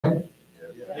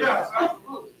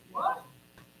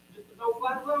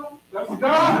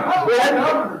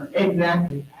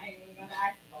Exactly.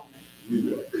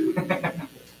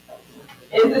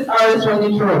 Is this artist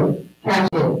from Detroit? Cash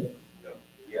it.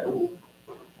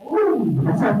 Ooh,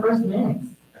 that's our first mix.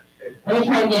 Let me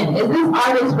try again. Is this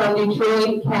artist from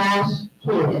Detroit? Cash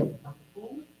Kid.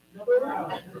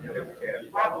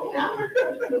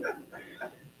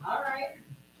 All right.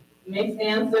 Mixed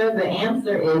answer. The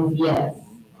answer is yes.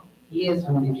 He is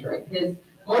from Detroit. His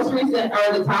most recent,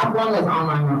 or the top one, was On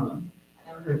My Mama.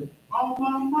 Never heard it. On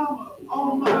my mama,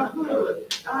 on my hood.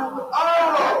 That's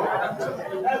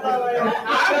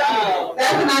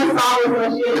a nice song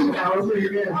association. That was pretty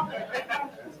good.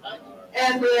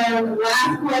 And then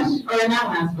last question, or not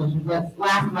last question, but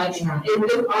last lightning round. Is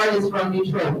this artist from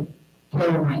Detroit?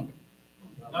 Taylor Mike.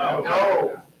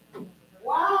 No.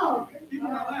 Wow. He's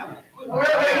from Atlanta.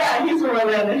 Yeah, he's from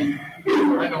Atlanta. I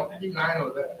know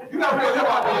that. You know really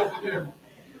about this.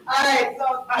 All right, so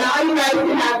now you guys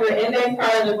can have your index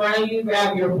cards in front of you,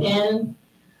 grab your pens.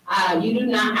 You do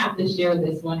not have to share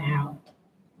this one out.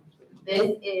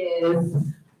 This is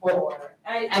for,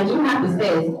 I do have to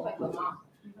say, it's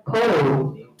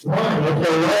code one, if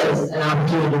there was an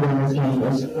opportunity to win this game,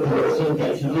 it seems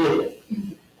that you did.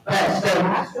 But the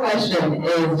last question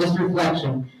is just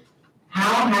reflection.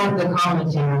 How has the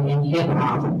commentary in hip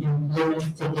hop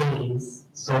influenced today's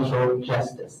social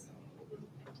justice?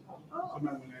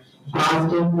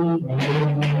 Positively,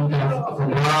 negatively, that's a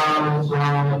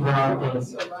broad thing.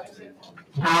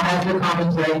 How has the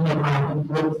commentary in hip hop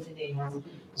influenced today's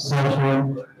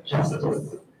social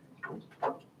justice?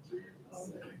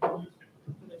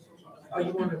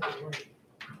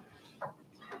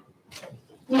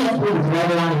 Yes, please,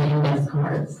 write it on your index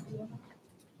cards.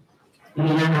 You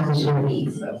do not have to share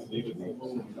these.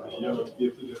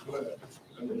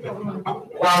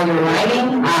 While you're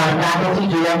writing, faculty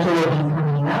director will be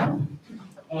coming up,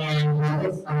 and we'll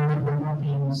get started with our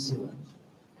panel soon.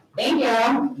 Thank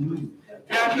y'all.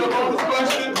 Can you look on this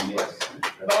question?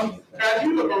 Can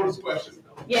you look on this question?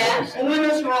 Yeah. Who in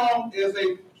this room is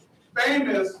a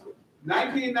famous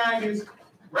 1990s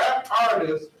rap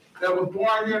artist that was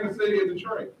born here in the city of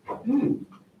Detroit? Who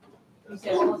in this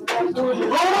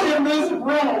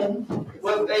room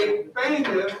was a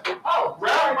famous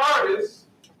rap artist?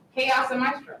 Chaos and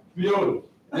Maestro. Beautiful.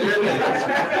 There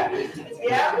it is.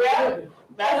 Yeah.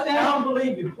 I don't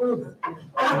believe you. Prove it. No,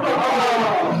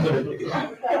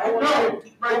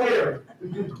 right there.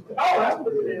 Oh, that's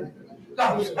what it is.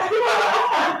 I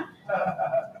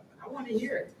want to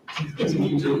hear it.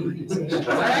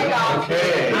 All right, y'all.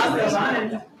 Okay.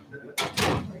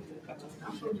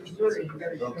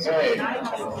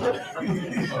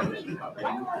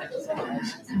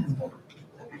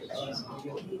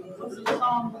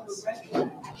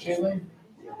 Shaylin?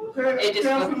 It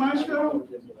just Maestro,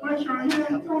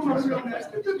 yeah, almost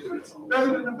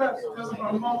better than the best. That's what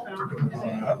I'm all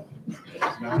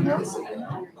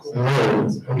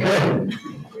Okay.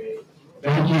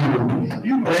 Thank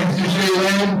you. Thanks to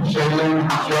Shaylin, Joey.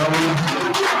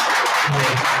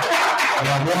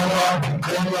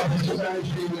 One more teacher side,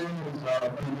 Shaylin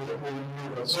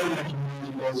was so much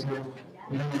community guys here.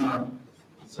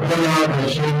 So pointing out that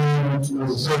Shaylin was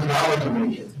a sociology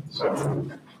major. So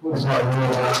that's why we were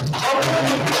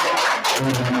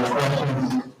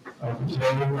questions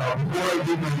today. Before I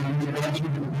give the introduction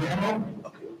to the panel,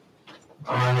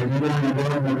 if you want to go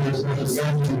over the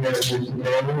special guests we have here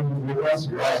today with us,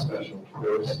 you're all special, of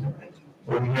course.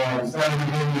 But we have Senator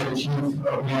Haley, the Chief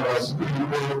of the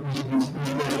Supreme Court, Michigan Supreme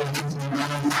Court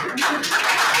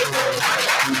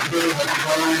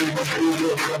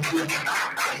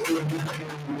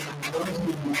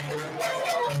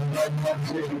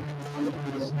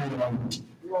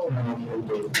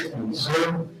Justice in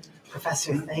Sir?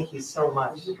 Professor, thank you so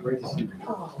much.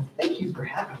 Oh, thank you for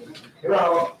having me.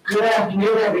 Well, good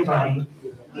afternoon, everybody.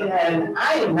 And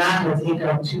I am not going to take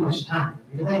up too much time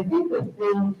because I think the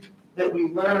thing that we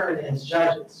learn as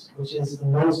judges, which is the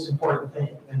most important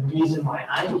thing, and the reason why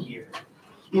I'm here,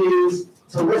 is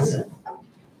to listen,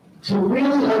 to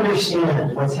really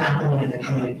understand what's happening in the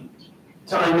community,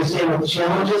 to understand what the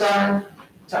challenges are,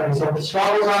 to understand what the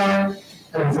struggles are,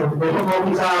 to understand what the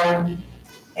difficulties are.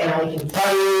 And I can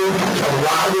tell you, a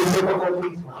lot of these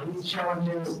difficulties, a lot of these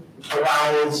challenges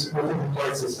arise within the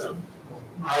court system.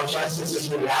 How justice is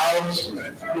laid out,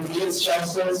 who gets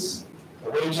justice, the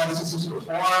way justice is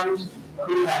performed,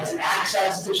 who has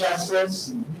access to justice.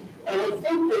 And I think the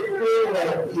thing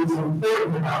that is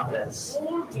important about this,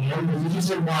 and the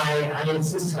reason why I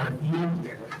insist on being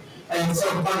here, and it's so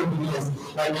funny because,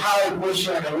 like, how I wish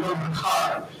I had a little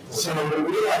car. So when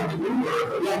we have to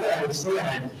Uber, we have to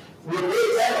understand we're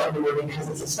really glad Underwood because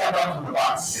it's a step up from the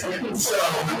bus. So, we're not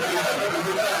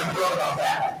thrilled about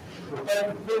that.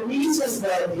 But the reason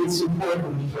that it's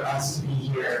important for us to be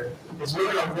here is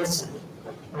we're going to listen.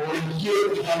 And we're going to hear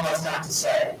what the analysts have to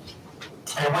say.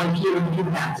 And I want to hear what you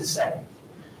have to say.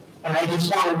 And I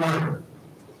just want to remember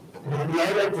that at the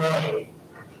end of the day,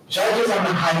 judges on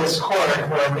the highest court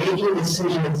who are making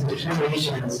decisions and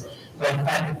determinations that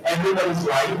affect everybody's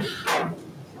life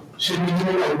should be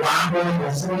doing a lot more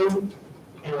listening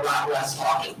and a lot less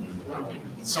talking.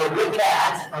 So with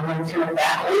that, I'm going to turn it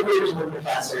back over to the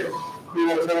professor, who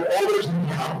will turn it over to me.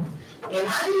 And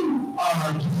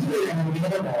I'm here and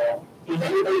available if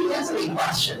anybody has any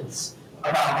questions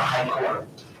about the High Court,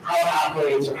 how it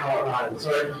operates or how it runs,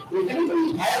 or if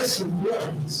anybody has some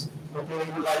feelings that they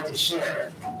would like to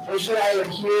share. Or should I am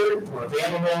here or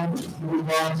available, we would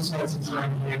love to spend some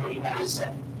time here what you have to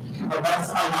say. But let's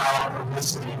allow for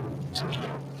listening to you.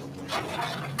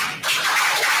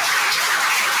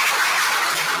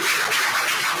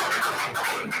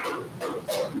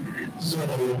 So,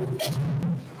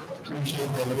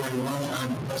 appreciate that everyone. I'm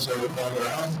Professor Father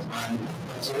House. I'm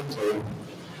Professor to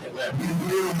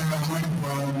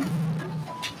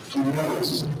from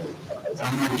notes.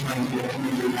 I'm not trying to get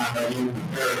anything out of you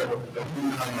prepare a few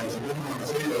comments. I didn't want to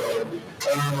say though,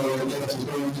 I don't know if that's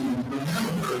going to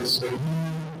remember. So,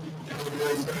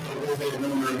 a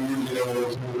number of years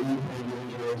ago,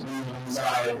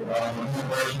 inside the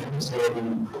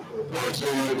facility. So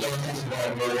the justice that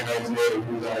organized there,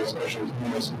 who's our special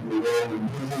community, we're there.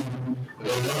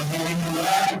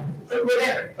 We're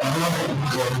there.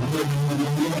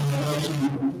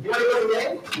 You want to go today?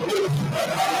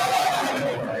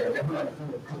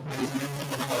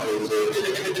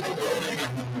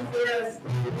 Yes.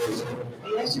 The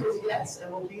answer is yes, and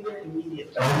we'll be there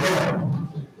immediately. Okay.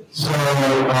 So,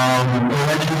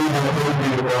 eventually,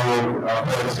 we'll go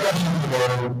for discussion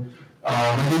today.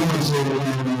 We did consider to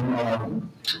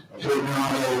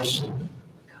acknowledge,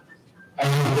 I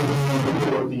think the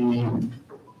conversation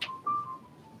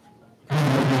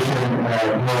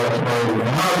of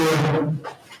Harvard,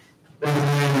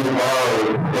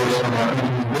 based on our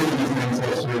indigenous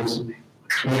ancestors,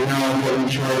 we acknowledge that we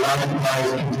should occupies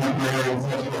contemporary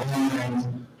ancestral homelands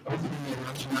of the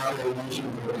nationality nation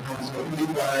for the Council of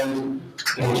Midwives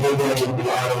and taking the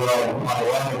Ottawa and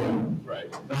Potawatomi. Right.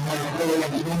 And when we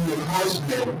continue to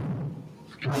consummate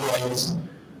rights,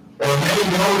 or many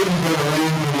motives that are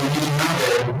living in the region out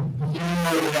there, you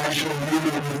know the actual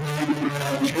meaning of the name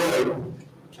around Detroit.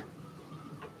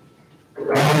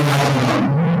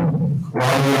 Why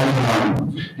do we have none?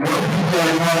 Most people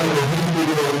are not in the history of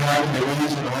the United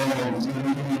States and homelands in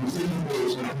the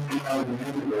situation of 3,000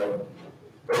 years ago.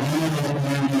 But we in this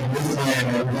community in this land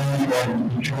have only been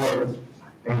Detroit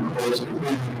in close to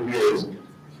 300 years.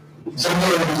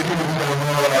 Somewhere in the students that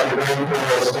know about the great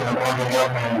forest and the Oregon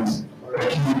wetlands that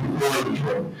came before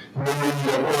Detroit. And then we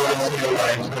need a whole state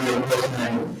lines for the person.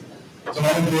 So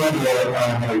I'm doing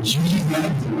the Judy's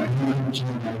magazine. I know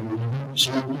Judy's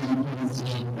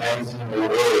magazine or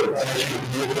it's actually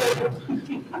beautiful.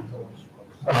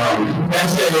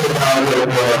 That's the three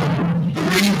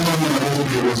women in the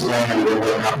history of this land and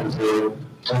what happened to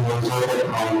and the result of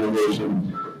colonization.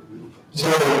 So,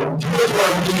 here's what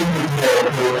I'm doing today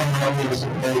for MLK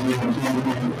Symposium in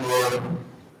 2024.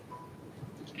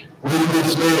 With this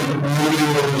state, moving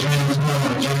with the James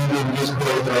Conner, changing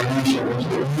discourse dimension, which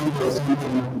will move us into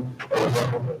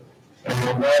and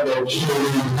I'm glad that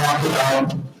children talk about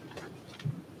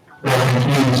what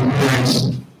became experience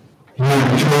here in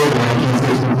Detroit in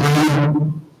 1963.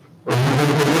 But you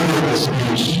look at the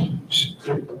speech,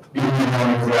 even on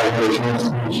his graduation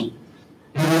speech.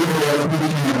 He looked at the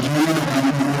speech in June of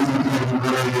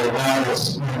 1963 at Dallas,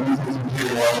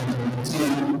 1963 Washington, D.C.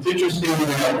 It's interesting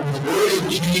that his words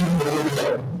changed a little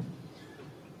bit.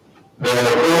 The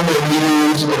earlier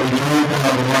leaders that we drew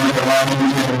from the Martha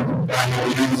Washington annual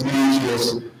June speech is,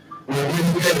 with his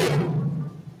faith,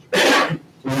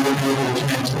 we will be able to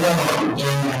transform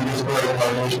genuine discord of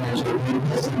our nation into a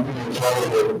beautiful symphony of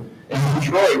childhood. In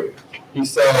Detroit, he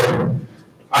said,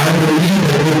 I believe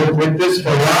that with this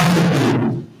philosophy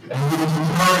and with the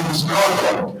current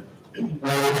struggle, we will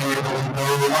be able to go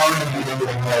on and do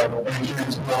the help and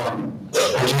transform the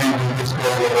genuine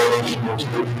discord of our nation into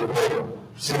a beautiful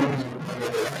symphony. I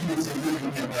think it's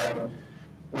significant that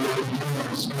with the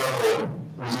human struggle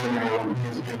resuming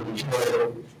music in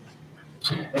Detroit.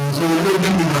 And so we're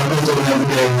thinking about this on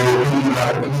Wednesday, we're thinking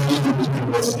about the connection between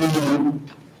what's in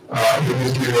the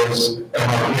history of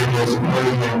MLK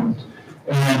Symposium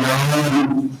and our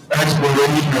own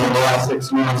exploration over the last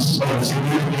 6 months of the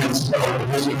significance of the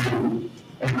history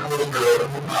and culture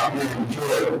of hip-hop here in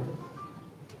Detroit.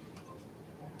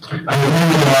 I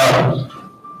remember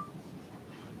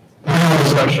panel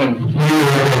discussion here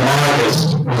in August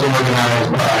was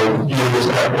organized by Years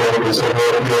at World, so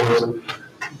World and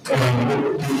the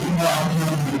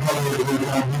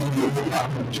hip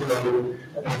hop in Detroit,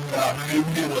 and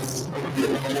many was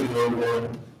over.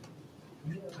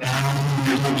 And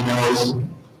you're taking notes.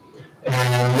 And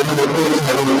one of the quotes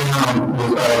that we found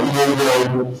was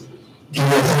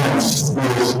DSS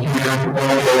was here,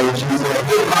 although she said,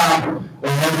 hip-hop will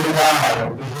never die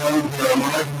as long as there are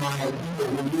marginalized people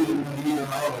who need an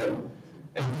outlet.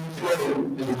 And Detroit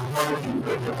is the heartbeat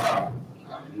of hip-hop.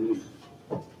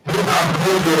 Hip-hop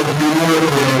culture is more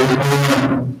than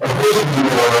officially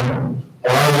born, a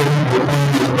lot of people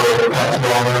think it's for that's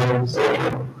longer, etc.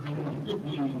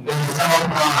 In the South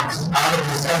Bronx, out of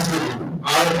necessity,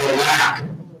 out of the lack,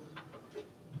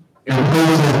 in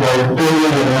places like Philly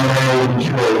and LA and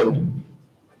Detroit.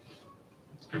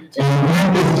 And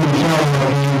campus to Michelle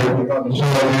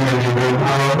very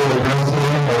powerful addressing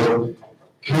or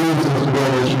curious as to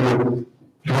whether she would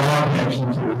draw attention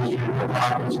to the history of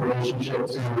hip-hop its relationship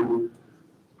to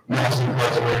mass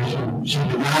incarceration. She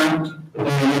did not, but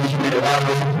then she made a lot of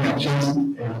those connections,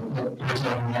 and the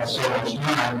person who has so much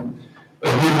time.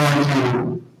 But we want to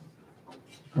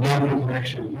make the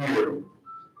connection here.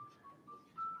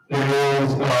 There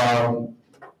is an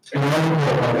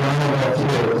article by MLK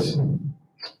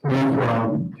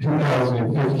from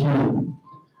 2015,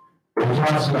 which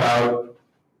talks about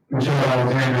Michelle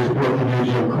Alexander's book, The New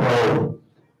Jim Crow,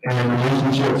 and the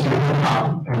relationship to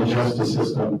hip-hop and the justice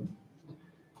system.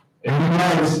 And he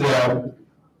writes that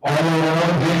although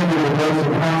Alexander devotes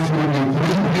approximately 3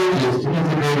 pages to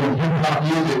integrating hip-hop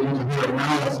music into her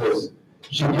analysis,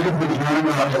 she gives the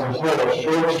genre as a whole a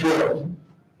short shrift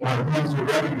when it comes to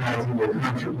recognizing their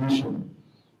contribution.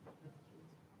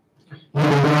 He goes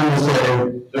on to say,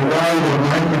 the value of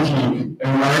my critique and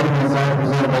the arguments I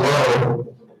present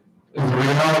below is the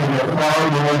reality that far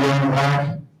more young black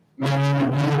men and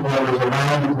music lovers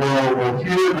around the globe will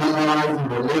hear, realize, and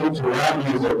relate to rap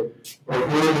music or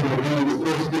feel the beginning of the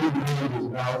first 50 pages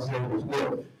of Alexander's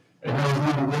work. And that was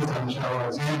not a list on Michelle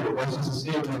Alexander. That's just a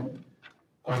statement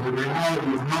of the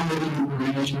reality of how much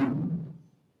information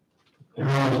and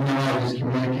how much knowledge is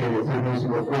communicated through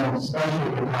musical forms, especially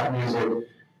hip-hop music.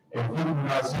 And thinking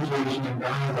about the situation in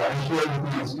Gaza, I shared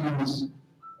with my students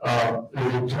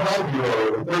there's a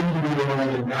 12-year-old, a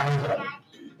 13-year-old in Gaza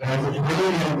that has a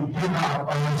brilliant hip-hop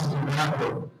artist in macro.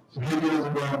 So he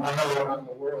doesn't go all around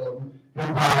the world.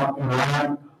 Hip-hop and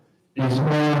rap, these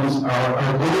forms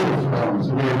are global forms.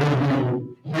 So they're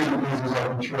really here in places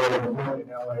like Detroit and Portland,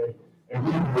 LA. And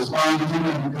people respond to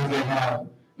them because they have,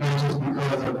 not just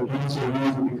because of the beats or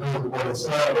music, because of what is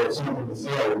said or something to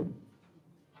say.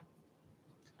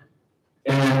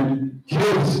 And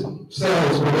kids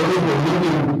says, for those who are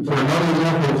looking for another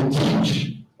method to teach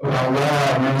about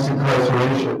law and mass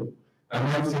incarceration, I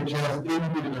might suggest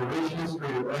digging into the rich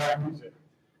history of rap music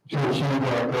to achieve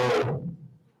that goal.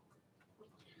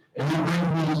 And he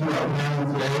brings me to our panel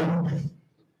today.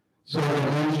 So I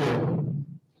mentioned,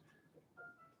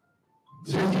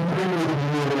 63 was the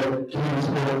year that King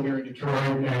spoke here in Detroit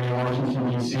and in Washington,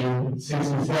 D.C.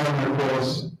 67, of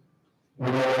course, we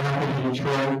know what happened in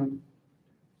Detroit.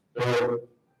 The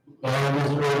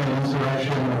largest urban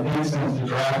insurrection, I think, since the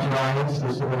draft riots, the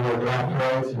Civil War draft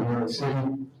riots in New York City.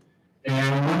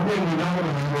 And one thing we don't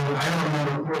remember, I don't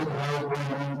remember, of course, when I was born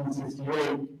in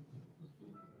 1968,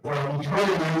 well, Detroit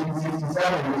in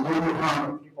 1967 was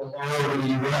overcome people all over the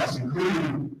U.S.,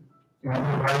 including,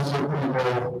 progressive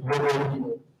people, liberal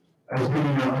people, as being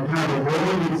a kind of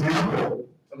glowing example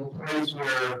of a place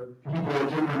where people of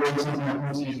different races and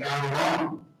ethnicities got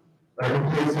along, like a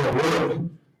place that worked.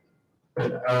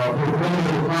 But fulfilling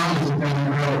the promise of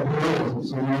democratic pluralism.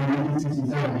 So when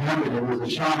 1967 happened, it was a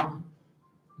shock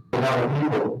to a lot of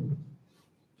people.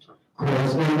 Of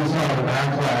course, then we saw the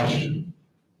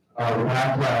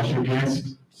backlash against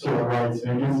civil rights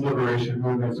and against liberation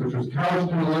movements, which was couched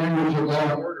in the language of law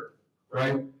and order,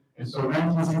 right? And so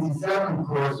 1967, of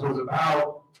course,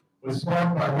 was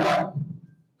sparked by what?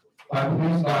 By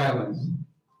police violence.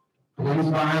 Police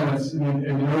violence and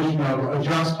the notion of a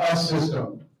just us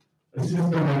system. A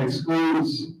system that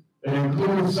includes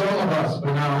some of us,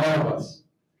 but not all of us.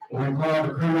 What we call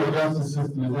the criminal justice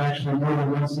system is actually more than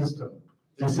one system.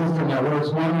 It's a system that works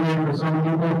one way for some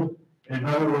people and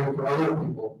another way for other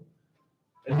people.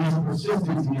 And this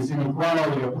persistence in this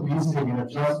inequality of policing and of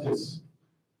justice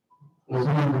was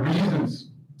one of the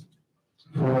reasons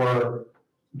for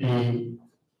the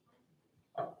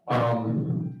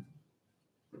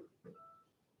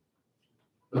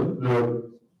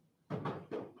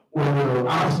or there were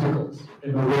obstacles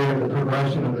in the way of the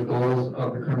progression of the goals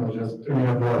of the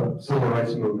the civil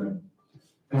rights movement.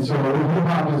 And so when hip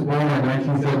hop was born in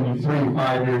 1973,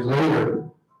 5 years later,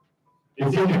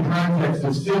 it's in the context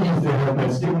of cities that have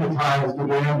been stigmatized,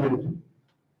 abandoned,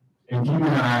 and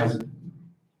demonized.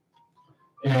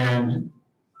 And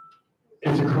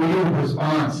it's a creative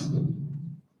response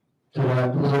to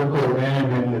that political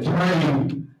abandonment, the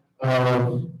turning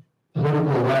of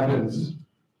political weapons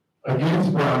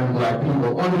against brown and black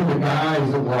people under the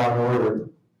guise of law and order.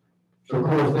 So of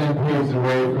course then paves the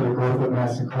way for the growth of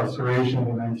mass incarceration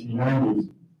in the 1990s.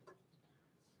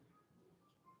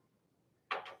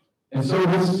 And so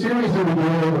this series that we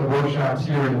did of workshops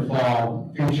here in the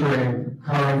fall, featuring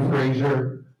Karen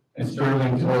Frazier and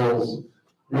Sterling Tolles,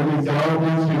 really delved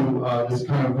into this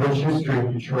kind of rich history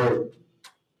of Detroit.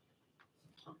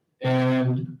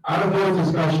 And out of those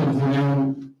discussions, and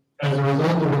then as a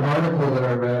result of an article that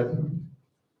I read,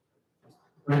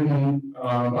 written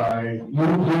by Lou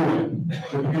Lewin,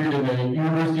 which appeared in the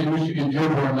University of Michigan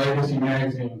Dearborn Legacy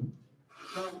magazine,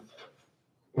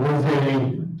 was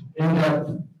an in-depth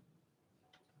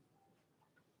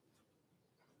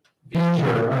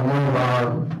feature on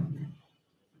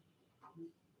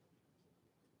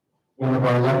one of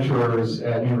our lecturers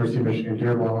at University of Michigan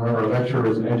Dearborn, one of our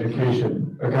lecturers in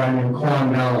education, a guy named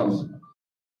Quan Nellums.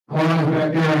 Quan is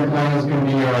back there, and Quan is going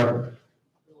to be our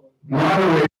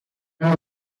moderator. I'm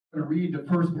going to read the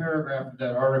first paragraph of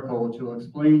that article, which will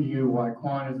explain to you why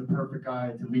Quan is the perfect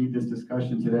guy to lead this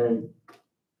discussion today.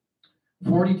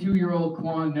 42-year-old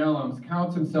Quan Nellums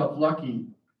counts himself lucky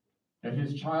that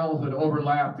his childhood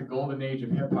overlapped the golden age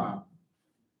of hip-hop.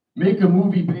 Make a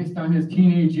movie based on his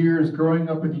teenage years growing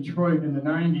up in Detroit in the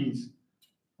 90s,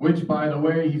 which, by the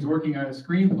way, he's working on a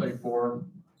screenplay for,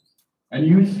 and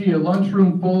you'd see a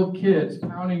lunchroom full of kids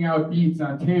pounding out beats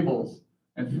on tables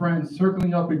and friends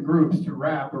circling up in groups to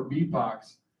rap or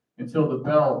beatbox until the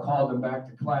bell called them back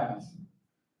to class.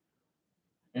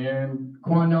 And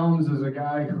Quan Nellums is a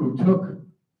guy who took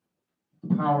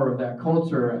the power of that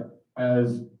culture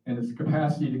as and its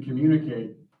capacity to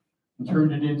communicate and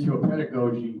turned it into a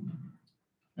pedagogy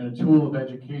and a tool of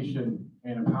education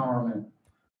and empowerment.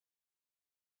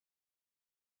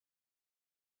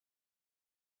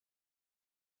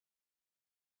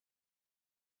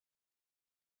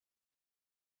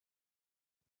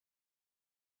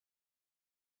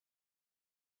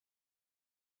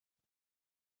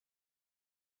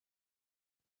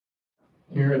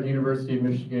 Here at the University of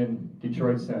Michigan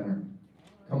Detroit Center.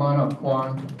 Come on up,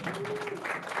 Quan.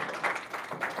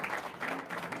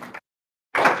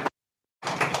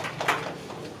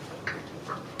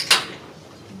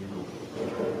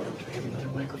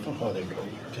 Oh, there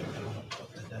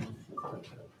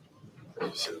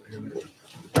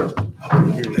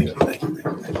we go. Thank you.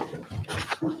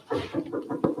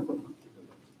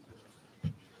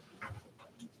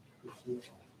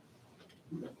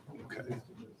 Okay.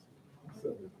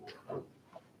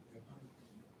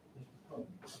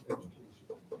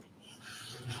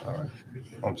 All right.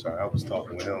 I'm sorry, I was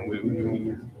talking with him.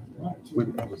 I was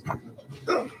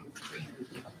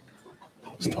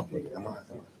talking with him. All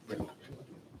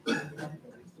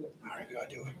right, I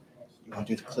do it. You want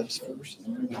to do the clips first?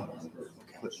 No.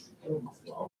 Okay.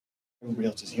 Everybody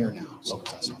else is here now, so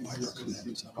that's not my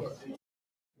recommend. So. Okay.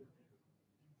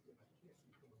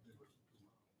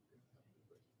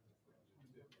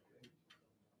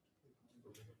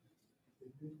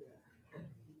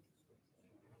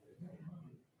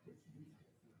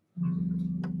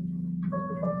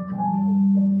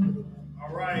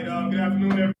 All right, good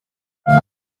afternoon, everyone.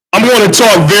 I'm going to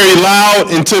talk very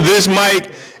loud into this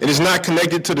mic. It is not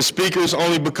connected to the speakers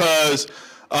only because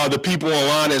the people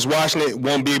online that's watching it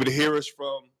won't be able to hear us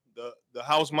from the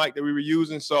house mic that we were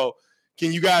using. So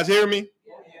can you guys hear me?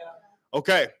 Yeah.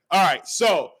 Okay. All right.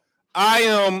 So I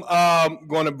am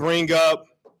going to bring up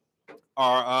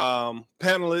our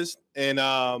panelists, and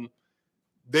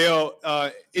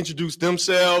they'll introduce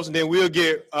themselves, and then we'll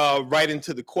get right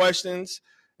into the questions.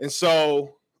 And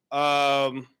so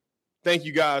thank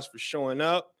you guys for showing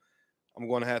up. I'm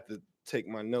going to have to take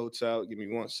my notes out. Give me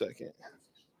 1 second.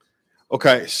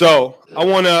 Okay, so I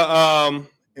want to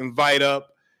invite up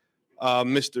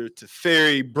Mr.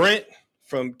 Teferi Brent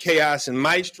from Chaos and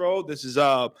Maestro. This is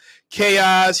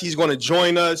Chaos. He's going to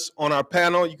join us on our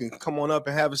panel. You can come on up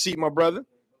and have a seat, my brother.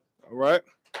 All right.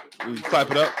 We clap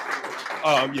it up.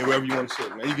 Yeah, wherever you want to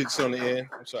sit, man. You can sit on the end.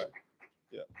 I'm sorry.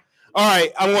 Yeah. All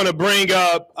right. I want to bring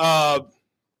up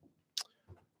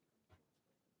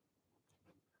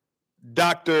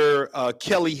Dr.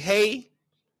 Kelly Hay,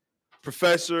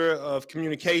 professor of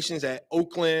communications at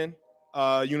Oakland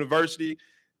University.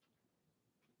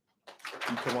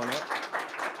 You come on up.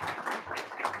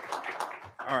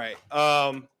 All right.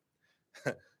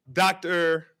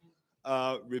 Dr.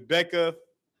 Rebecca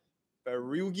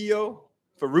Ferrugia.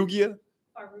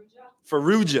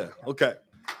 Okay.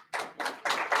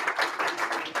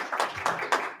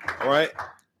 All right.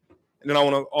 And then I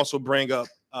want to also bring up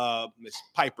Miss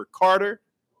Piper Carter,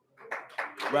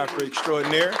 rapper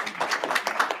extraordinaire.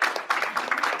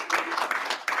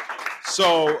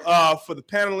 So for the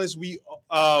panelists, we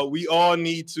all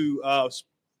need to,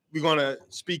 we're going to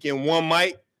speak in one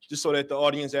mic just so that the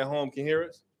audience at home can hear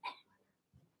us.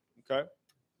 Okay.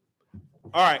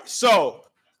 All right. So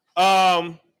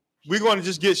we're going to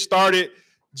just get started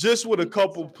just with a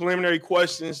couple preliminary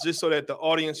questions just so that the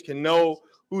audience can know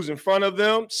who's in front of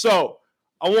them. So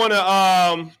I want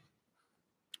to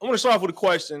start off with a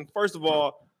question. First of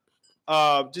all,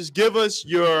 just give us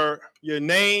your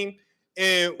name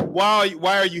and why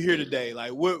are you here today?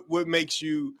 Like what makes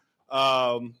you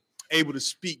able to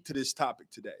speak to this topic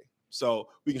today? So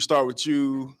we can start with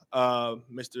you,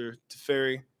 Mr.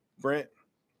 Teferi Brent.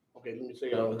 Okay, let me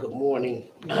say good morning,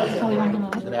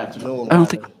 good afternoon.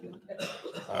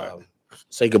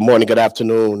 Say good morning, good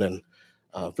afternoon, and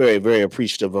very, very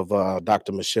appreciative of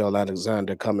Dr. Michelle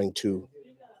Alexander coming to.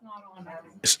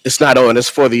 It's not on. It's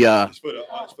for the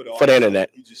internet.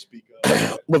 You just speak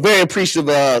up. We're very appreciative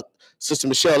of Sister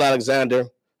Michelle Alexander,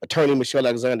 Attorney Michelle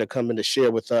Alexander, coming to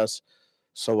share with us.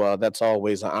 So that's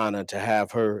always an honor to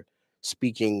have her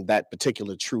speaking that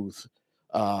particular truth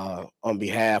on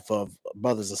behalf of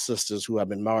brothers and sisters who have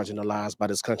been marginalized by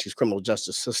this country's criminal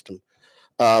justice system.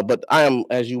 But I am,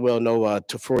 as you well know,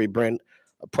 Teferi Brent,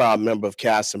 a proud member of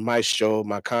Chaos and Maestro,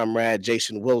 my comrade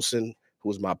Jason Wilson,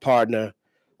 who is my partner,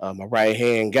 my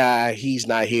right-hand guy. He's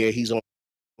not here. He's on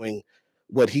doing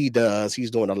what he does.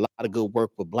 He's doing a lot of good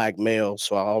work with Black males.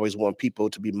 So I always want people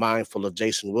to be mindful of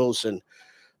Jason Wilson,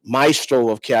 Maestro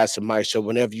of Chaos and Maestro,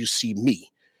 whenever you see me,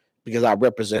 because I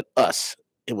represent us.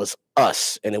 It was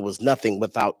us, and it was nothing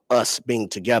without us being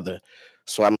together.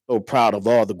 So I'm so proud of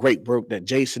all the great work that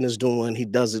Jason is doing. He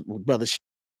does it with Brother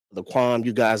the Quam.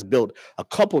 You guys built a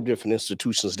couple different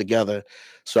institutions together.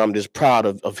 So I'm just proud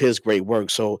of his great work.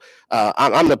 So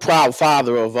I'm the proud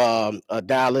father of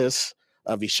Dallas,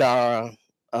 of Ishara,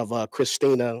 of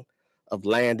Christina, of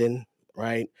Landon,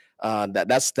 right?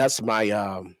 That's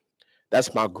my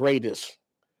greatest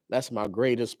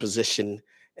position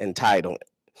and title.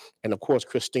 And of course,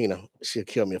 Christina, she'll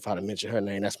kill me if I don't mention her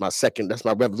name. That's my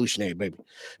revolutionary baby.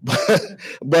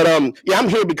 But yeah, I'm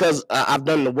here because I've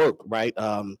done the work, right?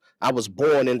 I was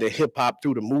born into hip hop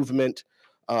through the movement.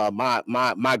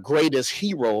 My greatest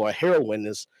hero or heroine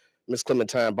is Miss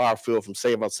Clementine Barfield from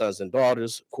Save Our Sons and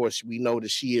Daughters. Of course, we know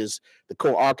that she is the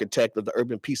co-architect of the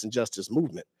urban peace and justice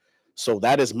movement. So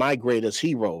that is my greatest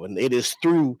hero. And it is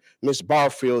through Miss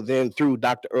Barfield, then through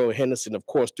Dr. Earl Henderson, of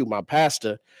course, through my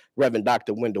pastor, Reverend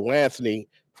Dr. Wendell Anthony,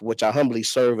 for which I humbly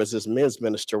serve as his men's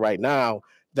minister right now,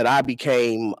 that I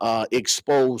became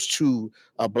exposed to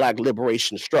a Black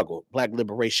liberation struggle, Black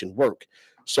liberation work.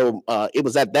 So it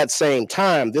was at that same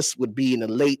time, this would be in the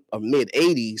late or mid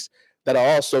 80s, that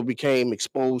I also became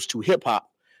exposed to hip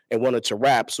hop and wanted to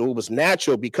rap. So it was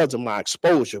natural because of my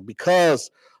exposure,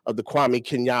 because of the Kwame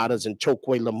Kenyattas and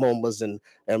Chokwe Lamomas and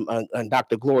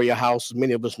Dr. Gloria House,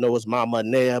 many of us know as Mama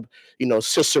Neb,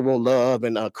 Cicero Love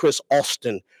and Chris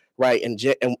Austin, right, and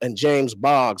James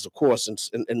Boggs, of course,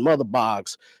 and Mother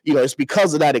Boggs. It's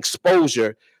because of that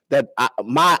exposure that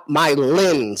my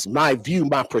lens, my view,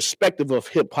 my perspective of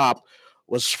hip hop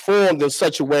was formed in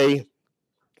such a way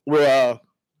where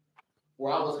I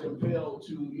was compelled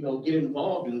to, get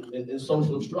involved in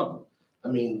social struggle. I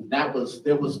mean,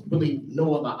 there was really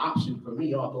no other option for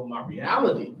me, although my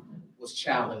reality was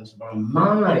challenged, my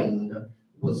mind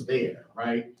was there,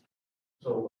 right?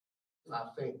 So I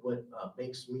think what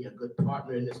makes me a good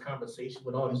partner in this conversation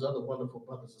with all these other wonderful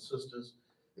brothers and sisters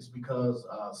is because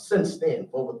since then,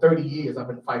 for over 30 years, I've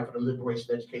been fighting for the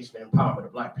liberation, education, and empowerment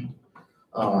of Black people.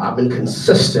 I've been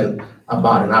consistent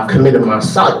about it, and I've committed my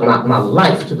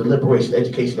life to the liberation,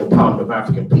 education, and empowerment of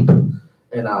African people.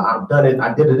 And I've done it.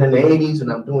 I did it in the 80s,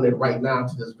 and I'm doing it right now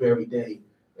to this very day.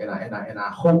 And I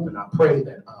hope and I pray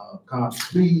that God is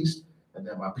pleased, and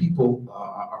that my people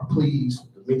are pleased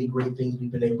with the many great things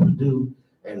we've been able to do.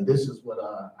 And this is what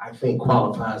I think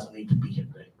qualifies me to be here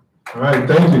today. All right,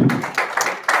 thank you.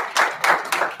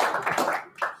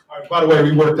 All right, by the way,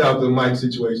 we worked out the mic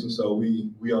situation, so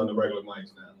we on the regular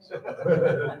mics now. So.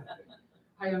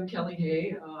 Hi, I'm Kelly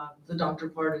Hay. The doctor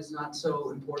part is not so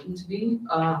important to me.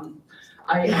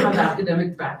 I have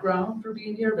academic background for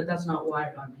being here, but that's not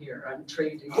why I'm here. I'm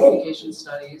trained in communication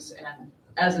studies, and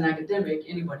as an academic,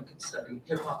 anybody can study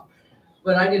hip hop.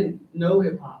 But I didn't know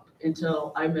hip hop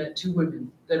until I met two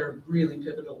women that are really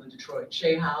pivotal in Detroit.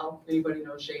 Shay Howe, anybody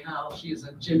know Shay Howe? She is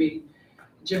a Jimmy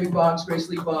Boggs, Grace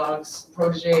Lee Boggs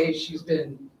protege. She's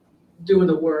been doing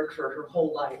the work for her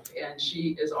whole life, and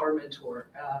she is our mentor.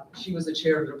 She was the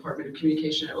chair of the Department of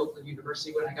Communication at Oakland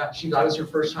University when I was her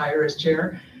first hire as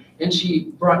chair. And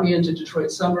she brought me into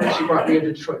Detroit Summer. She brought me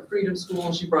into Detroit Freedom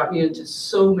School. She brought me into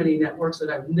so many networks that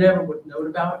I never would have known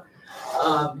about.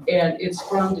 And it's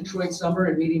from Detroit Summer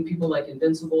and meeting people like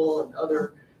Invincible and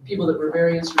other people that were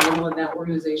very instrumental in that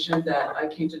organization that I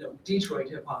came to know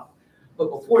Detroit hip hop. But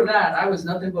before that, I was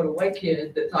nothing but a white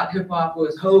kid that thought hip hop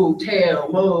was hotel,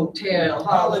 motel,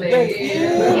 holiday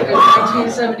inn. In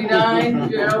 1979,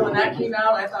 you know, when that came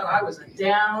out, I thought I was a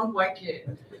down white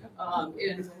kid.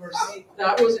 And of course,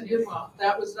 that wasn't hip hop.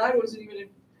 That wasn't even a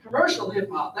commercial hip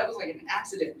hop. That was like an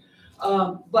accident.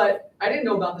 But I didn't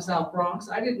know about the South Bronx.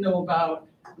 I didn't know about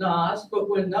Nas. But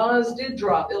when Nas did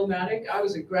drop Illmatic, I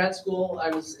was in grad school.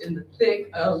 I was in the thick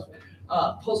of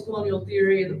post-colonial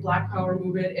theory and the Black Power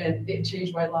movement, and it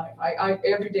changed my life.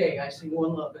 Every day I sing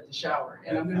One Love at the shower,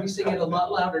 and I'm going to be singing it a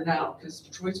lot louder now because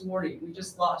Detroit's mourning. We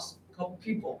just lost a couple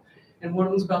people, and one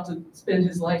of them's about to spend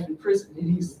his life in prison, and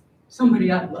he's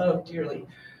somebody I love dearly.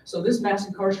 So this mass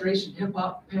incarceration hip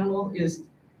hop panel is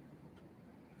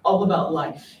all about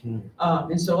life.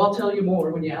 And so I'll tell you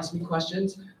more when you ask me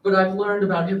questions, but I've learned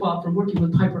about hip hop from working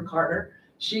with Piper Carter.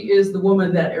 She is the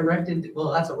woman that erected,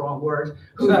 well, that's a wrong word,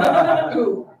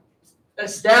 who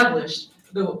established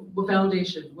the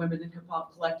foundation, Women in Hip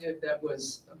Hop Collective, that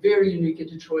was very unique in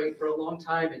Detroit for a long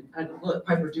time, and I let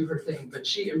Piper do her thing, but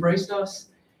she embraced us.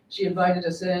 She invited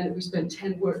us in. We spent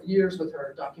 10 years with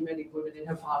her documenting women in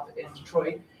hip hop in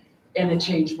Detroit, and it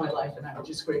changed my life, and I'm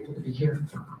just grateful to be here.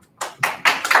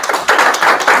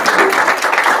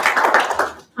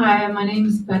 Hi, my name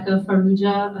is Becca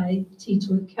Faruja. I teach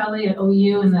with Kelly at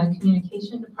OU in the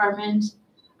communication department.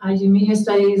 I do media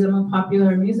studies. I'm a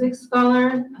popular music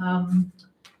scholar.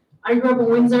 I grew up in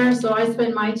Windsor, so I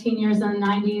spent my teen years in the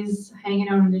 90s hanging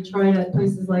out in Detroit at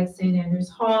places like St. Andrews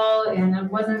Hall, and I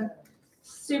wasn't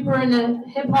super into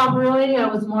hip hop really. I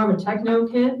was more of a techno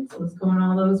kid, so I was going to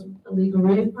all those illegal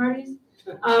rave parties.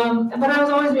 But I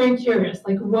was always very curious,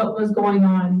 like what was going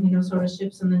on, you know, sort of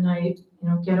ships in the night, you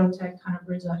know, ghetto tech kind of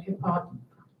bridge that hip hop,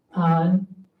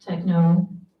 techno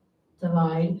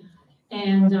divide.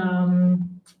 And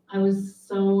I was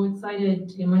so excited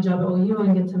to get my job at OU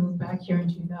and get to move back here in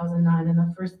 2009. And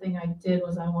the first thing I did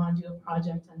was I want to do a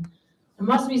project, and there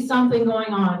must be something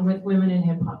going on with women in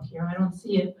hip hop here. I don't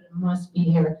see it, but it must be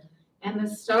here. And the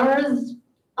stars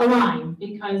aligned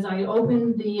because I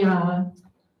opened the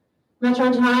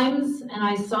Metro Times and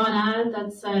I saw an ad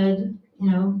that said, you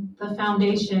know, the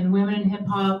foundation, Women in Hip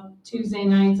Hop, Tuesday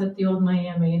nights at the Old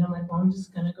Miami. And I'm like, well, I'm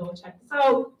just gonna go check this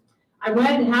out. I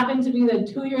went, it happened to be the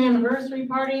 2-year anniversary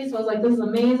party. So I was like, this is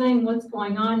amazing, what's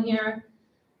going on here?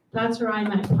 That's where I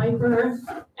met Piper.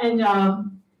 And I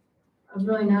was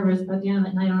really nervous, but at the end of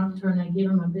that night after, and I gave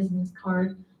her my business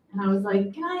card. And I was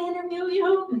like, can I interview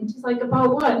you? And she's like,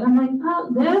 about what? And I'm like, oh,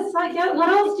 this, I guess, what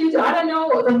else do you do? I don't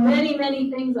know the many, many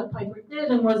things that Piper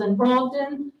did and was involved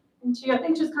in. And I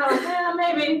think she was kind of like, yeah,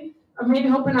 maybe, or maybe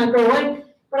hoping I'd go away.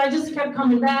 But I just kept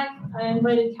coming back. I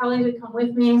invited Kelly to come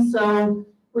with me. So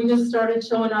we just started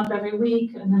showing up every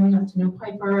week. And then we got to know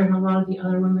Piper and a lot of the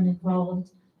other women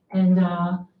involved. And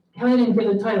Kelly didn't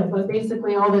give the title, but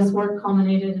basically all this work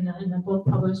culminated in a book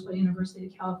published by University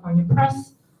of California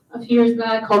Press a few years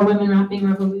back called Women Rapping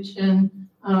Revolution.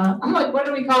 I'm like, what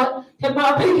do we call it? Hip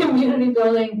hop and community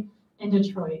building in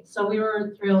Detroit. So we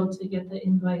were thrilled to get the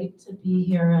invite to be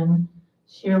here and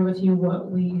share with you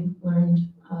what we learned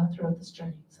throughout this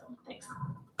journey. So thanks.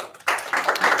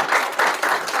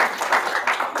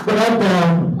 Good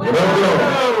afternoon.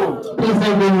 Peace,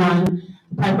 everyone.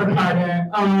 Piper Carter.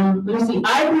 Let me see.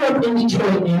 I grew up in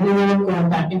Detroit, and we were going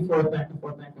back and forth, back and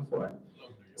forth, back and forth.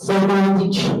 So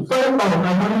first of all,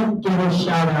 I want to give a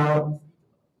shout out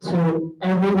to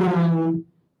everyone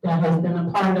that has been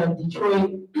a part of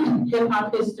Detroit hip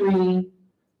hop history,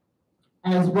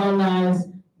 as well as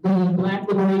the Black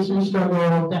liberation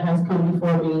struggle that has come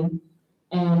before me.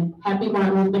 And happy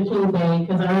Martin Luther King Day,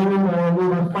 because I remember we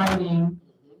were fighting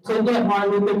to get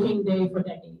Martin Luther King Day for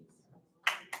decades.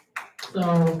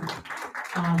 So,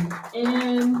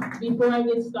 and before I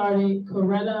get started,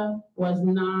 Coretta was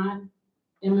not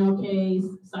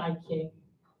MLK's sidekick.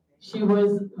 She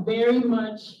was very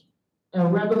much a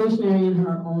revolutionary in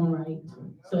her own right.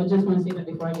 So I just want to say that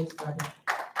before I get started.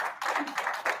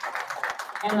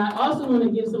 And I also want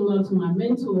to give some love to my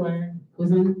mentor,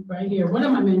 who's in right here, one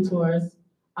of my mentors,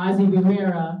 Ozzy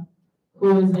Rivera,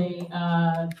 who is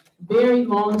a very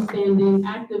long-standing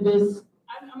activist.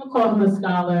 I'm gonna call him a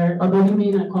scholar, although he may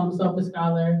not call himself a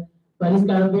scholar, but he's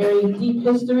got a very deep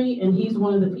history, and he's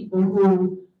one of the people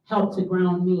who helped to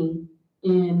ground me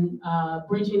in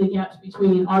bridging the gaps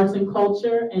between arts and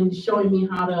culture and showing me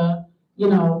how to, you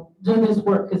know, do this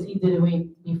work, because he did it way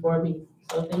before me.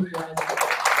 So thank you, guys.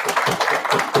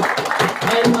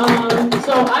 And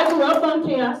so I grew up on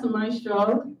Chaos and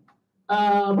Maestro.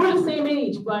 We're the same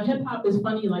age, but hip hop is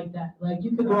funny like that. Like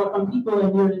you could grow up on people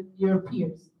and your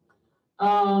peers.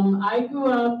 I grew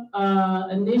up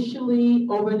initially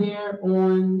over there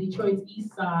on Detroit's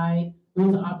east side.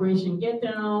 Went to Operation Get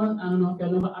Down. I don't know if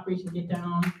y'all know about Operation Get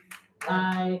Down.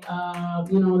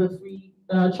 You know, the free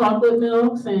chocolate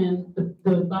milks and the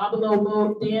Babalo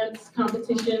boat dance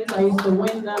competitions. I used to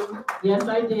win them. Yes,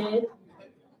 I did.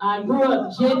 I grew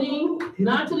up jitting,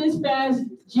 not to this fast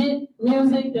jit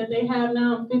music that they have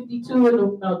now. I'm 52 in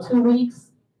about 2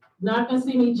 weeks. Not gonna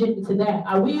see me jitting to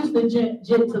that. We used to jit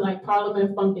to like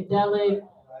Parliament Funkadelic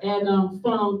and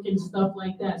funk and stuff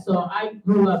like that. So I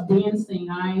grew up dancing.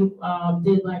 I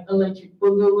did like electric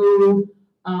boogaloo,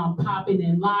 popping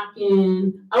and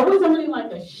locking. I wasn't really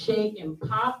like a shake and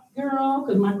pop girl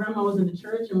because my grandma was in the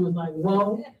church and was like,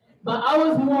 whoa. But I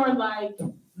was more like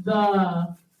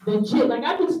the jit. Like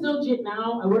I can still jit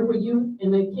now. I work with youth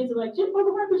and the kids are like, jit, what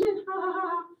the jit, ha ha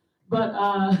ha. But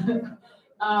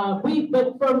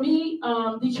but for me,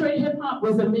 Detroit hip hop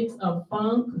was a mix of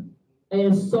funk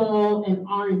and soul and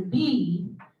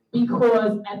R&B,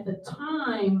 because at the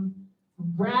time,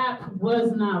 rap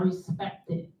was not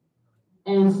respected.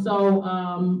 And so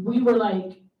we were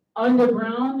like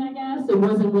underground, I guess. It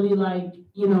wasn't really like,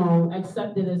 you know,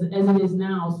 accepted as it is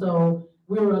now. So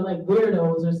we were like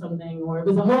weirdos or something, or it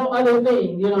was a whole other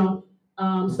thing, you know.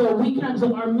 So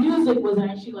our music was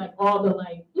actually like all the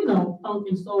like, you know, funk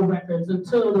and soul records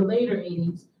until the later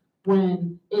 80s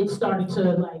when it started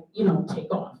to like, you know,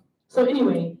 take off. So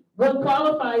anyway, what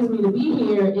qualifies me to be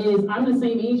here is I'm the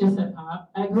same age as hip hop.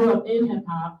 I grew up in hip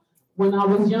hop. When I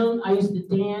was young, I used to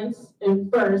dance.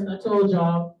 And first, I told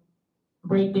y'all,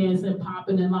 break dance and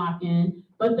popping and locking.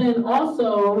 But then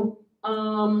also,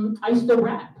 I used to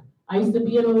rap. I used to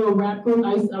be in a little rap group.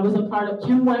 I was a part of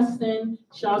Kim Weston.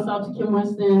 Shouts out to Kim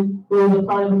Weston, who was a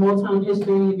part of the Motown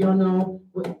history, if y'all know,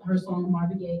 with her song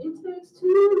Marvin Gaye. It takes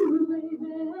two, baby.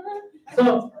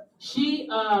 So she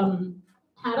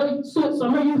had a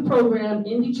summer youth program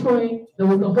in Detroit. There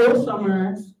was the whole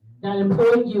summer that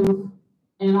employed youth,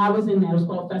 and I was in there. It was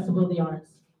called Festival of the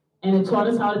Arts. And it taught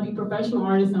us how to be professional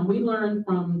artists, and we learned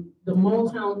from the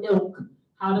Motown ilk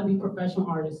how to be professional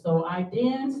artists. So I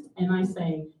danced and I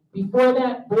sang. Before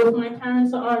that, both my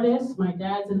parents are artists. My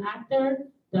dad's an actor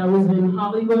that was in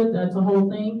Hollywood. That's a whole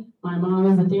thing. My mom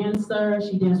is a dancer.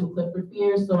 She danced with Clifford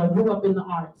Fears. So I grew up in the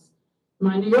arts.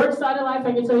 My New York side of life,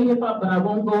 I can tell you hip hop, but I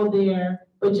won't go there.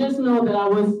 But just know that I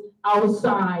was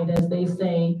outside, as they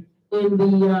say, in the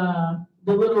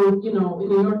little, you know, in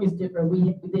New York is different.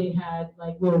 They had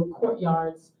like little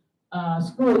courtyards,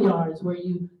 schoolyards where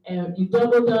you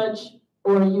double dutch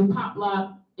or you pop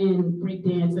lock in break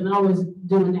dance, and I was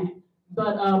doing that.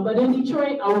 But in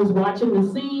Detroit, I was watching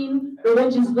the scene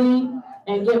religiously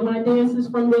and get my dances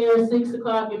from there, 6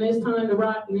 o'clock, and it's time to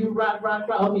rock, and you rock.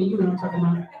 Okay, you know what I'm talking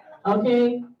about.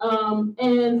 Okay,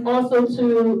 and also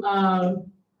to,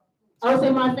 I would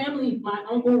say my family, my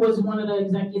uncle was one of the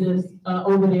executives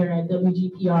over there at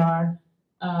WGPR.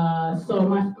 So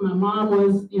my mom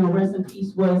was, you know, rest in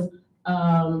peace, was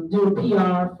doing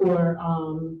PR for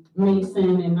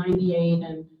Mason in '98,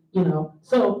 and you know,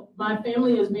 so my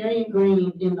family is very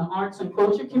ingrained in the arts and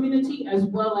culture community as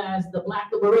well as the Black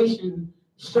liberation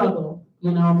struggle.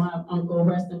 You know, my uncle,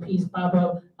 rest in peace,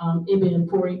 Baba Ibn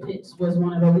Pori Pitts, was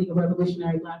one of the League of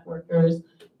Revolutionary Black Workers,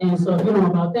 and so if you know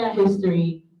about that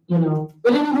history, you know.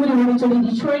 But anyway,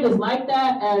 Detroit is like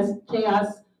that, as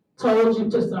Chaos told you,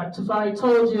 Tafari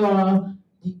told you all.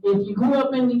 If you grew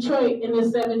up in Detroit in the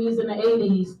 70s and the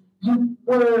 80s, you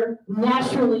were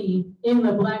naturally in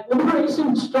the Black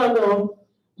liberation struggle.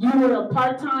 You were a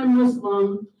part-time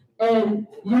Muslim, and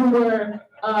you were,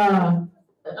 I'm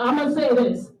gonna say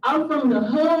this, I'm from the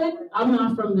hood, I'm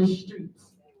not from the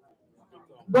streets.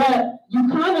 But you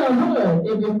kind of hood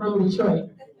if you're from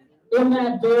Detroit, in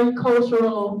that very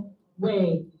cultural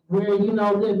way, where you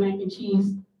know good mac and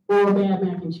cheese or bad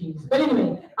mac and cheese. But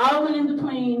anyway, I went in the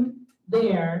plane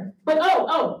there. But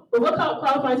but what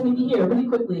qualifies me to be here really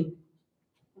quickly?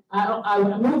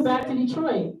 I moved back to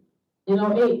Detroit in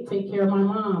 '08, take care of my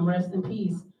mom, rest in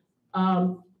peace.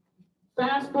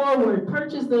 Fast forward,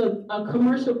 purchased a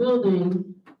commercial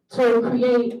building to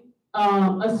create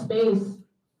a space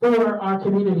for our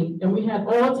community. And we had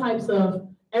all types of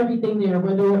everything there,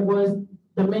 whether it was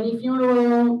the many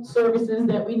funeral services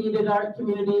that we needed our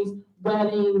communities,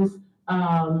 weddings,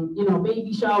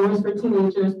 baby showers for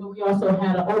teenagers, but we also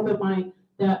had an open mic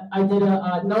that I did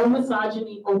a no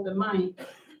misogyny open mic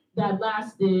that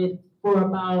lasted for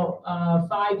about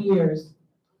 5 years.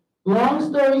 Long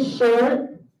story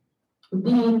short,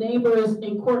 the neighbors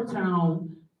in Corktown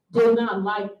did not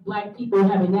like Black people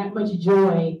having that much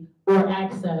joy or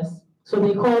access. So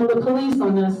they called the police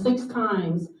on us 6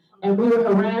 times, and we were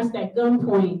harassed at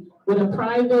gunpoint with a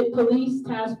private police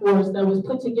task force that was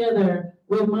put together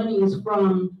with monies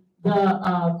from the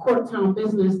Corktown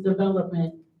Business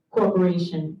Development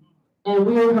Corporation. And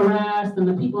we were harassed, and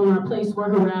the people in our place were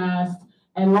harassed.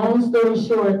 And long story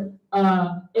short,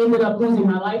 ended up losing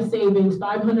my life savings,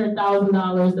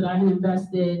 $500,000 that I had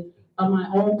invested of my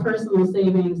own personal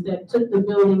savings that took the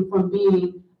building from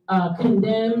being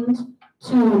condemned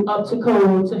to up to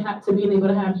code to being able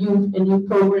to have youth and youth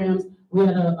programs. We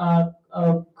had a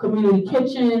community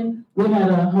kitchen, we had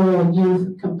a whole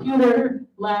youth computer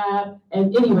lab,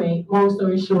 and anyway, long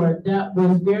story short, that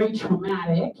was very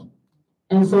traumatic.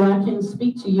 And so I can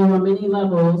speak to you on many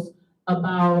levels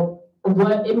about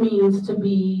what it means to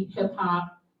be hip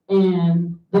hop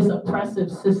and this oppressive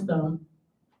system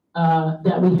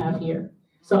that we have here.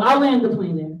 So I'll land the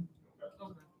plane there.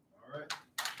 All right.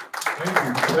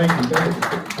 Thank you.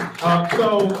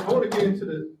 So I want to get into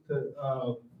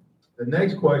the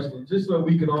next question, just so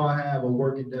we can all have a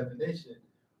working definition.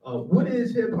 What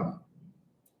is hip hop?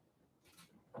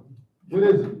 What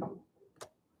is it?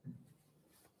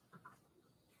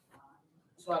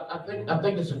 So I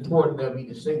think it's important that we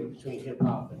distinguish between hip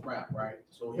hop and rap, right?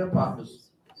 So hip hop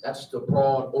that's the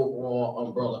broad overall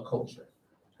umbrella culture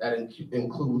that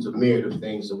includes a myriad of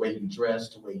things: the way you dress,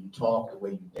 the way you talk, the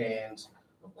way you dance,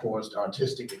 of course, the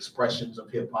artistic expressions of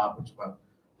hip hop, which my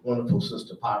wonderful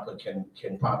sister Papa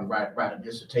can probably write a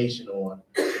dissertation on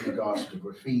in regards to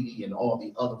graffiti and all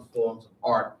the other forms of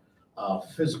art,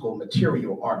 physical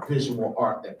material art, visual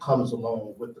art that comes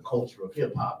along with the culture of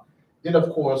hip hop. Then,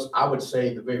 of course, I would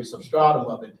say the very substratum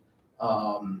of it,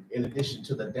 in addition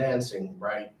to the dancing,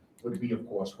 right, would be, of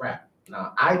course, rap.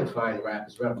 Now, I define rap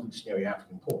as revolutionary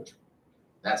African poetry.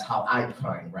 That's how I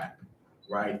define rap,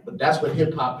 right? But that's what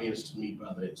hip hop is to me,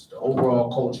 brother. It's the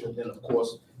overall culture. Then, of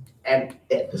course, and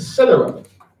at the center of it,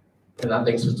 and I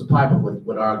think Sister Piper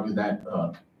would argue that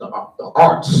the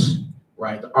arts,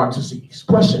 right, the artistic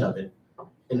expression of it,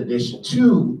 in addition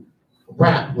to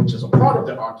rap, which is a part of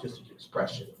the artistic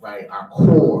expression, right, our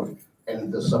core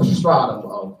and the substratum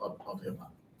of hip hop.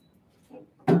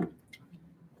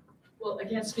 Well, I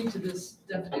can't speak to this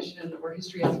definition or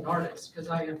history as an artist, because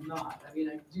I am not. I mean,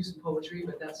 I do some poetry,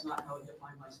 but that's not how I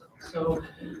define myself. So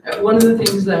one of the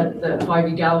things that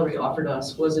 5E Gallery offered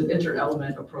us was an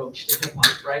inter-element approach to hip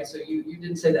hop, right? So you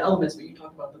didn't say the elements, but you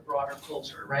talked about the broader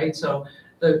culture, right? So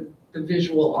the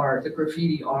visual art, the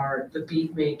graffiti art, the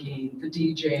beat making, the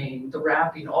DJing, the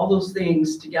rapping, all those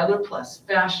things together, plus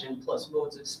fashion, plus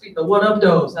modes of speech. The one of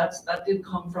those, that did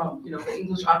come from, the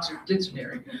English Oxford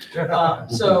Dictionary.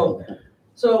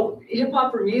 So hip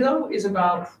hop for me though is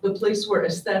about the place where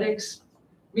aesthetics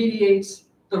mediates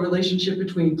the relationship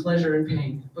between pleasure and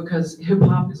pain, because hip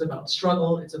hop is about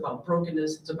struggle, it's about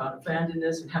brokenness, it's about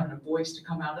abandonedness and having a voice to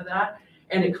come out of that.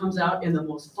 And it comes out in the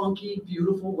most funky,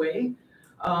 beautiful way.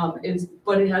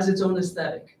 But it has its own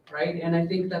aesthetic, right? And I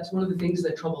think that's one of the things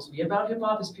that troubles me about hip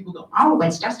hop is people go, oh,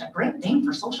 it's just a great thing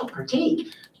for social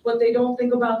critique. But they don't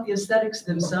think about the aesthetics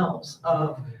themselves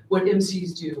of what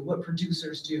MCs do, what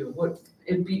producers do, what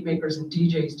beat makers and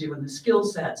DJs do, and the skill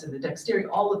sets and the dexterity,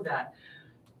 all of that.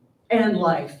 And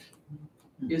life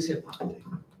is hip hop.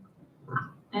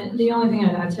 And the only thing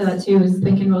I'd add to that too is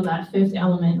thinking about that fifth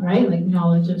element, right? Like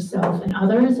knowledge of self and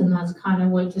others. And that's kind of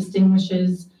what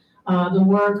distinguishes the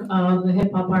work of the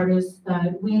hip hop artists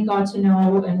that we got to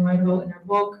know and write about in our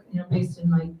book, based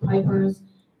in like Piper's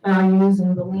values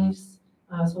and beliefs,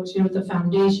 associated with the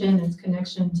foundation, its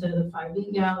connection to the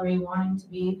 5E Gallery, wanting to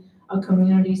be a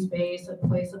community space, a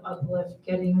place of uplift,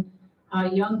 getting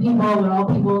young people, but all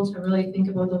people to really think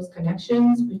about those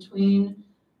connections between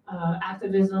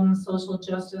activism, social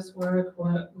justice work,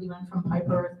 what we learned from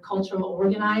Piper, cultural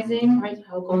organizing, right?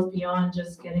 How it goes beyond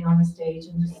just getting on the stage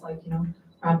and just like,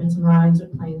 rapping some rhymes or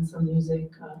playing some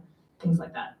music, things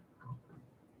like that.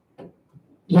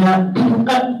 Yeah, the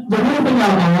one thing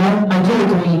I'll add, I do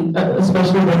agree,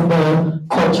 especially with the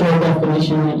cultural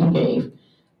definition that you gave.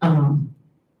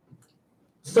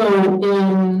 So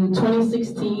in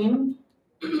 2016,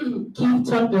 Keith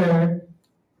Tucker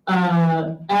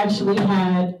actually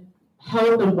had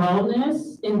health and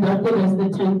wellness inducted as the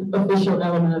 10th official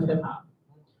element of hip hop.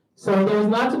 So there's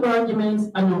lots of arguments.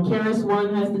 I know Karis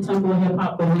One has the Temple of Hip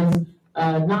Hop with his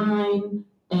 9,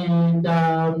 and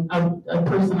a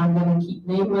person I'm going to keep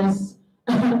nameless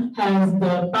has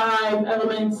the 5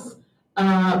 elements.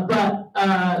 But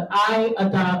I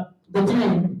adopt the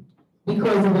 10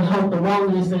 because of the health and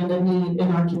wellness and the need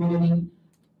in our community,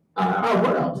 our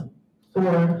world,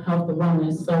 for health and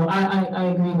wellness. So I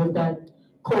agree with that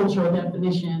cultural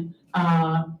definition.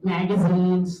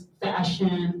 Magazines,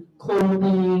 fashion,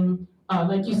 clothing,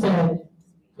 like you said,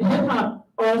 hip hop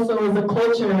also is a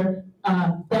culture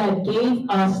that gave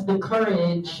us the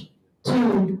courage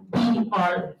to be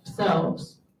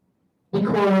ourselves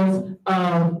because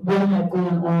of what had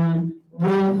gone on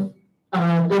with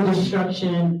the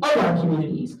destruction of our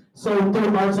communities. So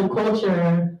through arts and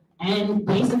culture and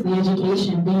basically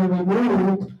education being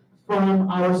removed from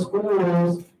our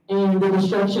schools and the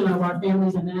destruction of our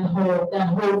families and that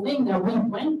whole thing that we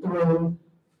went through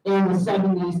in the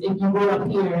 70s. If you grew up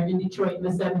here in Detroit in the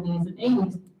 70s and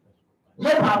 80s,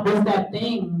 hip hop was that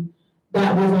thing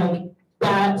that was like,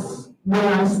 that's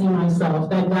where I see myself.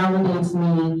 That validates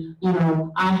me, you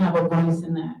know, I have a voice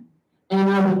in that. And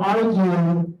I would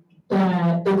argue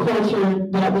that the culture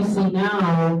that we see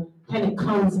now kind of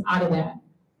comes out of that.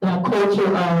 That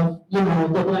culture of, you know,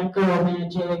 the black girl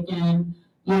magic and,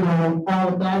 you know, all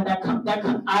of that.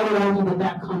 I would argue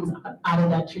that comes out of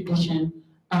that tradition,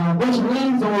 which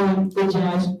leans on the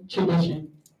jazz tradition,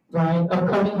 right? Of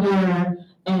coming here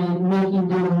and making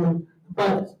do,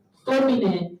 but flipping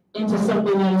it into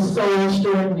something that is so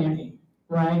extraordinary,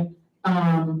 right?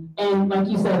 And like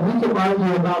you said, we could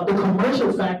argue about the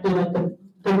commercial factor, like the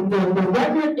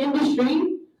record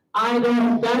industry.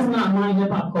 That's not my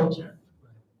hip hop culture.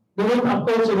 The hip hop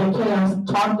culture that Chaos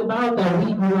talked about, that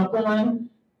we grew up on,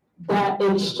 that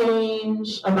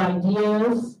exchange of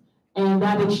ideas and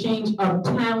that exchange of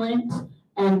talent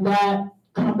and that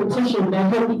competition,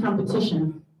 that healthy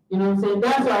competition. You know what I'm saying?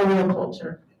 That's our real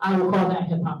culture. I would call that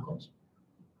hip hop culture.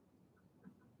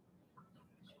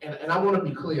 And I want to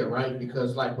be clear, right?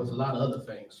 Because like with a lot of other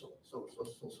things, so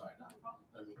sorry,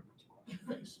 let me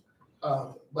face.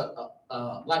 But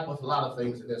like with a lot of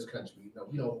things in this country, you know,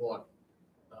 we don't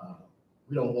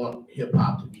want hip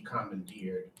hop to be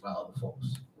commandeered by other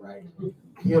folks, right?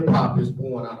 Hip hop is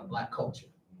born out of black culture.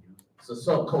 It's a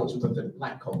subculture within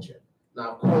black culture.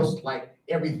 Now, of course, like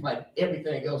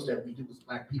everything else that we do as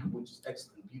black people, which is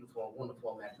excellent, beautiful, and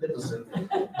wonderful, and magnificent,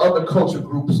 other culture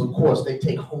groups, of course, they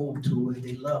take hold to it,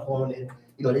 they love on it.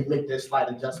 You know, they make their slight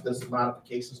adjustments and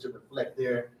modifications to reflect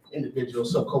their individual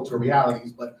subcultural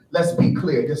realities. But let's be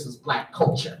clear, this is black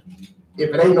culture.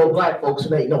 If it ain't no black folks,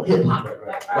 it ain't no hip hop,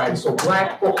 right? So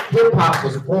black hip hop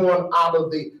was born out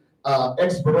of the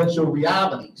experiential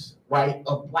realities, right,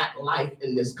 of black life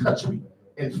in this country.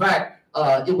 In fact,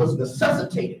 it was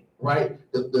necessitated, right?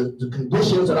 The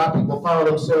conditions that our people found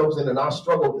themselves in and our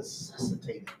struggle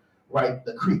necessitated, right,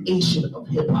 the creation of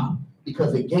hip hop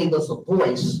because it gave us a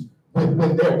voice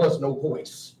when there was no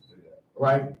voice,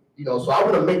 right? You know, so I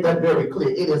want to make that very clear.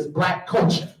 It is black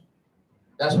culture.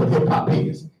 That's what hip hop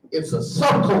is. It's a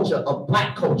subculture of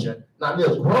black culture. Now,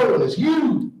 this growing is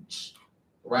huge,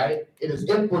 right? It is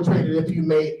infiltrated, if you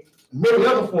may, many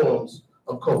other forms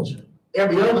of culture,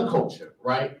 every other culture,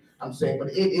 right? I'm saying, but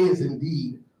it is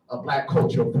indeed a black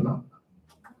cultural phenomenon.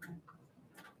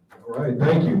 All right,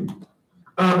 thank you.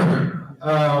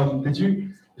 Did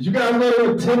you guys know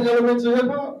there were 10 elements of hip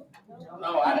hop?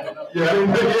 No, I didn't know. Yeah, I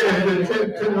didn't know.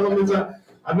 Yeah, 10 elements.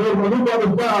 I knew about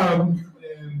the 5, and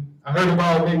I heard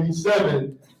about maybe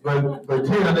 7, but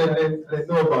 10 I didn't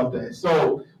know about that.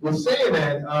 So with saying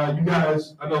that, you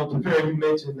guys, I know Tafari, you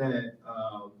mentioned that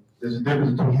there's a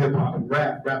difference between hip hop and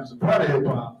rap. Rap is a part of hip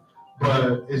hop,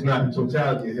 but it's not the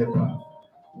totality of hip hop.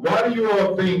 Why do you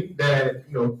all think that,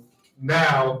 you know,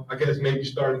 now, I guess maybe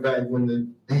starting back when the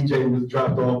DJ was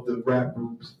dropped off the rap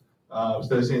groups,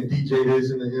 instead of saying DJ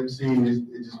this and the MC,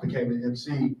 it just became an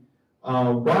MC.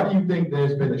 Why do you think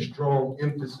there's been a strong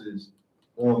emphasis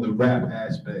on the rap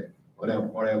aspect or that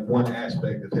one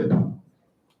aspect of hip hop?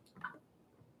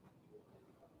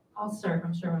 I'll start.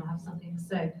 I'm sure I'll have something to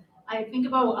say. I think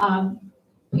about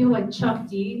people like Chuck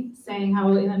D saying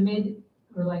how in the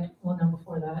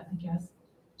before that, I guess,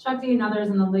 Chuck D and others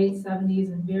in the late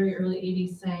 70s and very early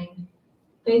 80s saying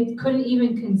they couldn't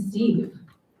even conceive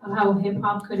of how hip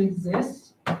hop could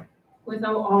exist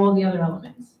without all the other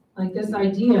elements. Like this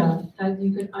idea that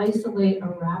you could isolate a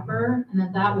rapper and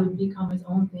that would become its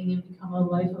own thing and become a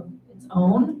life of its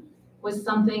own was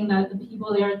something that the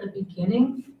people there at the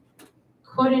beginning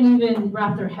couldn't even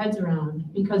wrap their heads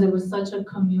around because it was such a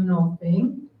communal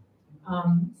thing.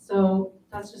 So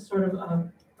that's just sort of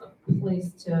a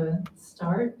place to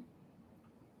start.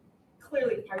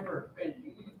 Clearly, Piper, and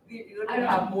I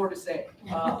have more to say.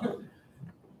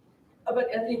 But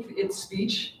I think its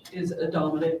speech is a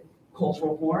dominant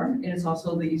cultural form, and it's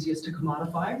also the easiest to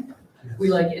commodify. Yes. We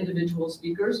like individual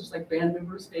speakers, just like band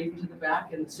members fading to the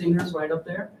back and singers right up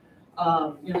there.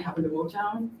 Happen to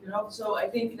Motown, So I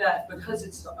think that because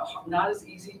it's not as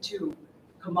easy to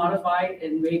commodify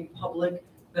and make public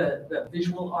the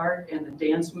visual art and the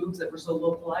dance moves that were so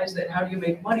localized, that how do you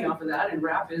make money off of that? And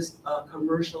rap is a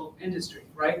commercial industry,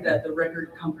 right? That the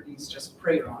record companies just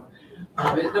preyed on.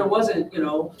 There wasn't,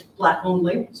 black-owned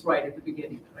labels right at the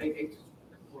beginning, right?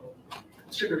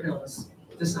 Sugar Hill is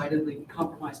decidedly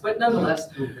compromised, but nonetheless,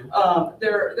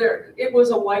 it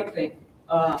was a white thing,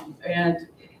 and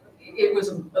it was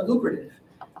a lucrative.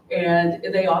 And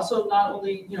they also not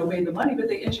only, made the money, but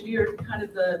they engineered kind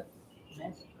of the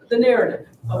narrative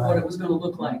of what it was going to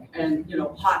look like. And,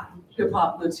 hot hip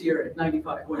hop lives here at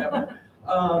 95, whatever.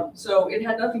 So it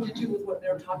had nothing to do with what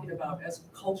they're talking about as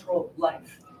cultural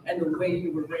life and the way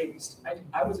you were raised.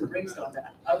 I wasn't raised on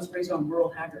that. I was raised on Merle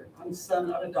Haggard. I'm a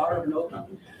daughter of an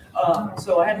Okie.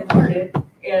 So I had to learn it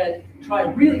and try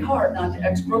really hard not to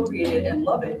expropriate it and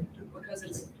love it because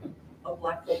it's a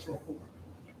Black cultural form.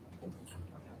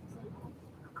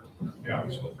 Yeah, I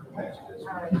was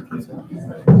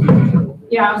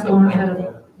going ahead of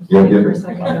for a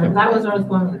second there. That was what I was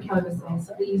going with Kelly was saying.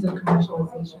 So the ease of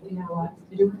commercialization, I think had a lot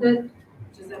to do with it.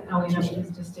 How we have this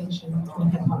distinction between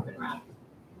hip hop and rap.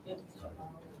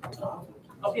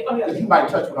 Okay, you might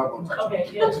touch what I'm going to touch. Okay,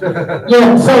 yeah,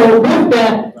 so with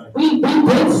that, we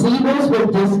did see this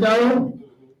with disco.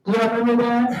 Do y'all remember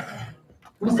that?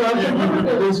 We saw it.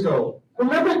 Remember disco.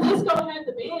 Remember disco had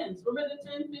the bands. Remember the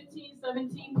 10, 15,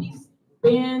 17 piece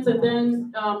bands, and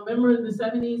then remember in the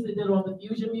 70s they did all the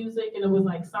fusion music, and it was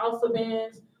like salsa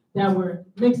bands that were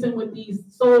mixing with these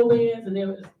soul bands, and it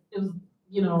was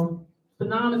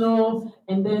phenomenal.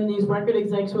 And then these record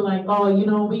execs were like, oh,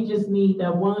 we just need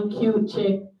that one cute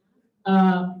chick,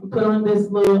 put on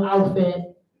this little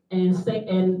outfit and sing,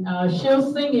 and she'll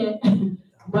sing it,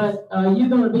 but you're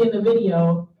gonna be in the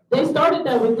video. They started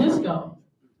that with disco.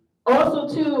 Also,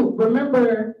 too,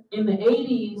 remember in the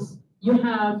 80s, you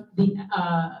have the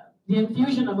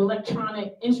infusion of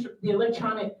electronic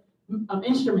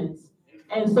instruments.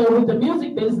 And so with the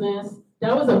music business,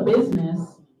 that was a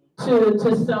business to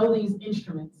sell these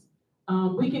instruments.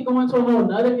 We could go into a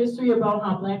whole other history about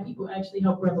how Black people actually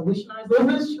helped revolutionize those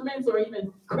instruments or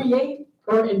even create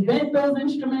or invent those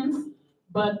instruments.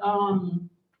 But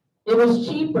it was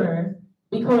cheaper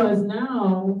because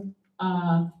now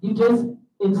you just,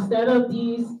 instead of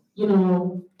these,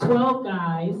 12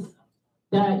 guys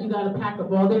that you got to pack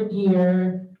up all their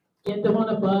gear, get them on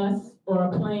a bus or a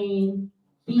plane,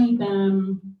 feed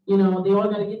them, they all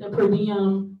got to get their per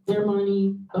diem, their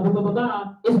money, blah, blah, blah, blah,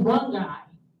 blah. It's one guy.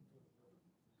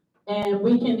 And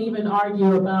we can even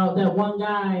argue about that one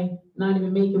guy not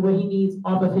even making what he needs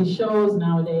off of his shows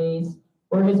nowadays,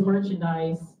 or his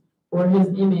merchandise, or his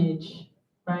image,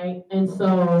 right? And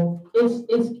so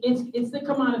it's the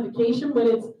commodification, but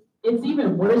it's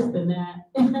even worse than that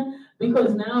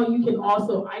because now you can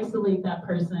also isolate that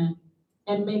person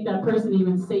and make that person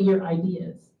even say your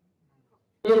ideas.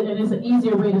 And it's an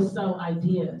easier way to sell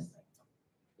ideas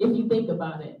if you think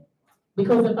about it.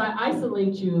 Because if I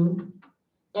isolate you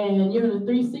and you're in a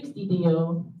 360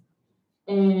 deal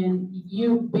and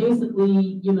you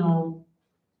basically, I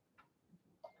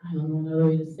don't know another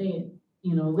way to say it,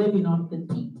 living off the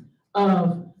teat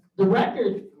of the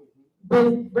record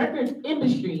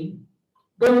industry,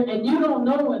 and you don't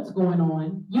know what's going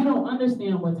on, you don't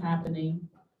understand what's happening,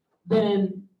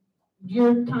 then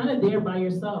you're kind of there by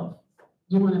yourself.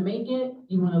 You want to make it,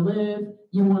 you want to live,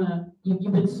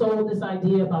 you've been sold this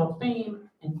idea about fame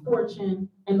and fortune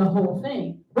and the whole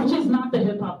thing, which is not the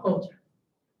hip hop culture,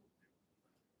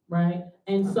 right?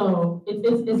 And so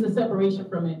it's a separation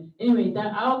from it. Anyway,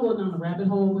 that I'll go down the rabbit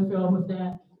hole with y'all with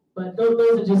that, but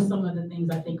those are just some of the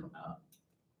things I think about.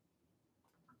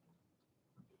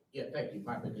 Yeah, thank you,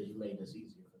 Piper, because you made this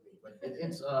easier for me. But it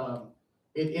is. I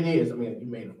mean, you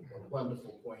made a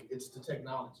wonderful point. It's the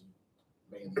technology,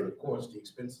 and of course the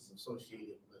expenses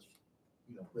associated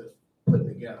with putting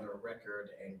together a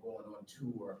record and going on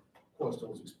tour. Of course,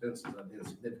 those expenses are then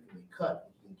significantly cut.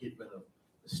 You can get rid of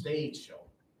the stage show,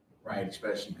 right?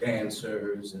 Especially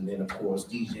dancers, and then of course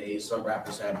DJs. Some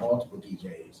rappers have multiple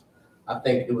DJs. I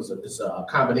think it's a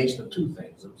combination of two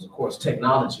things. It was, of course,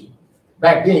 technology.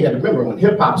 Back then, you got to remember when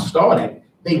hip hop started,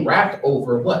 they rapped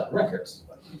over what? Records.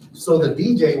 So the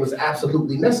DJ was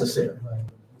absolutely necessary.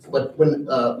 But when,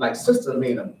 like Sister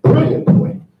made a brilliant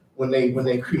point, when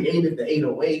they created the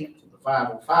 808, the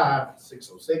 505,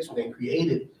 606, when they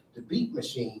created the beat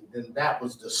machine, then that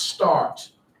was the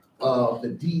start of the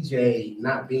DJ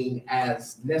not being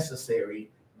as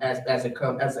necessary as it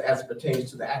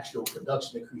pertains to the actual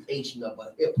production and creation of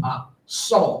a hip hop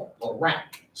song or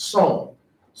rap song.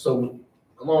 So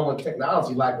along with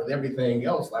technology, like with everything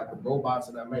else, like with robots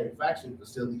in our manufacturing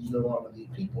facilities, you no longer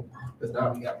need people, because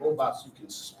now we got robots who can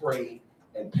spray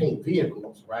and paint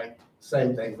vehicles, right?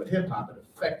 Same thing with hip hop. It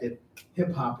affected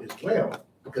hip hop as well,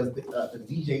 because the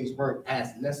DJs weren't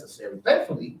as necessary.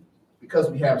 Thankfully, because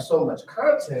we have so much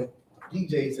content,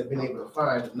 DJs have been able to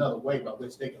find another way by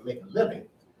which they can make a living.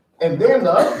 And then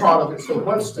the other part of it, so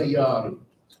once the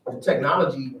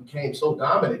technology became so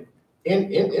dominant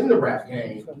in the rap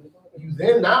game, you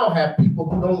then now have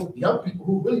young people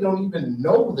who really don't even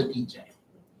know the DJ.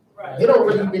 Right. They don't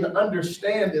really even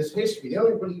understand this history. They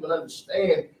don't really even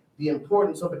understand the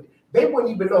importance of it. They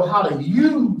wouldn't even know how to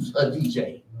use a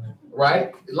DJ,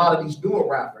 right? A lot of these newer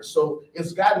rappers. So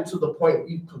it's gotten to the point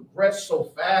we've progressed so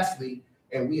fastly,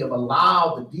 and we have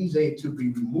allowed the DJ to be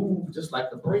removed, just like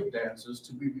the break dancers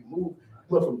to be removed.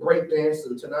 Went from break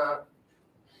dancing to now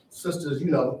sisters,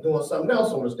 doing something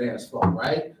else on this dance floor,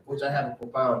 right? Which I have a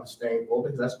profound disdain for,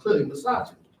 because that's clearly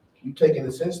misogyny. You've taken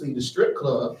essentially the strip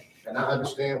club, and I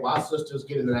understand why sisters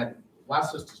get into that, why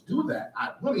sisters do that.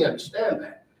 I really understand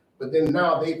that. But then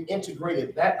now they've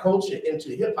integrated that culture into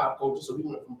hip hop culture, so we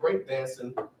went from break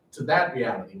dancing to that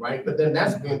reality, right? But then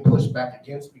that's being pushed back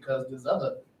against because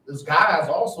this guy's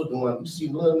also doing, you see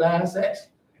Lil Nas X,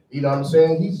 you know what I'm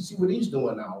saying? You see what he's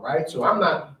doing now, right? So I'm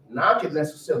not knocking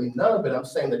necessarily none of it. I'm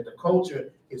saying that the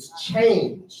culture is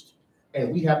changed,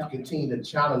 and we have to continue to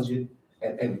challenge it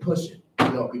and push it,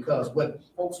 because when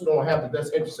folks who don't have the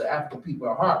best interests of African people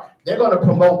at heart, they're going to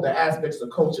promote the aspects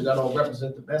of culture that don't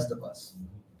represent the best of us.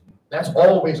 That's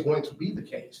always going to be the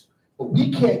case. But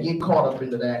we can't get caught up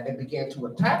into that and begin to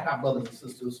attack our brothers and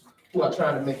sisters who are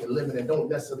trying to make a living and don't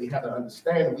necessarily have to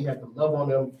understand it. We have to love on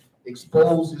them,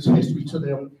 expose this history to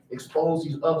them, expose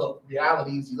these other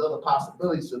realities, these other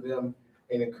possibilities to them,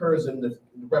 and encourage them to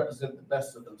represent the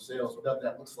best of themselves, whatever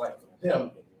that looks like for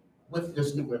them, with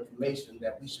this new information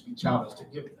that we should be challenged to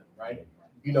give them, right?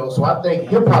 So I think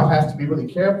hip hop has to be really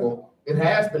careful. It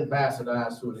has been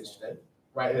bastardized to an extent,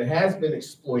 right? It has been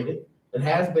exploited. It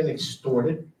has been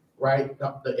extorted, right?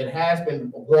 It has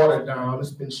been watered down.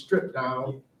 It's been stripped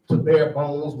down to bare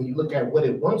bones when you look at what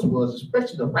it once was,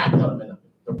 especially the rap element of it.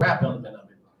 The rap element of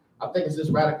it. I think it's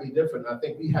just radically different. I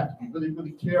think we have to be really,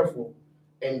 really careful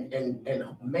and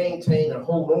maintain and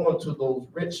hold on to those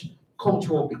rich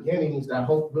cultural beginnings that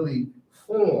help really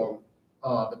form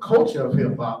the culture of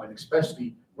hip hop and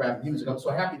especially rap music. I'm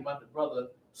so happy about the brother,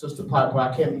 Sister Piper.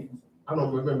 I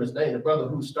don't remember his name. The brother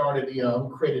who who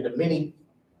created a mini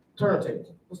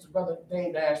turntable. What's the brother?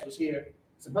 Dame Dash was here.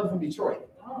 It's a brother from Detroit.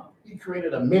 He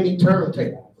created a mini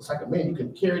turntable. It's like a mini, you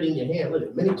can carry it in your hand with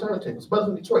it. Mini turntable. It's a brother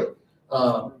from Detroit.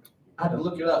 I had to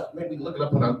look it up. Maybe look it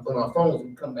up on our phones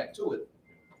and come back to it.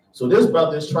 So this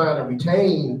brother is trying to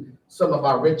retain some of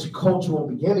our rich cultural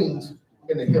beginnings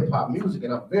in the hip hop music,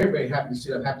 and I'm very, very happy to see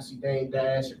that. I'm happy to see Dame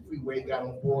Dash and Freeway got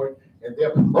on board, and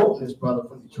they're promoting this brother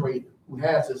from Detroit who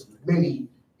has this mini,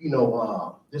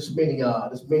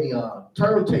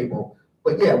 turntable.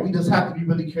 But yeah, we just have to be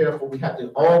really careful. We have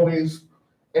to always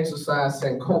exercise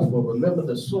Sankofa, remember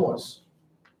the source,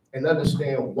 and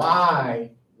understand why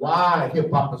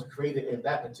hip hop was created in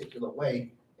that particular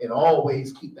way, and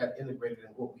always keep that integrated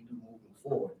in what we do moving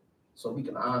forward, so we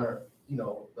can honor,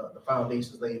 the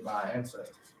foundations laid by our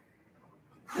ancestors.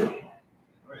 All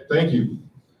right, thank you.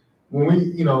 When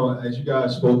we, as you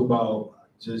guys spoke about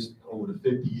just over the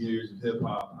 50 years of hip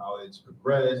hop, how it's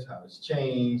progressed, how it's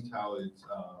changed, how it's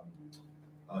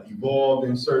evolved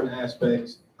in certain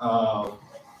aspects.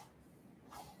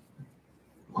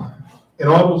 In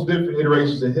all those different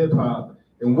iterations of hip hop,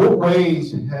 in what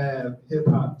ways have hip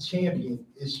hop championed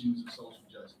issues of social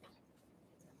justice?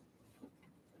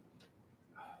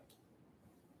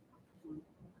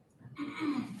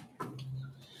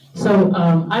 So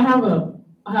I have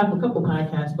a couple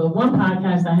podcasts, but one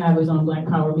podcast I have is on Black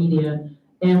Power Media,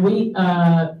 and we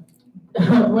one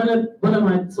of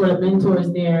my sort of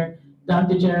mentors there,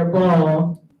 Dr. Jared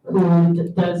Ball, who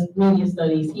does media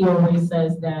studies, he always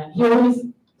says that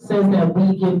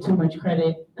we give too much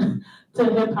credit to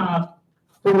hip hop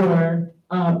for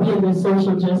being the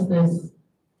social justice,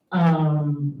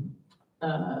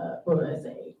 what would I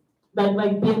say?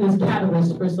 Like being this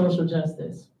catalyst for social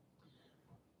justice.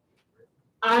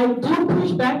 I do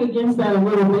push back against that a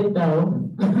little bit though,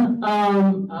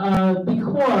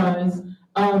 because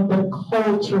of the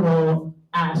cultural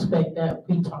aspect that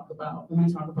we talk about when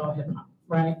we talk about hip hop,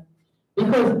 right?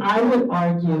 Because I would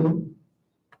argue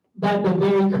that the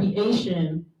very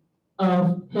creation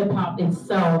of hip hop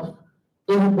itself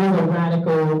was a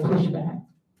radical pushback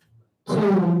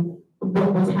to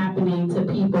what was happening to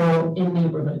people in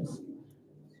neighborhoods.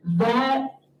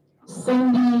 That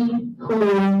Cindy,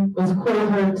 who was Kool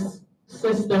Herc's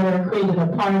sister, created a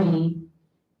party,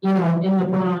 in the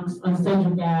Bronx on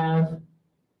Cedric Ave.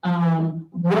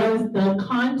 Was the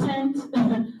content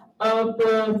of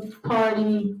the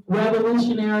party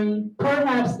revolutionary?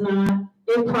 Perhaps not.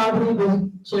 It probably was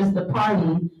just a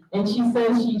party, and she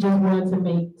says she just wanted to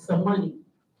make some money.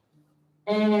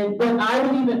 But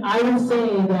I would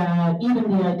say that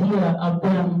even the idea of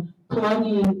them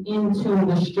plugging into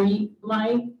the street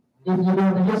light, if you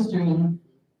know the history,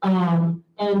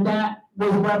 and that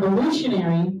was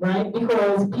revolutionary, right?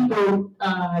 Because people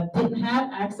didn't have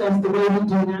access the way we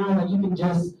do now, that you can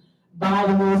just buy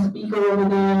the little speaker over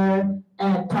there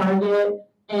at Target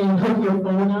and hook your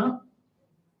phone up.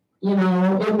 It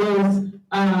was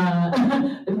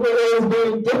it was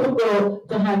very difficult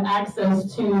to have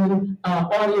access to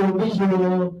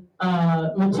audio-visual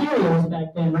materials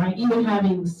back then, right? Even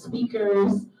having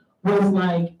speakers was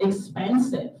like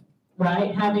expensive,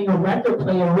 right? Having a record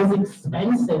player was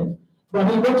expensive. But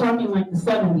we're talking like the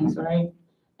 70s, right?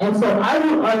 And so I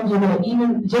would argue that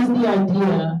even just the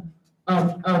idea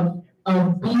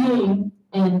of being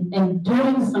and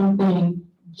doing something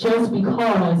just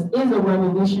because is a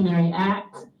revolutionary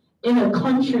act in a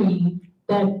country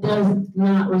that does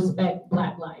not respect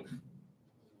Black life,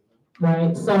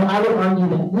 right? So I would argue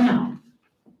that. Now,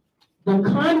 the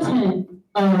content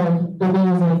of the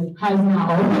music has not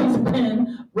always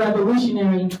been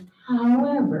revolutionary.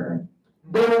 However,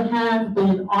 there have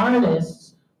been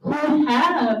artists who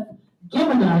have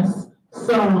given us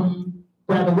some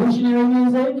revolutionary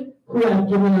music, who have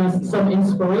given us some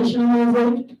inspirational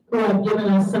music, who have given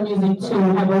us some music to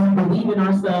have us believe in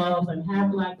ourselves and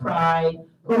have Black pride,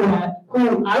 who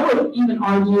I would even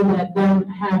argue that them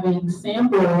having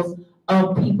samples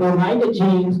of people like a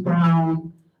James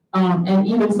Brown, and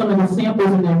even some of the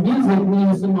samples in their music,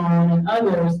 Nina Simone and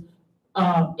others,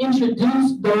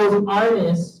 introduced those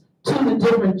artists to the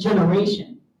different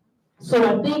generation.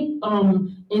 So I think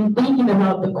in thinking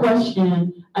about the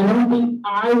question, I don't think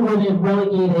I wouldn't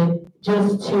relegate it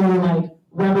just to like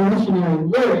revolutionary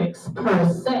lyrics per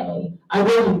se. I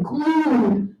would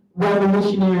include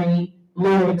revolutionary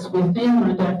lyrics within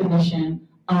my definition.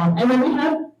 And then we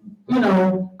have,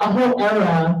 a whole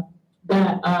era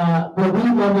that what we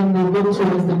lovingly look to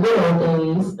as the good old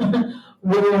days,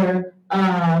 where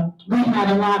we had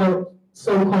a lot of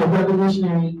so-called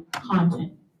revolutionary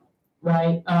content,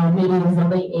 right? Maybe it was the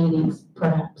late 80s,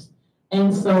 perhaps.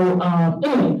 And so,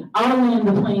 anyway, I'll land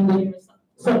the plane there.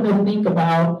 Something to think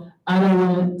about. I don't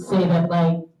want to say that,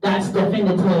 like, that's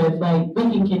definitive. Like, we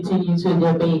can continue to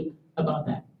debate about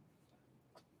that.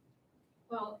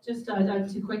 Well, just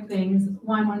two quick things.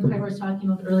 One, when Piper was talking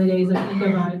about the early days, I think of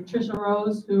Trisha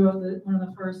Rose, who wrote one of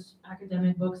the first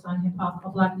academic books on hip hop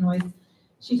called Black Noise.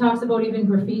 She talks about even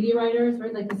graffiti writers,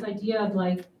 right? Like this idea of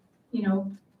like,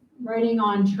 writing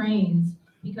on trains,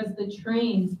 because the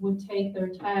trains would take their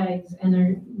tags and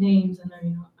their names and their,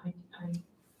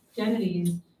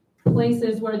 identities,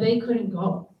 places where they couldn't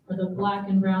go, or the Black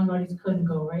and brown bodies couldn't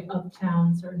go, right?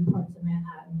 Uptown, certain parts of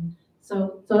Manhattan.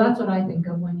 So that's what I think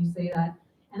of when you say that.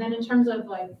 And then in terms of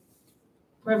like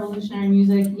revolutionary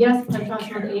music, yes, I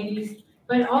talked about the 80s,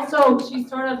 but also she's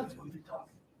sort of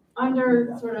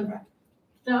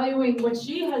valuing what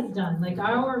she has done. Like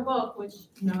our book, which,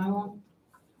 I won't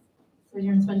sit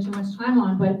here and spend too much time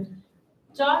on, but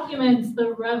documents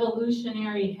the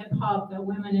revolutionary hip hop that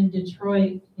women in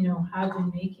Detroit, have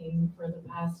been making for the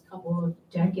past couple of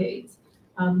decades.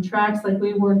 Tracks like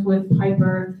we worked with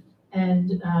Piper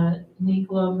and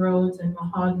Nick Love Rhodes and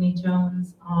Mahogany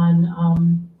Jones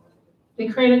on, they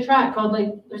created a track called,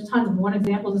 there's tons of one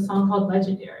example is a song called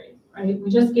Legendary, right? We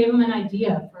just gave them an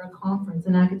idea for a conference,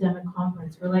 an academic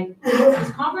conference. We're like,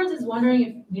 this conference is wondering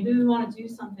if maybe we want to do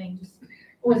something, just,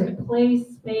 what was it, place,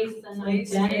 space, and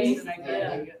identity?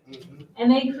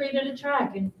 And they created a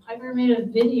track, and Piper made a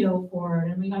video for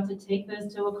it, and we got to take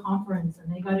this to a conference,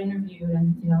 and they got interviewed,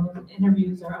 and,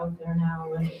 interviews are out there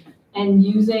now, and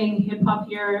using hip hop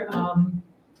here,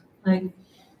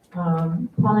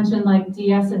 mentioned like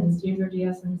D. Essence, Deirdre D.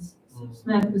 Essence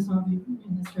Smith, who some of you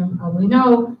in this room probably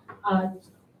know,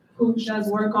 who does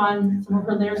work on some of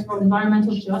her lyrics for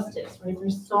environmental justice, right?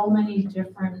 There's so many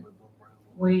different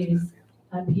ways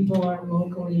that people are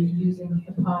locally using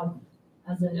hip hop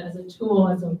as a tool,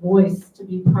 as a voice to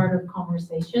be part of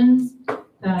conversations.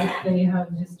 that they have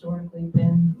historically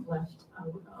been left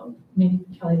out of. Maybe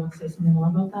Kelly wants to say something more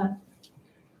about that.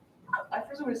 I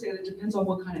first want to say that it depends on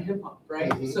what kind of hip hop,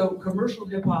 right? So commercial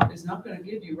hip hop is not going to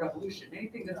give you revolution.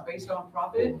 Anything that's based on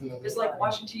profit is like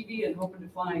watching TV and hoping to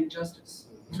find justice.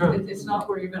 It's not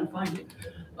where you're going to find it.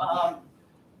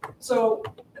 So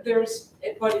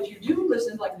but if you do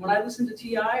listen, like when I listen to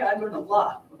T.I., I learn a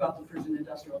lot about the prison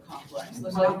industrial complex.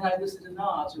 Like when I listen to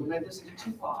Nas, or when I listen to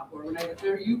Tupac, or when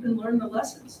you can learn the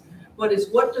lessons. But it's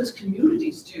what does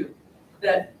communities do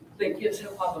that gives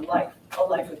hip hop a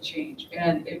life of change.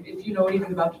 And if you know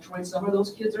anything about Detroit Summer,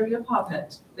 those kids are hip hop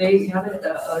heads. They have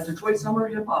a Detroit Summer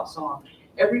hip hop song.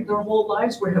 Their whole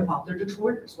lives were hip hop. They're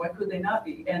Detroiters. Why could they not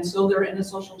be? And so they're in a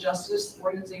social justice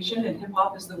organization, and hip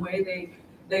hop is the way they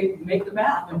make the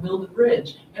map and build the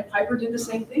bridge. And Piper did the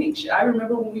same thing. I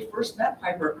remember when we first met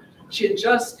Piper, she had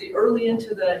just, early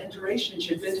into the iteration,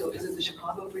 she had been to, is it the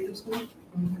Chicago Freedom School?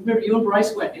 Remember, you and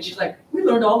Bryce went, and she's like, we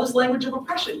learned all this language of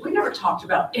oppression. We never talked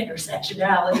about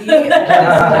intersectionality.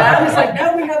 And it's like,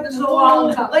 now we have this whole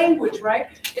language, right?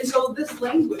 And so this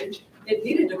language, it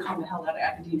needed to come the hell out of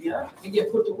academia and get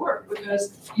put to work,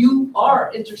 because you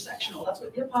are intersectional. That's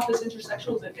what hip hop is.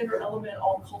 Intersectional is an inter-element,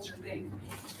 all culture thing.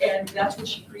 And that's what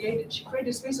she created. She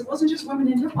created a space. It wasn't just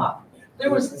women in hip hop. There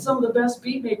was some of the best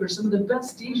beat makers, some of the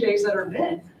best DJs that are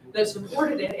men that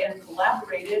supported it and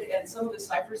collaborated, and some of the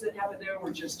ciphers that happened there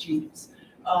were just genius.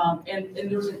 And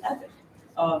there was an ethic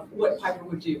of what Piper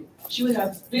would do. She would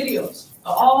have videos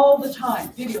all the time,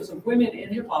 videos of women in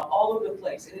hip hop all over the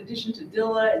place. In addition to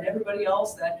Dilla and everybody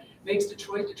else that makes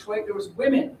Detroit, there was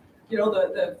women,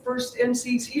 the first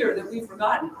MCs here that we've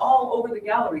forgotten, all over the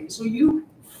gallery. So you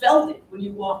felt it when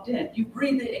you walked in. You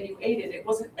breathed it and you ate it. It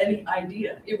wasn't any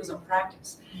idea. It was a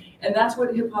practice. And that's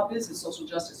what hip hop is in social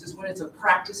justice, is when it's a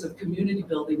practice of community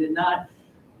building and not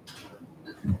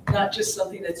just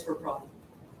something that's for profit.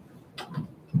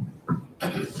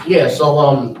 Yeah, so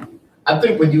I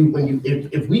think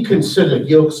if we consider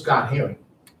Gil Scott-Heron,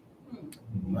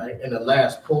 right, and the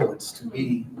last poets to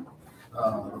be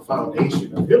the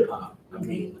foundation of hip hop, I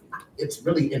mean, it's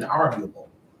really inarguable,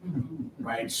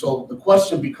 right? So the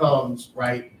question becomes,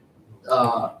 right,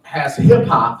 has hip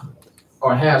hop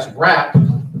or has rap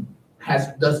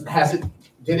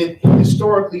did it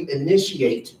historically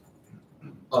initiate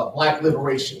a Black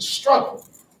liberation struggle,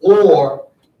 or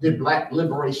did Black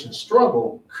liberation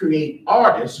struggle create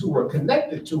artists who were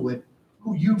connected to it,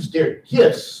 who used their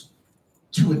gifts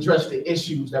to address the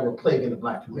issues that were plaguing the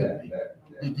Black community?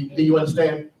 Do you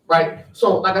understand? Right?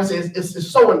 So, like I said, it's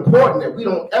so important that we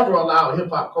don't ever allow hip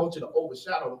hop culture to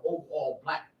overshadow the overall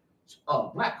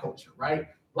Black culture, right?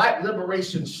 Black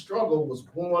liberation struggle was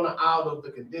born out of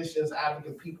the conditions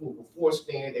African people were forced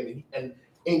in, and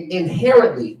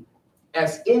inherently,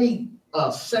 as any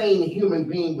sane human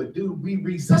being would do, we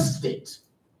resisted.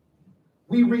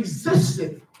 We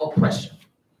resisted oppression.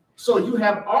 So you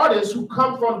have artists who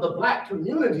come from the Black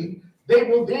community, they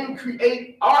will then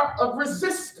create art of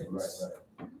resistance.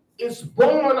 Right. It's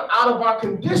born out of our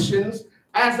conditions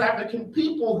as African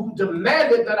people who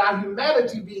demanded that our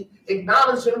humanity be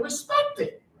acknowledged and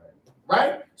respected.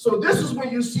 Right? So this is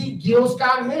when you see Gil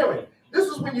Scott-Heron. This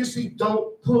is when you see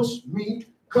Don't Push Me,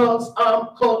 'cause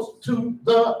I'm close to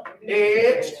the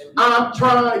edge. I'm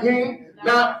trying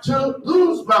not to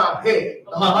lose my head.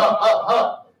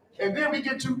 And then we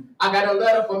get to, I got a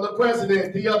letter from the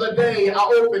president the other day. I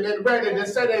opened and read it and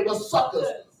said they were suckers.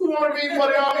 Who want to read for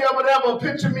the army or whatever?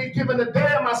 Picture me giving a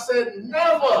damn. I said,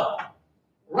 never.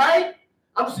 Right?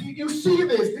 You see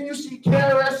this. Then you see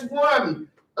KRS-One.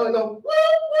 Whoop, whoop,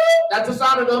 that's the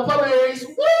sound of the police.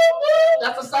 Whoop, whoop,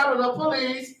 that's the sound of the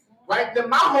police. Right?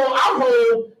 Then our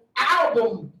whole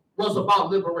album was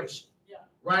about liberation. Yeah.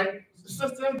 Right?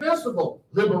 Sister Invincible,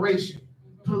 liberation.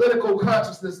 Political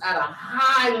consciousness at a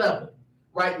high level.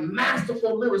 Right?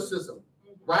 Masterful lyricism.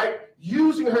 Right?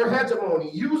 Using her hegemony,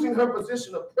 using her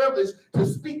position of privilege to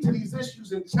speak to these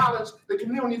issues and challenge the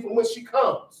community from which she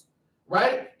comes.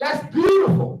 Right? That's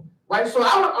beautiful. Right? So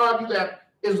I would argue that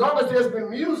as long as there's been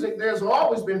music, there's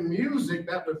always been music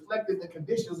that reflected the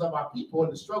conditions of our people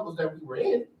and the struggles that we were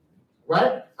in,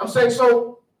 right? I'm saying,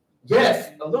 so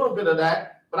yes, a little bit of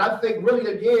that, but I think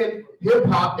really, again, hip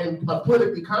hop and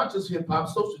politically conscious hip hop,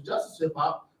 social justice hip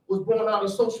hop, was born out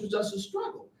of social justice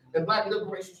struggle and Black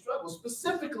liberation struggle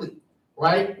specifically,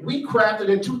 right? We crafted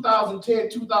in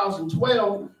 2010,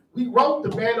 2012, we wrote the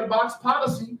ban-the-box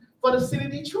policy for the city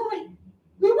of Detroit.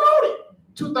 We wrote it.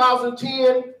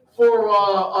 2010,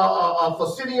 for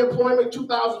city employment,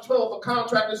 2012 for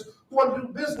contractors who want to do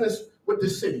business with the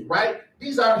city, right?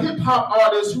 These are hip hop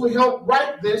artists who helped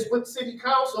write this with city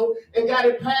council and got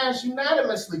it passed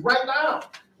unanimously right now.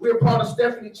 We're part of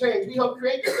Stephanie Change. We helped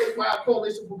create the statewide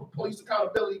coalition for police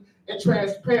accountability and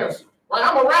transparency. Right?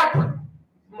 I'm a rapper,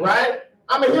 right?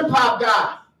 I'm a hip hop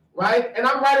guy, right? And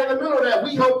I'm right in the middle of that.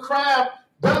 We help craft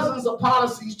dozens of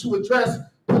policies to address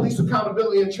police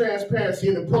accountability and transparency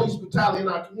and the police brutality in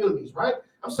our communities, right?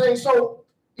 I'm saying, so,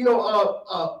 you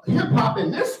know, hip hop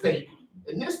in this state,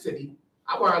 in this city,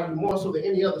 I would argue more so than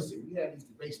any other city. We have these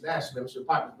debates nationally, I'm sure hip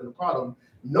hop has been a part of them.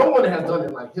 No one has done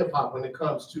it like hip hop when it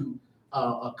comes to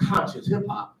a conscious hip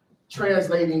hop,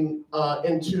 translating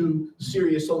into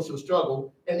serious social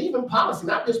struggle and even policy,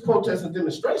 not just protest and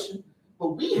demonstration, but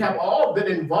we have all been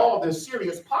involved in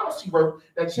serious policy work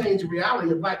that changed the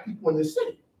reality of Black people in this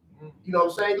city. You know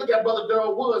what I'm saying? Look at Brother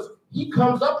Darrell Woods. He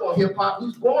comes up on hip hop.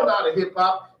 He's born out of hip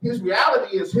hop. His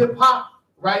reality is hip hop,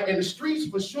 right? And the streets,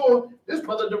 for sure. This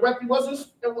brother directly was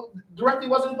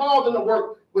involved in the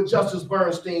work with Justice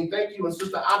Bernstein. Thank you, and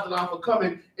Sister Adela for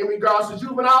coming in regards to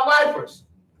juvenile lifers,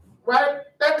 right?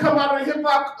 That come out of the hip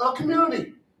hop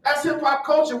community. That's hip hop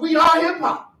culture. We are hip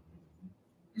hop.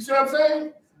 You see what I'm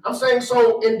saying? I'm saying,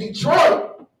 so in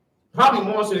Detroit, probably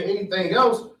more so than anything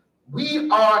else, we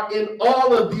are in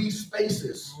all of these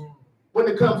spaces. When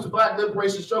it comes to Black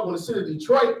liberation struggle in the city of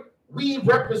Detroit, we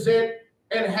represent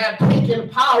and have taken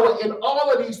power in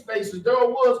all of these spaces.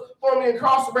 Darrell Woods, formerly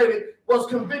incarcerated, was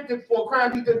convicted for a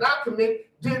crime he did not commit,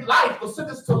 did life, was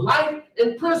sentenced to life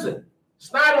in prison.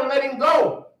 Snyder let him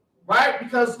go, right?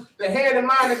 Because the hand and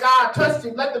mind of God touched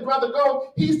him, let the brother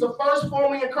go. He's the first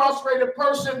formerly incarcerated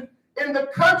person in the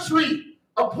country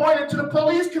appointed to the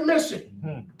police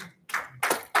commission.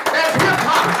 That's hip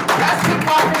hop. That's hip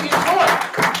hop in Detroit.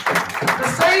 The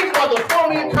same brother,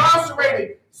 formerly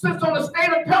incarcerated, sits on the state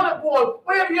appellate board.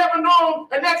 When have you ever known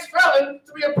an ex-felon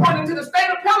to be appointed to the state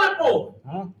appellate board?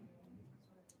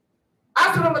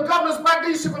 I sit on the Governor's Black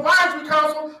Leadership Advisory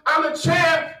Council. I'm the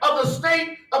chair of the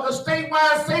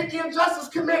statewide Safety and Justice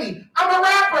Committee. I'm a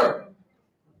rapper.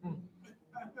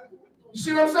 You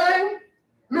see what I'm saying?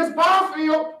 Miss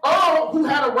Barfield, who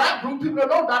had a rap group, people don't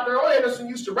know Dr. Earl Anderson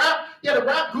used to rap. He had a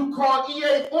rap group called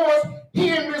EA Force. He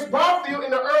and Miss Barfield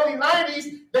in the early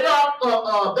 90s, they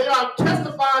are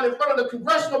testifying in front of the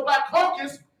Congressional Black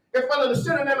Caucus, in front of the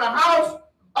Senate and the House,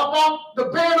 about the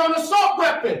ban on assault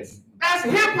weapons. That's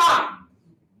hip hop.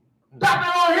 Dr.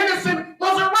 Earl Henderson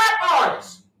was a rap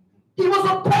artist. He was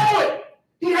a poet.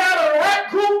 He had a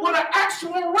rap group with an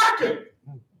actual record.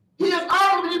 He is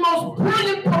arguably the most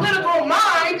brilliant political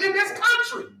mind in this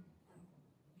country.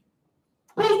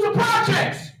 Who's the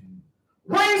projects?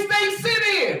 Wayne State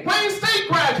sit-in, Wayne State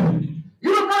graduate,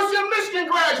 University of Michigan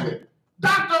graduate,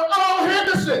 Dr. Earl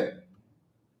Henderson,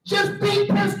 just beat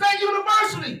Penn State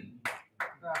University.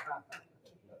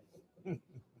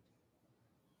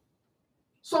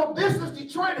 So this is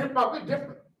Detroit hip hop. We're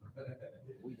different.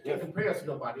 We can't compare us to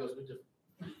nobody else. We're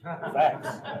different.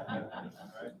 Facts.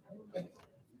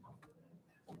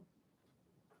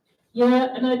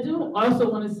 Yeah, and I do also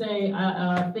want to say,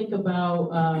 think about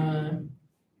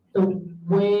the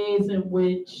ways in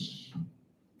which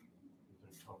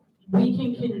we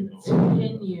can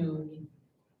continue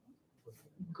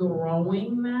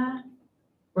growing that,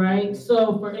 right?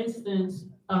 So, for instance,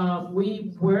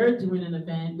 we were doing an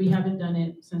event, we haven't done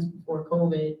it since before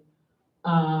COVID,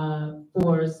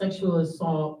 for Sexual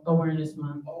Assault Awareness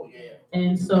Month. Oh, yeah.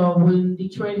 And so when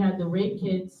Detroit had the rape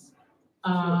kits,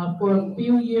 for a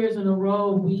few years in a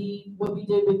row, what we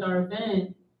did with our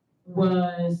event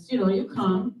was, you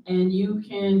come and you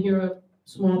can hear a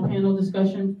small panel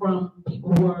discussion from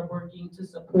people who are working to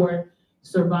support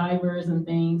survivors and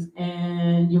things.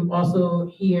 And you also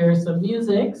hear some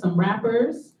music, some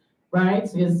rappers, right?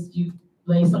 Because you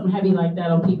lay something heavy like that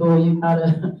on people, you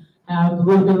gotta have a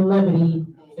little bit of levity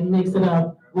and mix it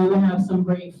up. We would have some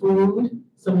great food,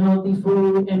 some healthy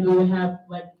food, and we would have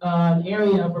like an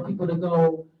area for people to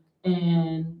go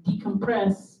and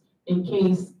decompress in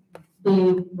case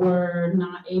they were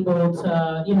not able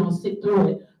to, sit through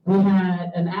it. We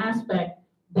had an aspect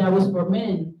that was for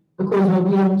men, because what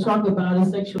we don't talk about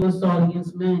is sexual assault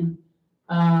against men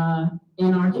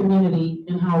in our community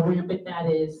and how rampant that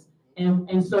is.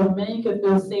 And so men could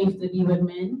feel safe to be with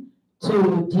men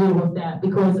to deal with that,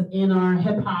 because in our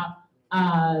hip hop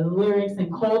lyrics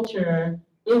and culture,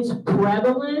 it's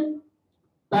prevalent,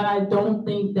 but I don't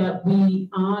think that we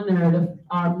honored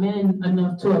our men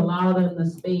enough to allow them the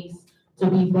space to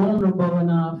be vulnerable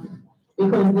enough,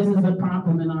 because this is a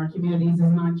problem in our communities.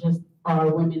 It's not just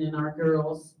our women and our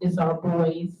girls, it's our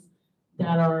boys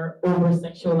that are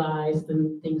over-sexualized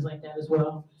and things like that as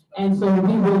well. And so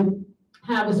we would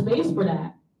have a space for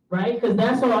that, right? Because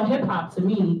that's all hip hop to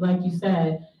me, like you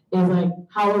said, is like,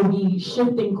 how are we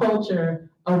shifting culture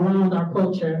around our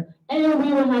culture? And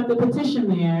we would have the petition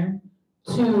there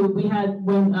we had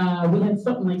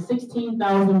something like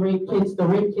 16,000 rape kits. The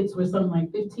rape kits were something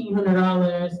like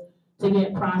 $1,500 to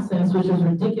get processed, which was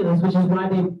ridiculous, which is why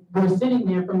they were sitting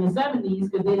there from the 70s,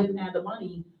 because they didn't have the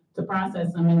money to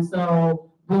process them. And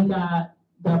so we got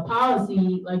the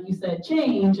policy, like you said,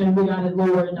 change, and we got it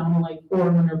lowered down to like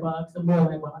 $400, and we're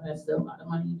like, wow, that's still a lot of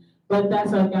money. But that's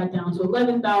how it got down to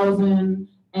 11,000,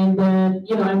 and then,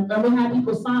 you know, and we had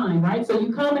people sign, right? So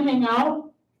you come and hang out,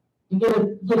 you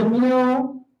get a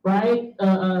meal, right?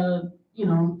 You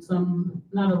know,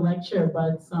 not a lecture,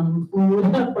 but some food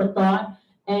for thought,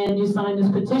 and you sign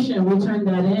this petition. We turned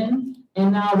that in,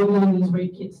 and now we're getting these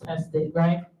rape kits tested,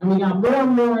 right? And we got more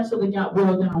and more, so they got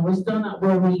boiled down. We're still not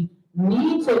where we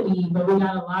need to be, but we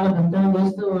got a lot of them done.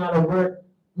 There's still a lot of work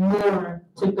more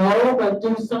to go, but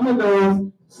through some of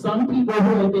those, some people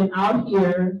who have been out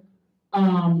here,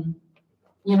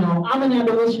 you know, I'm an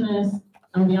abolitionist,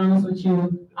 I'm gonna be honest with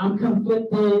you. I'm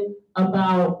conflicted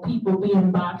about people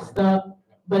being boxed up,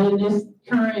 but in this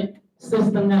current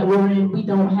system that we're in, we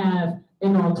don't have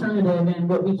an alternative, and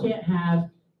what we can't have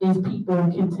is people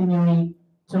continuing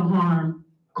to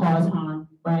cause harm,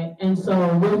 right? And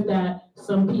so with that,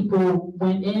 some people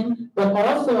went in, but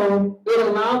also it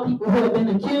allowed people who have been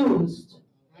accused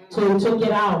to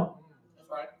get out.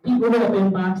 People who have been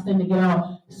boxed in to get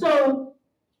out. So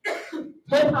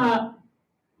hip hop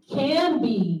can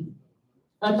be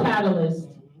a catalyst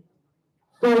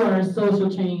for social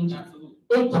change.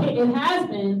 It has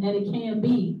been, and it can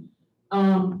be,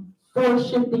 for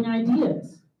shifting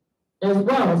ideas as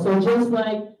well. So just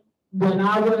like when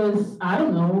I was, I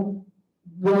don't know,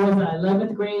 where was I,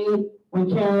 11th grade, when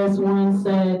Karis once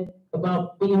said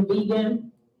about being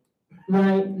vegan,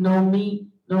 right? No meat,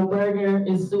 no burger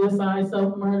is suicide,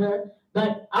 self-murder.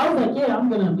 But I was like, yeah, I'm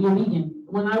gonna be a vegan.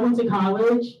 When I went to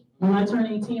college, when I turned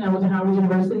 18, I went to Howard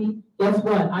University. Guess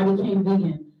what? I became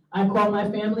vegan. I called my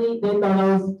family, they thought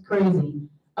I was crazy.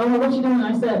 Oh, what you doing?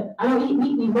 I said, I don't eat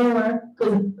meat anymore,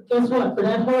 because guess what? For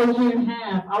that whole year and a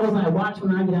half, I was like, watch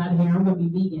when I get out of here, I'm gonna be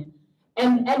vegan.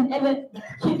 And the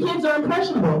kids are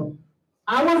impressionable.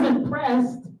 I was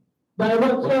impressed by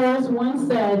what Karis once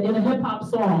said in a hip hop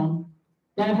song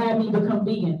that had me become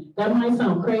vegan. That might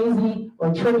sound crazy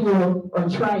or trivial or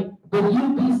trite, but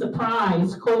you'd be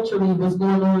surprised culturally what's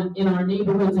going on in our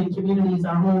neighborhoods and communities,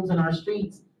 our homes and our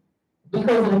streets,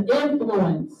 because of the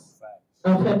influence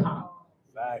of hip hop.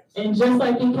 And just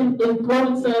like it can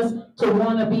influence us to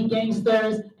want to be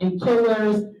gangsters and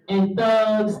killers and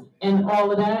thugs and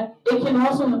all of that, it can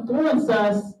also influence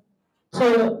us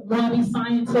to want to be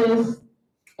scientists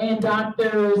and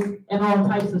doctors and all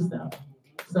types of stuff.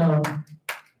 So.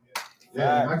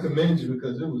 Yeah, I commend you,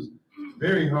 because it was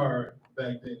very hard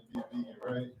back then to be vegan,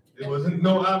 right? There wasn't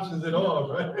no options at all,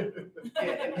 right?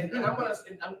 And I'm gonna,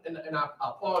 and I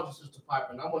applaud you, Sister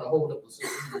Piper, and I want to hold up the sister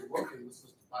who was working with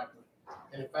Sister Piper.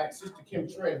 And in fact, Sister Kim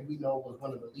Trent, we know, was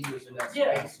one of the leaders in that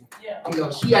space. Yeah. You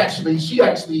know, she actually,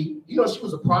 you know, she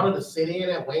was a part of the sit-in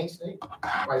at Wayne State,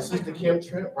 right? Sister Kim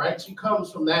Trent, right? She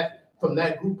comes from that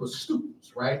group of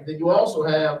students, right? Then you also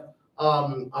have,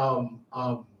 I'm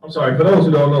sorry, for those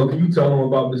who don't know, can you tell them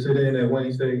about the sit-in at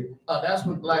Wayne State? That's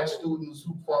when Black students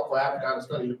who fought for Africana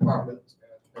Study Department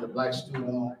and the Black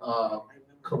student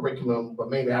curriculum, but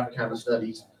mainly Africana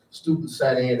Studies, students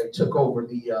sat in and took over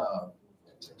the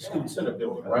Student Center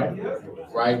building, right?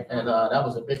 Right, and that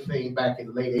was a big thing back in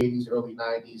the late 80s, early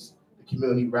 90s. The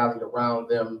community rallied around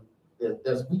them.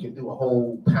 We can do a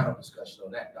whole panel discussion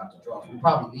on that, Dr. Dross. We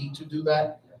probably need to do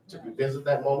that, to revisit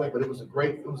that moment, but it was a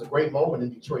great moment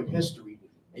in Detroit history.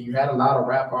 And you had a lot of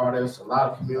rap artists, a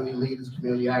lot of community leaders,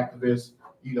 community activists,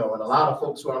 you know, and a lot of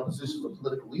folks who are in positions of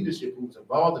political leadership who was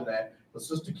involved in that. But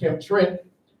Sister Kim Trent,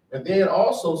 and then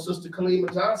also Sister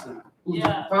Kalima Johnson, who's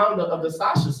the founder of the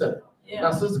Sasha Center. Yeah.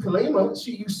 Now, Sister Kalima,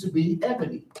 she used to be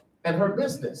Ebony and her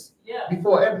business. Yeah.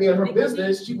 Before Ebony and her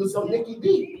business, she was some Nikki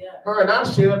D. Yeah. Her and I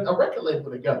shared a record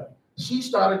label together. She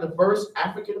started the first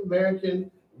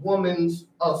African-American woman's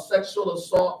sexual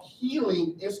assault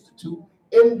healing institute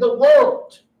in the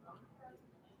world.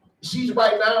 She's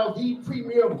right now the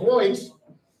premier voice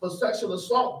for sexual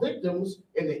assault victims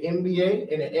in the NBA,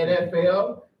 in the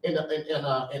NFL,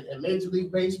 in Major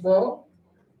League Baseball,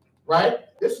 right?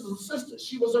 This is a sister.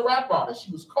 She was a rap artist.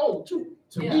 She was cold too.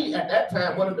 To me, at that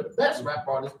time, one of the best rap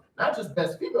artists, not just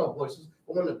best female voices,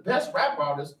 but one of the best rap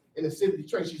artists in the city of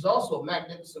Detroit. She's also a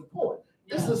magnificent poet.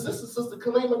 This is Sister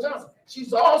Kalima Johnson.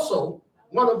 She's also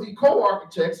one of the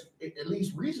co-architects, at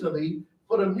least regionally,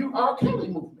 for the Mute R. Kelly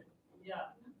movement.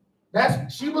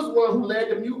 She was one who led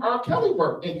the Mute R. Kelly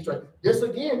work in Detroit. This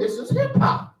is hip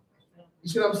hop. You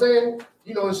see what I'm saying?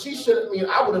 You know, and she should, I mean,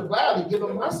 I would have gladly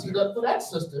given my seat up for that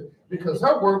sister because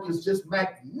her work is just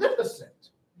magnificent.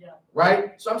 Yeah.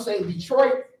 Right? So I'm saying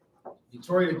Detroit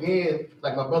again,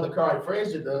 like my brother Carl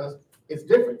Frazier does, it's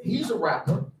different. He's a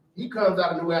rapper. He comes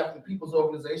out of New African People's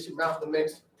Organization, Malcolm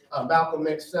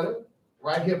X Center,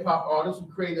 right? Hip hop artist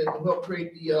who helped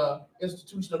create the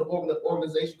institution of the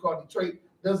organization called Detroit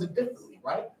does it differently,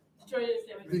 right?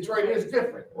 Detroit is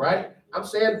different, right? I'm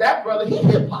saying that brother, he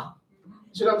hip hop. You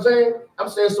see what I'm saying? I'm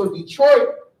saying so Detroit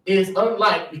is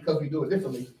unlike, because we do it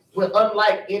differently, we're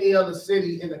unlike any other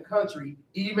city in the country,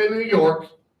 even New York,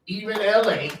 even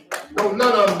LA. No,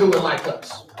 none of them do it like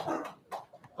us.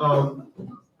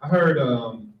 I heard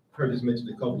this mentioned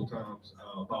a couple of times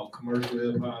about commercial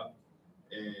hip hop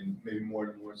and maybe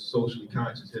more socially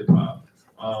conscious hip hop.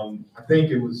 I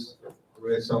think it was, I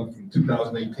read something from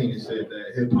 2018. It said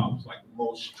that hip hop was like the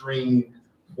most streamed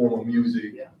form of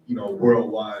music, you know,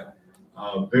 worldwide.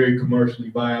 Very commercially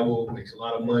viable, makes a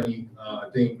lot of money. I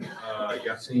think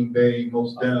Yassine Bey,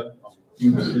 Mos Def, he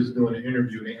was just doing an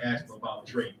interview and they asked him about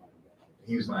Drake.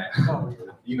 He was like,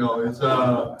 you know, it's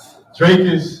Drake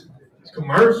is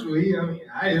commercial.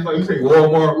 It's like you say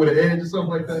Walmart with an edge or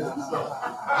something like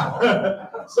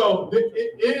that. So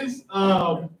it is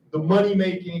the money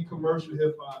making commercial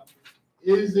hip hop.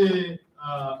 Is it?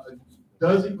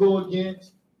 Does it go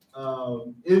against?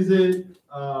 Is it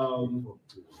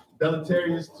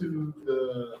deleterious to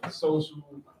the social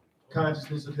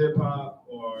consciousness of hip hop,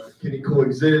 or can it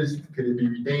coexist? Could it be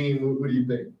redeemed? What do you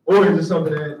think? Or is it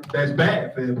something that's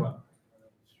bad for hip hop?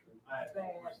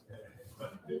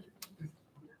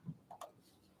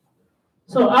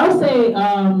 So I would say,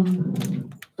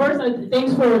 first,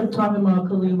 thanks for talking about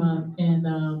Kalima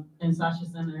and Sasha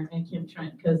Center and Kim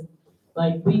Trent, because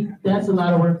like that's a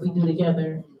lot of work we do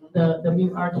together.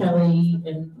 The R. Kelly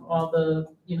and all the,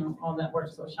 all that work.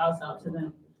 So shouts out to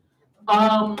them.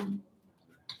 I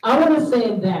want to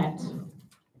say that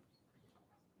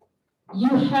you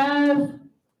have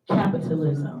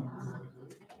capitalism.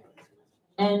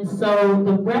 And so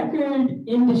the record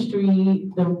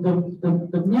industry,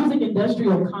 the music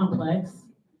industrial complex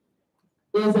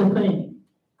is a thing.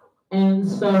 And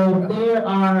so there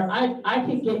are, I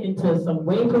could get into some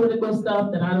way political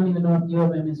stuff that I don't even know if U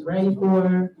of M is ready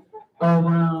for,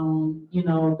 around,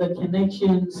 the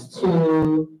connections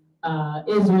to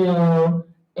Israel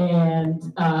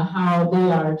and how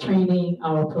they are training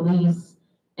our police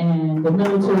and the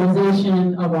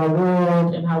militarization of our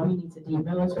world and how we need to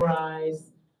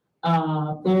demilitarize.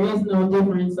 There is no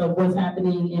difference of what's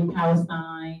happening in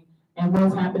Palestine and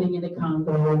what's happening in the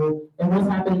Congo and what's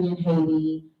happening in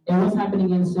Haiti and what's happening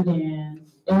in Sudan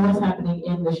and what's happening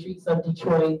in the streets of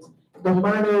Detroit. The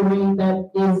murder rate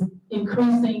that is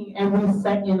increasing every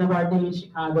second of our day in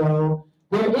Chicago.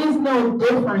 There is no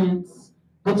difference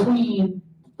between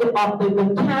the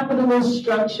capitalist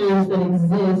structures that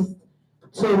exist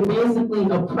to basically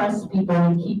oppress people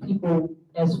and keep people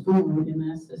as food in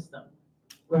that system,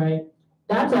 right?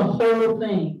 That's a whole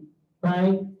thing,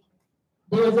 right?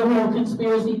 There's a whole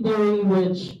conspiracy theory,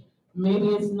 which maybe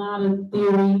it's not a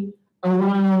theory,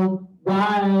 around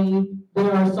why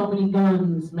there are so many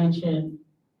guns mentioned,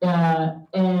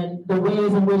 and the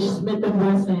ways in which Smith &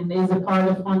 Wesson is a part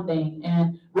of funding.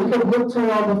 And we could look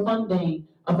to all the funding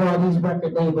of all these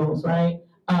record labels, right?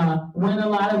 When a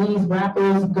lot of these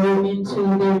rappers go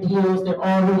into their deals, they're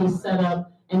already set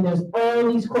up, and there's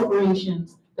all these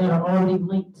corporations that are already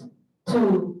linked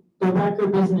to the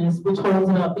record business, which holds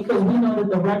it up, because we know that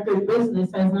the record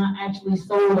business has not actually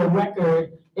sold a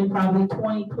record in probably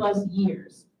 20 plus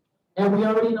years. And we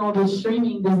already know that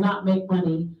streaming does not make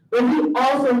money. But we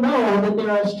also know that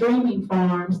there are streaming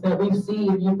farms that we've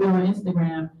seen, if you've been on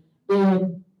Instagram,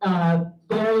 in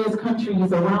various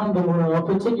countries around the world,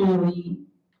 particularly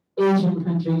Asian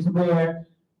countries, where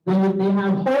they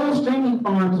have whole streaming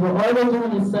farms where all they're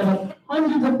doing is set up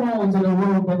hundreds of phones in a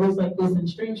room that looks like this and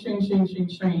stream,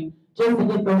 just to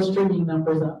get those streaming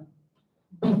numbers up.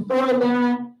 Before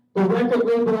that, the record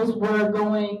labels were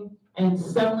going and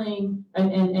selling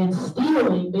and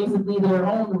stealing basically their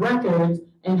own records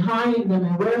and hiding them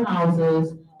in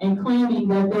warehouses and claiming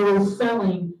that they were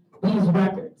selling these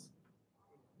records.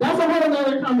 That's a whole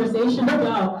other conversation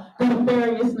about the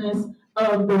nefariousness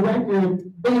of the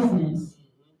record business.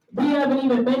 We haven't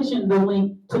even mentioned the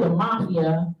link to the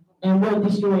mafia and what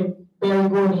destroyed Berry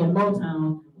Gordy and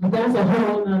Motown. That's a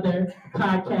whole other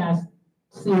podcast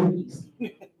series.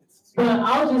 But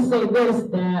I'll just say this,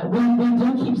 that we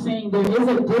do keep saying there is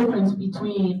a difference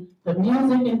between the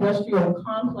music industrial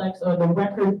complex or the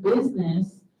record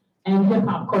business and hip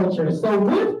hop culture. So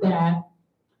with that,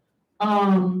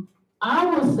 I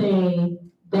will say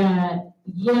that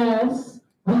yes,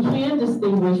 we can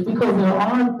distinguish because there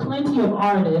are plenty of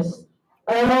artists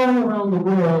all around the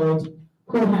world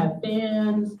who have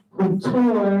fans, who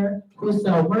tour, who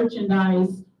sell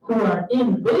merchandise, who are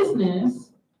in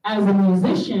business as a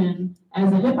musician,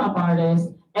 as a hip hop artist,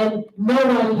 and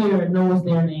nobody here knows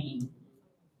their name,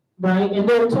 right? And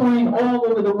they're touring all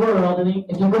over the world, and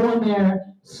if you go on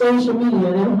their social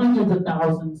media, they have hundreds of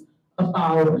thousands of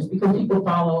followers because people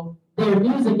follow their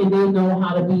music and they know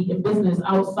how to be in business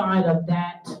outside of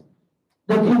that,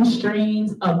 the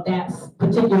constraints of that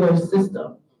particular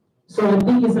system. So I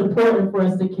think it's important for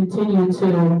us to continue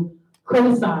to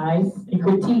criticize and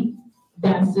critique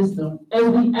that system as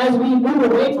we move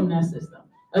away from that system.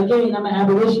 Again, I'm an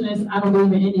abolitionist. I don't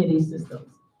believe in any of these systems,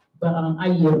 but I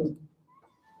yield.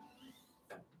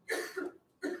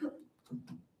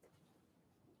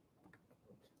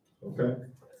 Okay.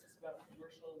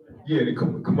 Yeah, the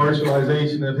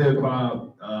commercialization of hip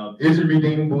hop, is it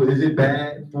redeemable? Is it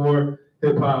bad for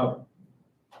hip hop?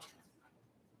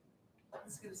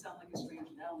 It's going to sound like a strange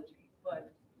analogy,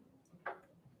 but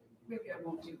maybe I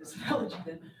won't do this analogy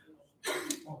then.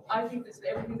 I think this,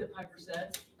 everything that Piper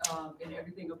said and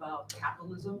everything about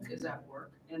capitalism is at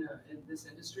work in this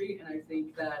industry, and I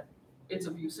think that it's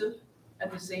abusive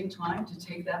at the same time to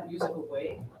take that music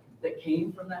away that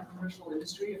came from that commercial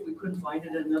industry. If we couldn't find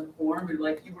it in another form, or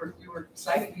like you were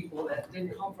citing people that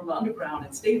didn't come from the underground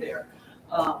and stay there.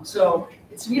 So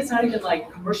to me, it's not even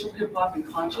like commercial hip hop and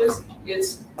conscious.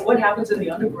 It's what happens in the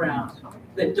underground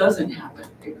that doesn't happen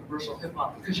in commercial hip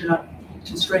hop because you're not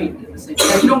constrained in the same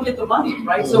way. You don't get the money,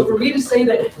 right? So for me to say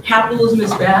that capitalism is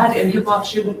bad and hip hop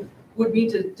would be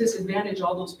to disadvantage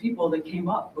all those people that came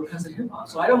up because of hip hop.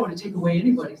 So I don't want to take away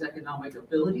anybody's economic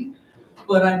ability,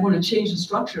 but I want to change the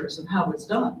structures of how it's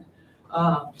done.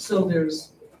 So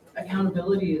there's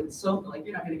accountability and so, like,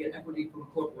 you're not going to get equity from a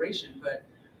corporation, but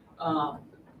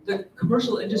the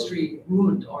commercial industry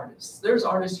ruined artists. There's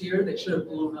artists here that should have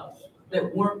blown up,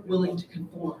 that weren't willing to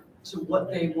conform to what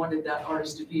they wanted that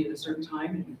artist to be at a certain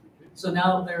time. So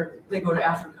now they go to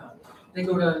Africa, they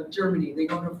go to Germany, they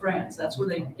go to France. That's where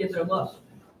they get their love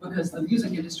because the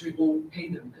music industry won't pay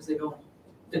them because they don't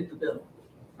fit the bill.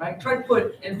 Right? Try to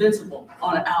put Invincible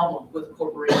on an album with a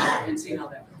corporation and see how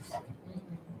that goes.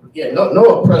 Yeah,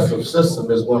 no oppressive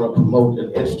system is going to promote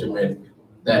an instrument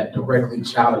that directly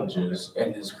challenges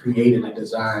and is created and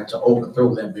designed to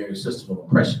overthrow that very system of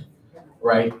oppression,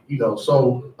 right? You know,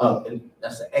 so and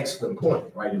that's an excellent point,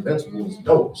 right? Invincible is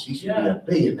dope. She should be a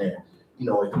billionaire, you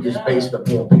know, if it's based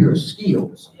upon pure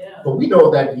skills. But we know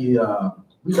that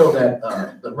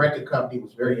the record company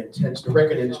was very intentional. The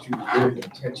record industry was very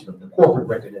intentional. The corporate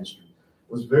record industry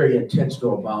was very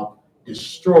intentional about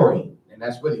destroying, and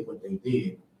that's really what they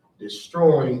did,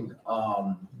 destroying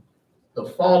the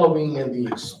following and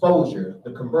the exposure,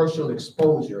 the commercial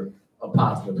exposure of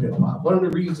positive hip hop. One of the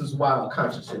reasons why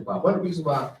conscious hip hop, one of the reasons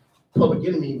why Public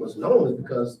Enemy was known is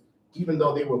because even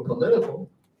though they were political,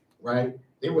 right,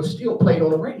 they were still played on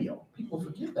the radio. People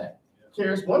forget that.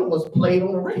 KRS-One was played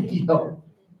on the radio.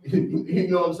 You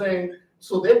know what I'm saying?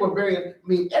 So they were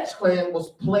X-Clan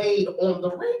was played on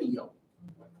the radio,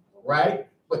 right?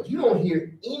 But you don't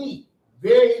hear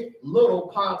very little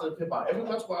positive hip hop. Every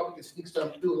once in a while we can sneak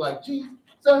something through like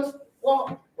Jesus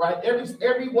walk, right?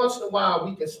 Every once in a while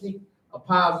we can sneak a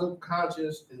positive,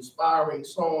 conscious, inspiring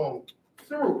song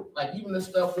through. Like even the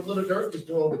stuff that Lil Durk is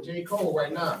doing with J. Cole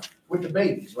right now, with the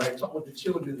babies, right? Talk with the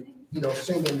children, you know,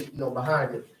 singing, you know,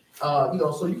 behind it. You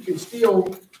know, so you can still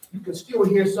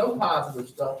hear some positive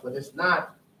stuff, but it's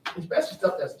not, especially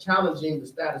stuff that's challenging the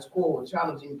status quo or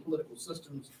challenging political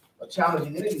systems or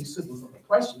challenging any of these systems of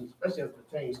oppression, especially as it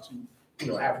pertains to,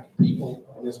 you know, African people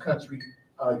in this country.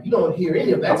 You don't hear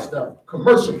any of that stuff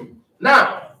commercially.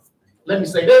 Now, let me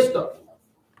say this stuff.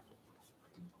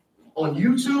 On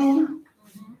YouTube,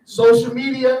 social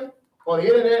media, on the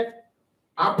internet,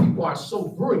 our people are so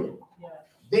brilliant.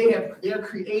 They're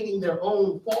creating their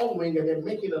own following and they're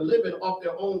making a living off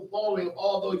their own following,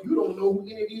 although you don't know who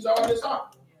any of these artists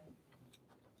are,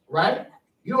 right?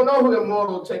 You don't know who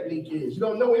Immortal Technique is. You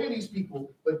don't know any of these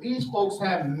people, but these folks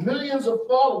have millions of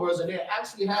followers and they're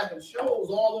actually having shows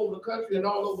all over the country and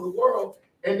all over the world,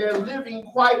 and they're living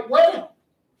quite well.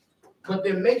 But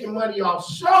they're making money off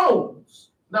shows,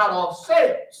 not off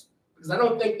sales, because I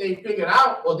don't think they figured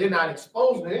out, or they're not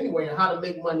exposing it anyway, how to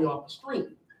make money off the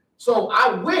stream. So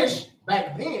I wish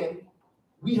back then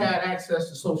we had access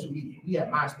to social media. We had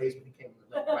MySpace when it came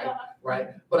to right?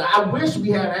 But I wish we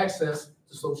had access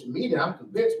to social media. I'm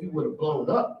convinced we would have blown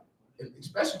up,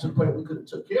 especially to the point we could have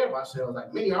took care of ourselves.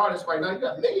 Like many artists right now, you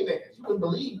got millionaires. You wouldn't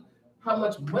believe how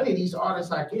much money these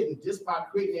artists are getting just by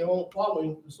creating their own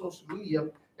following through social media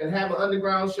and having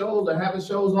underground shows or having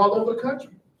shows all over the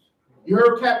country. You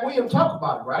heard Cat Williams talk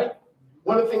about it, right?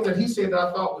 One of the things that he said that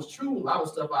I thought was true, a lot of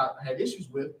stuff I had issues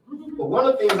with, but one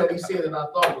of the things that he said that I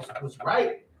thought was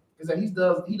right is that he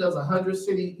does 100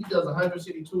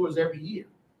 city tours every year.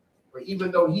 But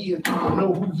even though you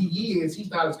know who he is,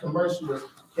 he's not as commercial as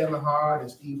Kevin Hart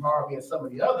and Steve Harvey and some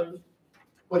of the others.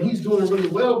 But he's doing really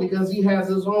well because he has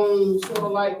his own sort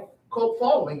of like cult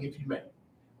following, if you may.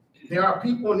 There are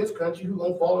people in this country who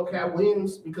gonna follow Cat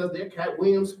Williams because they're Cat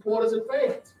Williams supporters and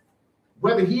fans.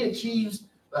 Whether he achieves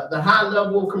the high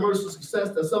level of commercial success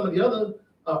that some of the other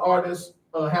artists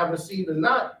have received or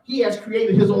not, he has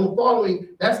created his own following.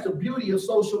 That's the beauty of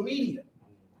social media,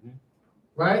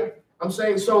 right? I'm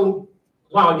saying, so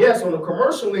while yes, on the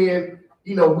commercial end,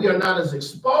 you know, we are not as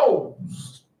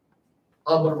exposed,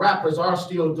 but rappers are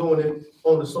still doing it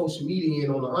on the social media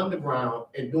and on the underground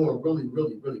and doing really,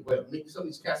 really, really well. Some of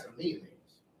these cats are millionaires.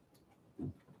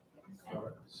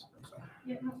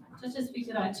 Yeah, just to speak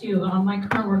to that too, my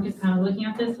current work is kind of looking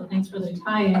at this, so thanks for the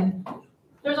tie-in.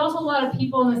 There's also a lot of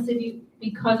people in the city,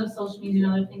 because of social media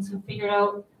and other things, who figured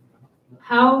out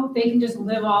how they can just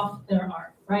live off their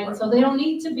art, right? So they don't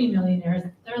need to be millionaires.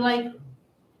 They're like,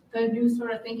 the new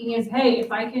sort of thinking is, hey,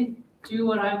 if I can do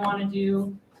what I want to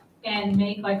do and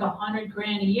make like $100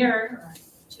 grand a year, or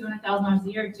 $200,000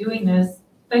 a year doing this,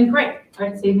 then great,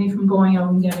 right? Save me from going out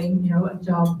and getting, you know, a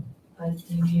job that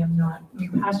maybe I'm not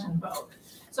passionate about.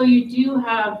 So you do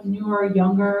have newer,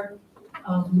 younger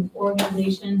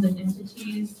organizations and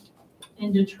entities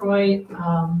in Detroit.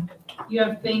 You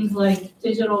have things like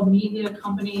digital media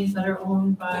companies that are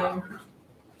owned by,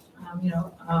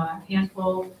 a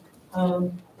handful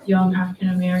of young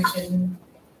African-American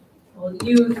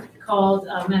youth called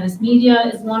Menace Media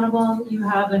is one of them. You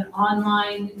have an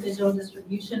online digital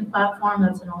distribution platform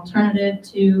that's an alternative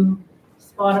to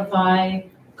Spotify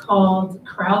called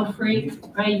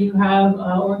CrowdFreak, right? You have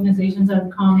organizations that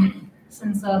have come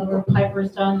since the work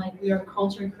Piper's done, like We Are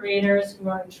Culture Creators, who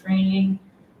are training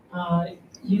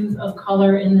youth of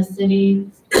color in the city,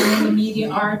 in the media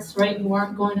arts, right? Who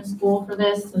aren't going to school for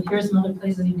this. So here's some other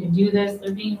places you can do this.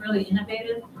 They're being really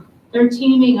innovative. They're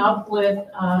teaming up with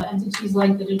entities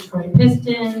like the Detroit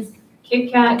Pistons.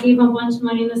 Kit Kat gave them a bunch of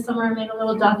money this summer and made a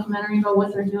little documentary about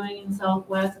what they're doing in the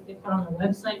Southwest that they put on the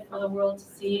website for the world to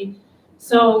see.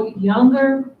 So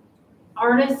younger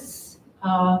artists who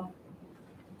are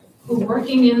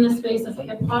working in the space of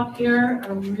hip hop here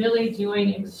are really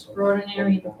doing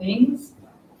extraordinary things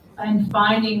and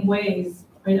finding ways,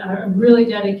 right, are really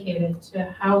dedicated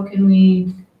to how can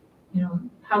we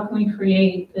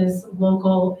create this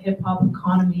local hip hop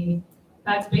economy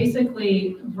that's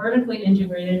basically vertically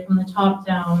integrated from the top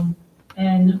down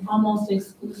and almost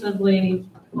exclusively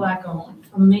Black owned,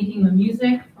 from making the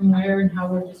music, from where and how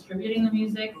we're distributing the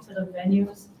music to the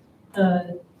venues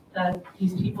that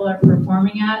these people are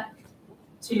performing at,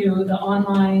 to the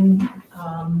online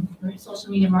social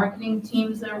media marketing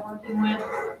teams they're working with,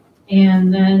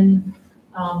 and then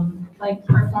like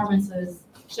performances,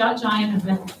 giant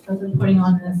events that they're putting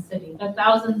on in this city that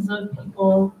thousands of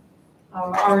people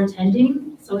are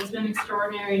attending. So it's been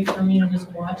extraordinary for me to just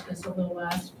watch this over the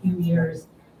last few years.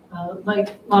 Like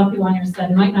a lot of people on here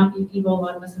said, it might not be people a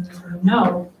lot of us in this room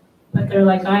know, but they're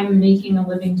like, I'm making a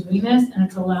living doing this, and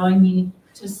it's allowing me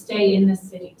to stay in this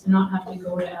city, to not have to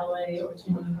go to LA or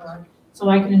to New York, so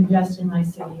I can invest in my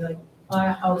city, like buy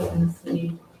a house in the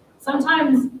city.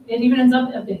 Sometimes it even ends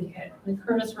up a big hit. Like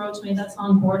Curtis Roach made that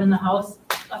song Bored in the House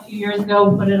a few years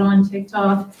ago, put it on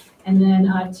TikTok, and then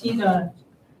Tiga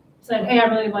said, hey, I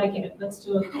really like it, let's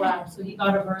do a collab. So he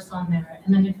got a verse on there.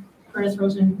 And then if Curtis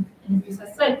Roach in interviews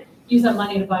has said, use that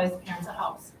money to buy his parents a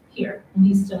house here, and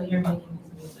he's still here making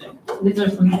his music. So these are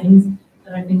some things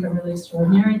that I think are really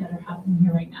extraordinary that are happening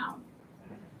here right now.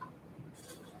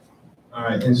 All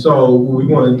right, and so what we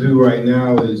want to do right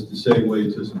now is to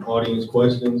segue to some audience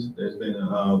questions. There's been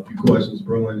a few questions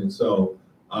brewing, and so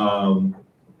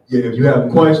if you have a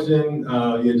question,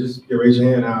 just raise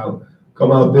your hand. I'll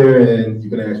come out there and you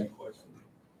can ask your question.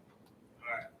 All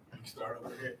right, you can start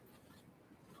over here.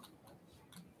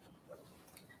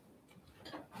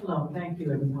 Hello, thank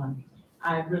you, everyone.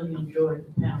 I really enjoyed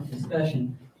the panel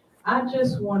discussion. I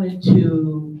just wanted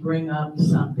to bring up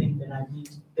something that I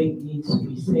think needs to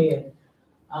be said.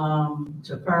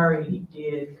 Tafari, he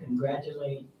did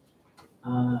congratulate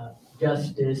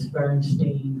Justice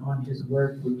Bernstein on his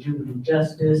work with juvenile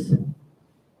justice.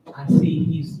 I see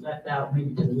he's left out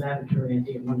maybe to the laboratory. I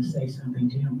did want to say something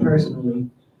to him personally.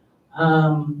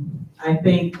 I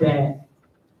think that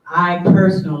I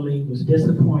personally was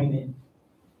disappointed,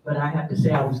 but I have to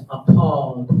say I was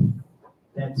appalled.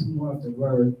 That's more of the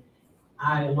word.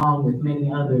 I, along with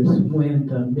many others, when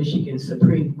the Michigan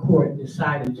Supreme Court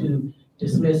decided to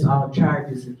dismiss all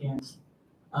charges against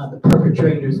the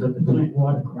perpetrators of the Flint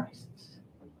water crisis.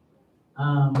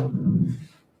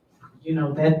 You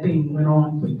know, that thing went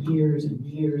on for years and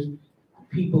years.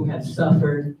 People have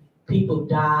suffered. People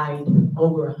died.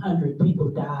 Over 100 people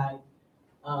died.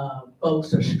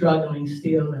 Folks are struggling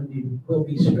still and will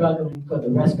be struggling for the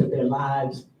rest of their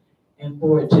lives. And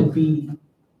for it to be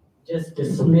just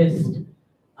dismissed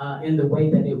in the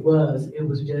way that it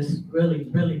was just really,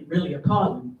 really, really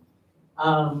appalling.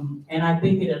 And I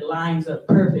think it aligns up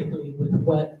perfectly with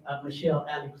what Michelle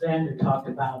Alexander talked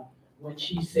about when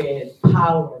she said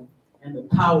power and the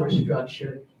power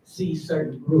structure see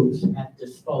certain groups as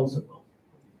disposable.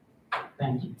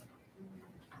 Thank you.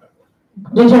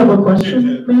 Did you have a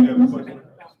question, ma'am?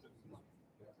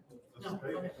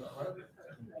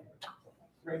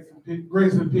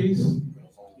 Grace and peace.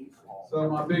 So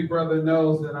my big brother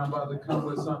knows that I'm about to come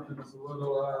with something that's a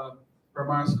little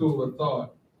from our school of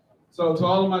thought. So to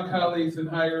all of my colleagues in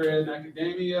higher ed and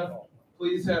academia,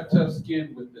 please have tough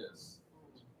skin with this.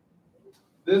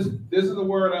 This is a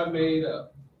word I made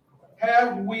up.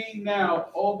 Have we now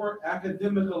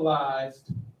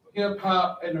over-academicalized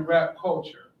hip-hop and the rap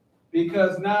culture?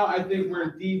 Because now I think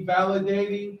we're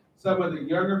devalidating some of the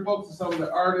younger folks and some of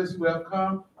the artists who have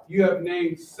come. You have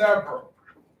named several.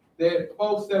 That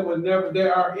folks that would never, they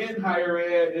are in higher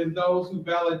ed and those who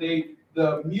validate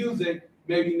the music,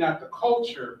 maybe not the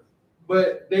culture,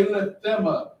 but they lift them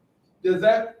up. Does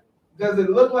it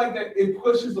look like that it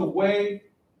pushes away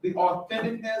the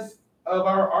authenticness of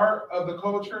our art, of the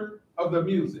culture, of the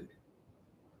music?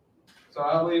 So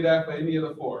I'll leave that for any of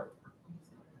the four.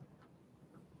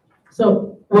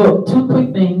 So, well, two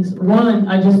quick things. One,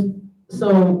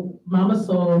 so Mama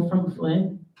Soul from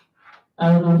Flint.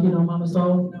 I don't know if you know Mama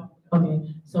Soul. No.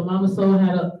 Okay. So Mama Soul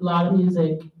had a lot of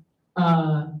music,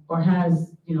 or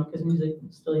has, you know, because music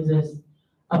still exists,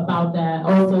 about that.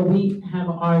 Also, we have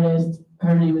an artist,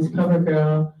 her name is Cover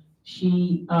Girl.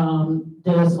 She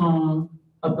did a song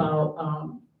about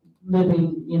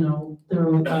living, you know,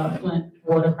 through Flint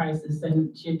water crisis,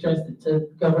 and she addressed it to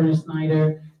Governor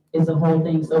Snyder. Is a whole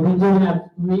thing. So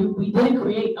we did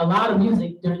create a lot of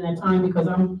music during that time because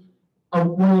I'm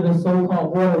one of the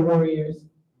so-called water warriors.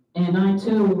 And I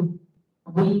too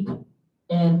weep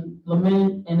and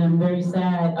lament, and I'm very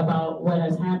sad about what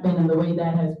has happened and the way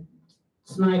that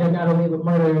Snyder got away with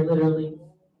murder, literally.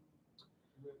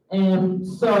 And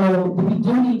so we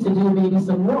do need to do maybe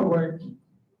some more work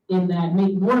in that,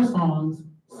 make more songs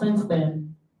since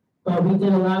then. But we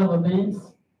did a lot of events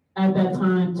at that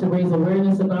time to raise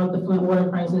awareness about the Flint water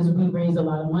crisis. We raised a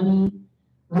lot of money.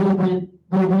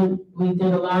 We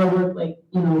did a lot of work, like,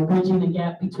 you know, bridging the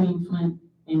gap between Flint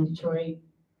and Detroit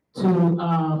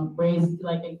to raise,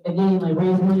 like, again, like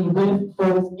raise money with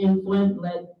folks in Flint,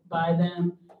 led by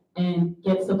them, and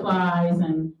get supplies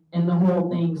and the whole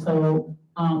thing. So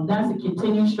that's a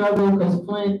continued struggle because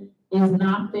Flint is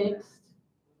not fixed.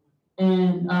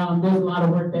 And there's a lot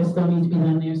of work that still needs to be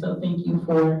done there. So thank you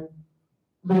for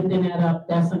lifting that up.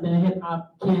 That's something that hip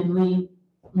hop can lead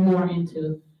more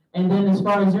into. And then as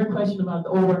far as your question about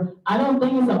the I don't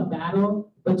think it's a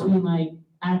battle between like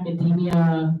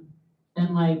academia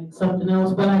and like something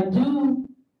else, but I do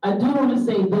want to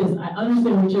say this. I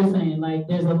understand what you're saying. Like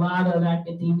there's a lot of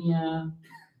academia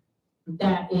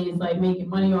that is like making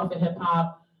money off of hip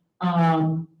hop.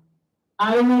 I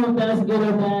don't know if that's good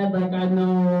or bad. Like I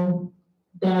know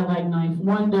that like Ninth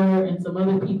Wonder and some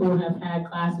other people have had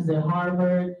classes at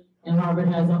Harvard, and Harvard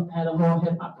has had a whole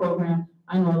hip hop program.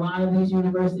 I know a lot of these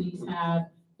universities have,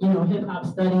 you know, hip hop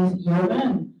studies. U of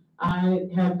M. I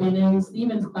have been in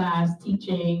Stephen's class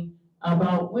teaching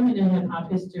about women in hip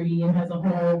hop history. It has a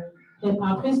whole hip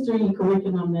hop history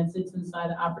curriculum that sits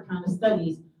inside of Africana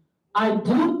Studies. I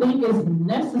do think it's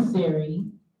necessary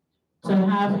to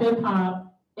have hip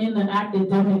hop in the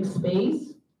academic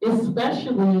space,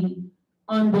 especially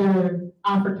under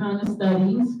Africana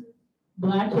Studies,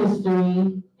 Black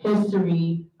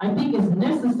history. I think it's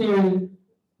necessary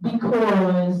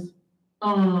because,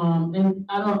 and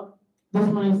this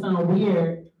might sound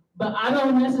weird, but I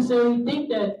don't necessarily think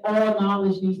that all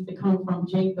knowledge needs to come from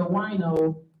Jake the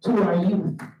Wino to our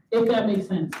youth, if that makes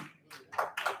sense.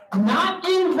 Not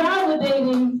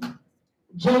invalidating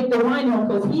Jake the Wino,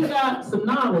 because he got some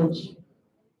knowledge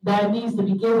that needs to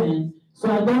be given. So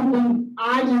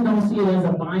I just don't see it as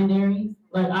a binary.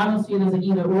 Like I don't see it as an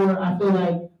either or. I feel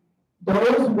like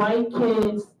those white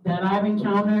kids that I've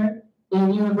encountered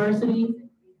in university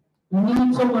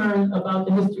need to learn about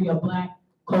the history of Black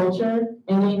culture,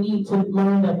 and they need to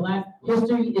learn that Black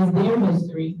history is their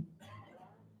history.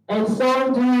 And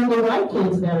so do the white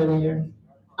kids that are there.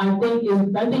 I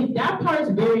think that part is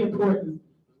very important.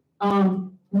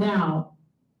 Now,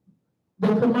 the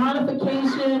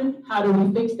commodification, how do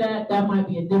we fix that? That might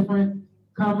be a different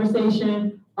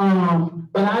conversation.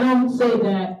 But I don't say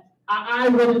that, I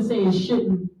wouldn't say it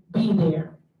shouldn't be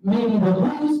there. Maybe the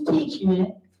who's teaching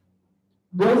it,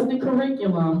 what's the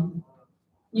curriculum,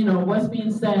 you know, what's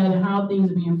being said and how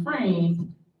things are being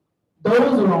framed,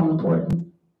 those are all important.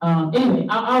 Anyway,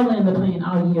 I'll land the plane,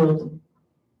 I'll yield.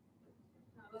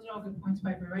 Those are all good points,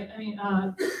 Piper, right? I mean,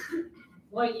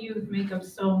 white youth make up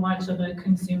so much of the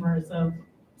consumers of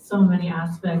so many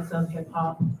aspects of hip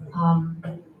hop.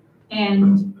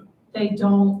 And they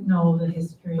don't know the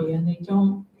history and they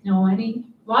don't know a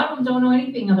lot of them don't know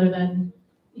anything other than,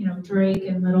 you know, Drake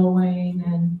and Lil Wayne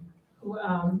and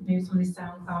maybe some of these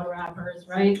SoundCloud rappers,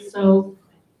 right? So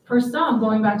for some,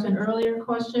 going back to an earlier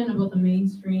question about the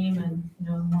mainstream and, you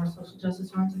know, more social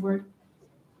justice oriented work,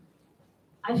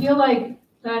 I feel like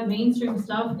that mainstream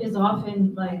stuff is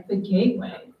often like the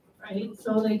gateway, right?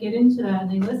 So they get into that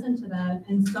and they listen to that,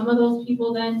 and some of those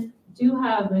people then do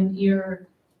have an ear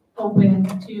open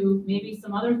to maybe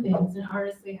some other things and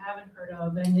artists they haven't heard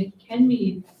of, and it can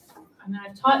be, I mean,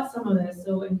 I've taught some of this,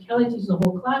 so, and Kelly teaches a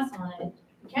whole class on it,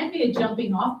 it can be a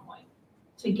jumping off point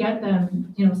to get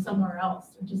them, you know, somewhere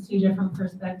else, or to see different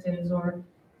perspectives, or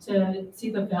to see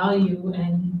the value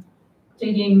and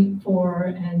digging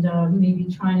for and maybe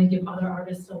trying to give other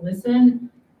artists a listen.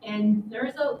 And there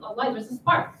is a light, there's a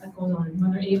spark that goes on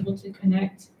when they're able to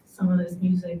connect some of this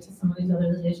music to some of these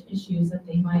other issues that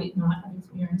they might not have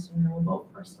experienced and know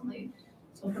about personally.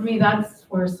 So for me, that's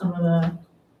where some of the,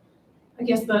 I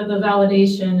guess, the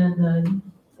validation and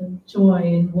the joy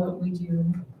in what we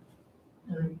do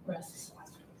rests.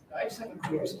 I just have a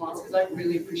quick response because I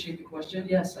really appreciate the question.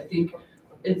 Yes, I think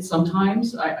it's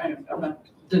sometimes, I'm not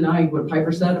denying what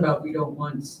Piper said about we don't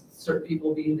want certain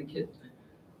people being the kid.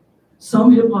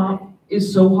 Some hip hop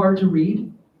is so hard to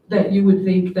read that you would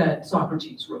think that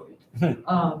Socrates wrote it.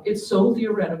 It's so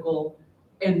theoretical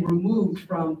and removed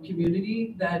from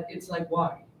community that it's like,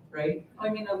 why, right? I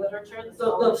mean, the literature,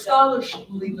 the scholarship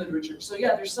literature. So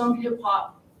yeah, there's some hip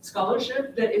hop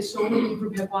scholarship that is so removed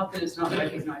from hip hop that it's not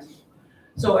recognizable.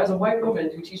 So as a white woman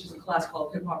who teaches a class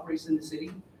called Hip Hop Race in the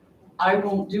City, I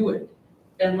won't do it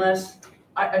unless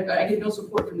I get no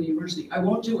support from the university. I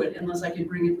won't do it unless I can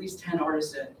bring at least 10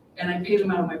 artists in, and I pay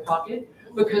them out of my pocket,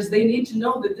 because they need to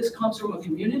know that this comes from a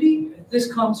community,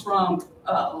 this comes from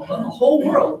a whole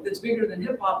world that's bigger than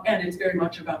hip hop, and it's very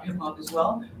much about hip hop as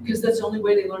well, because that's the only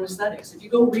way they learn aesthetics. If you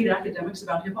go read academics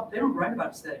about hip hop, they don't write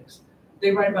about aesthetics.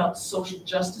 They write about social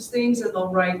justice things, and they'll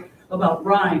write about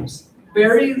rhymes.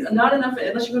 Not enough,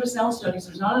 unless you go to sound studies,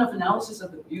 there's not enough analysis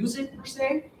of the music per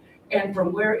se, and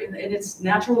from where in its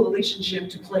natural relationship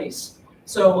to place.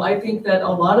 So I think that a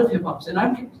lot of hip hops, and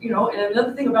I'm, you know, and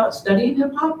another thing about studying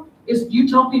hip hop is you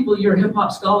tell people you're a hip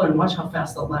hop scholar and watch how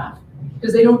fast they'll laugh,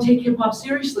 because they don't take hip hop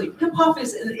seriously. Hip hop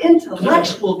is an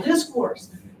intellectual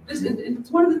discourse.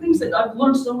 It's one of the things that I've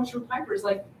learned so much from Piper is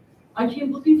like, I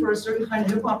came looking for a certain kind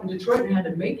of hip hop in Detroit and had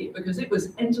to make it because it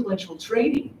was intellectual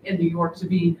training in New York to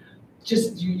be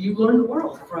just, you learn the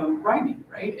world from rhyming,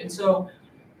 right? And so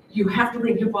you have to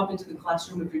bring hip hop into the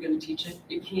classroom if you're going to teach it.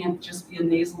 It can't just be a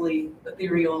nasally,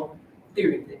 ethereal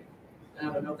theory thing. And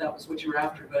I don't know if that was what you were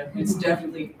after, but it's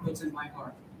definitely what's in my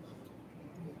heart.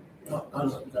 We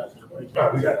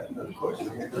got another question.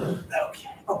 Okay.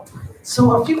 Oh,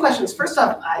 so a few questions. First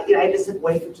off, I just didn't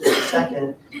wait for just a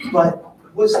second, but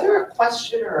was there a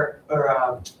question or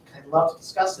I'd love to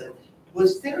discuss it.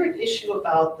 Was there an issue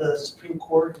about the Supreme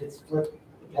Court, its flip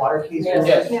water case?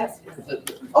 Yes.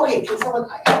 Okay, can someone,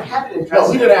 I haven't addressed.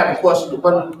 No, we didn't have a question,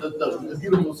 but the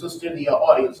beautiful sister in the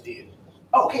audience did.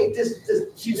 Okay,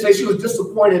 she said she was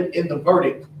disappointed in the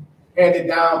verdict handed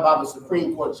down by the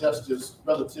Supreme Court justice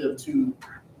relative to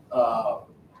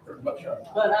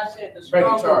but I said the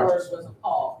stronger word was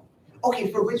appalled.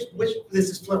 Okay, for which this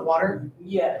is Flint water?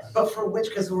 Yes. But for which,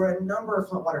 because there were a number of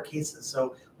Flint water cases,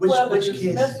 so the which case?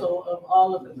 dismissal of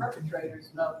all of the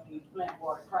perpetrators of the Flint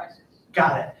water crisis.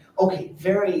 Got it. Okay,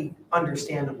 very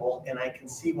understandable, and I can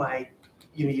see why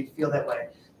you'd feel that way.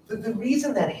 The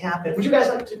reason that happened, would you guys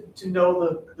like to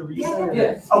know the reason?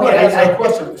 Yes. Okay, I have a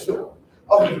question, sure.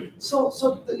 Okay, so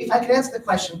if I could answer the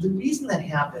question, the reason that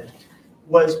happened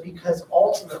was because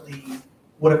ultimately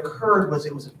what occurred was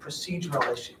it was a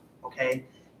procedural issue, okay?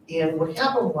 And what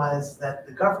happened was that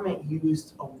the government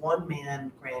used a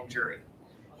one-man grand jury.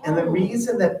 And the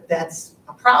reason that that's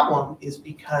a problem is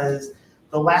because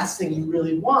the last thing you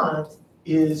really want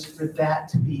is for that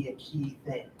to be a key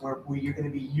thing, where you're going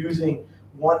to be using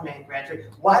one-man grand jury.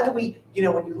 Why do we,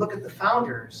 when you look at the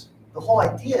founders, the whole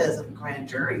idea of a grand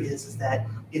jury is that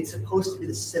it's supposed to be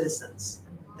the citizens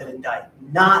that indict,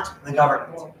 not the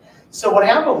government. So what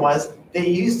happened was they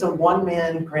used a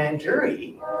one-man grand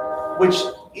jury, which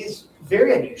is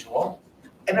very unusual.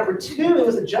 And number two, it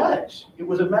was a judge. It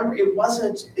was a member. It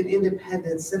wasn't an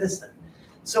independent citizen.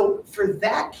 So for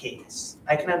that case,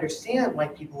 I can understand why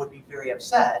people would be very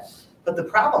upset. But the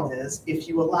problem is, if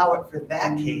you allow it for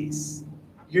that case,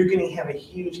 you're going to have a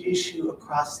huge issue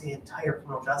across the entire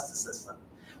criminal justice system,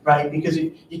 right? Because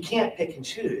you can't pick and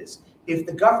choose. If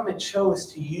the government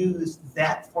chose to use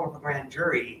that form of a grand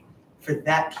jury for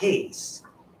that case,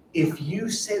 if you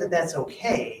say that that's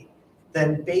okay,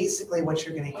 then basically what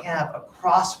you're going to have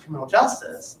across criminal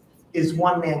justice is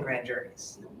one-man grand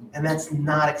juries, and that's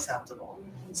not acceptable.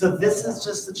 So this is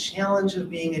just the challenge of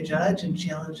being a judge and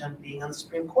challenge on being on the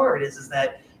Supreme Court is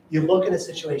that you look at a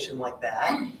situation like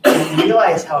that and you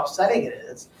realize how upsetting it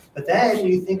is, but then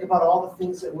you think about all the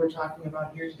things that we're talking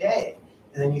about here today,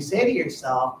 and then you say to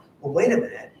yourself, well, wait a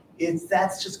minute,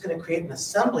 that's just going to create an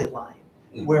assembly line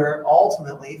where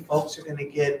ultimately folks are going to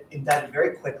get indicted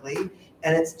very quickly,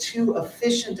 and it's too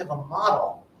efficient of a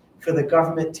model for the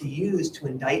government to use to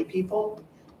indict people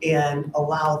and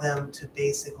allow them to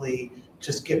basically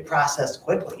just get processed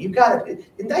quickly. You've got to,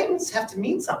 indictments have to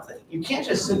mean something. You can't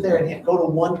just sit there and go to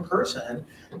one person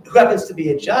who happens to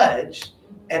be a judge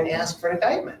and ask for an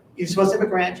indictment. You're supposed to have a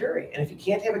grand jury. And if you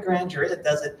can't have a grand jury that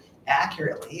does it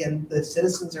accurately, and the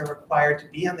citizens are required to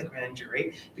be on the grand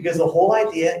jury, because the whole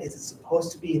idea is it's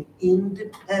supposed to be an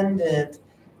independent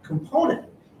component.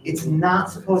 It's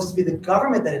not supposed to be the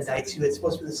government that indicts you, it's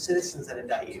supposed to be the citizens that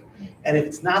indict you. And if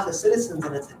it's not the citizens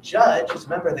and it's a judge who's a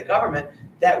member of the government,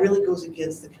 that really goes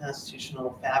against the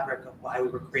constitutional fabric of why we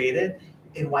were created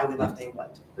and why we left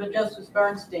England. But Justice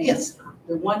Bernstein, yes,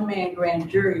 the one-man grand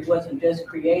jury wasn't just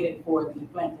created for the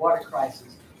Flint water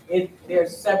crisis.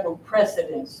 There's several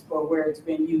precedents for where it's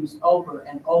been used over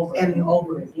and over and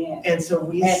over again. And so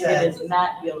we said it is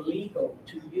not illegal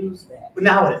to use that. But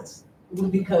now it is.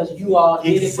 Because you all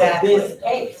did it for this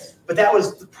case. But that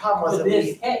was the problem. For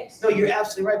this case. No, you're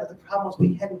absolutely right. But the problem was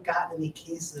we hadn't gotten any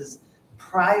cases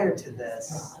prior to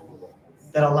this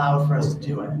that allowed for us to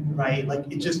do it, right? Like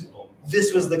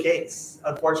this was the case,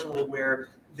 unfortunately, where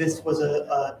this was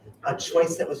a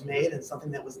choice that was made and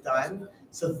something that was done.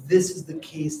 So this is the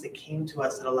case that came to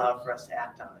us that allowed for us to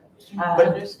act on it. I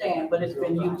understand, but it's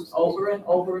been used over and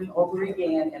over and over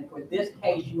again. And for this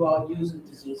case, you all use it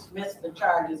to dismiss the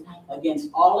charges against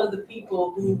all of the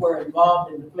people who were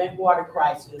involved in the Flint water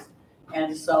crisis.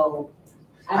 And so,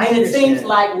 I mean, it seems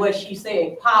like what she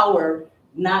said, power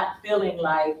not feeling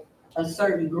like a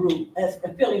certain group,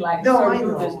 feeling like a certain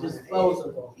group is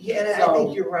disposable. Yeah, and so I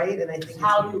think you're right. And I think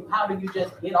how do you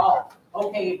just get off?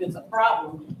 Okay, if it's a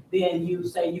problem, then you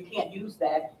say you can't use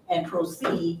that and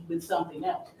proceed with something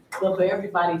else. But for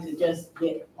everybody to just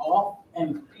get off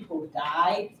and people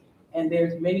die, and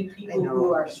there's many people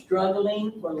who are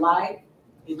struggling for life,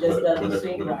 it just doesn't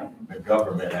seem right. The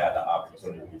government had the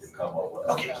opportunity to come up with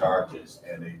other charges,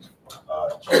 and they chose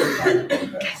not to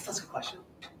do that. That's a question.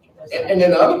 And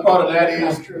then the other part of that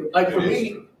is, like for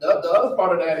me, the other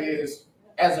part of that is,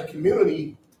 as a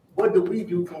community, what do we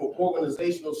do from an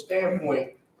organizational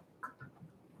standpoint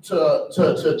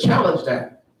to challenge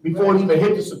that before it even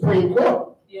hit the Supreme Court?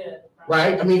 Yeah.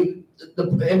 Right? I mean,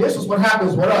 and this is what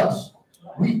happens with us.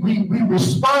 We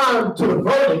respond to the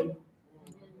verdict,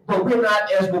 but we're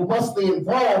not as robustly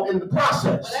involved in the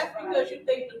process. But that's because you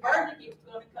think the verdict is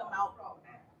going to come out wrong.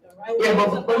 Right? Yeah,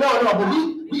 but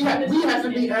we have to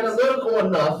be analytical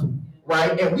enough,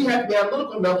 right? And we have to be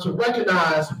analytical enough to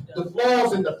recognize the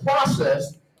flaws in the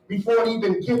process before it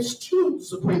even gets to the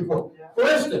Supreme Court. For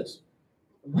instance,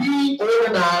 we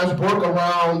organize, work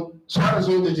around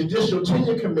challenging the Judicial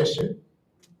Tenure Commission,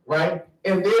 right?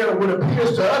 And there what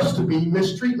appears to us to be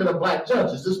mistreatment of black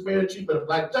judges, disparate treatment of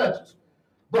black judges.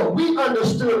 But we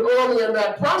understood early in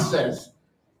that process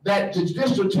that the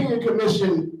Judicial Tenure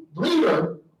Commission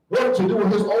leader wanted to do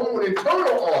his own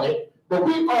internal audit, but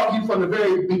we argued from the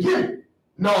very beginning,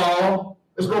 no,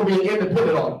 it's going to be an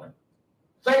independent audit.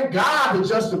 Thank God that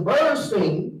Justice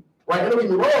Bernstein, right, and don't get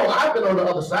me wrong, I've been on the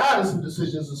other side of some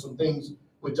decisions and some things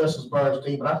with Justice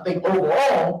Bernstein, but I think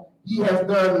overall, he has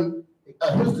done,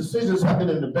 his decisions have been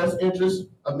in the best interest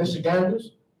of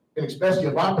Michiganders, and especially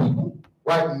of our people,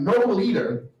 right? No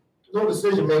leader, no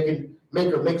decision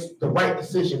maker makes the right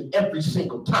decision every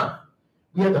single time.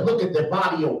 We have to look at their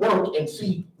body of work and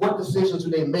see what decisions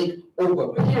do they make over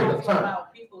a period of time.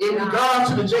 In regards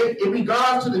to the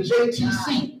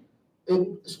JTC,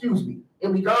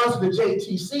 in regards to the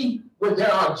JTC, where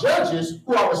there are judges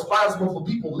who are responsible for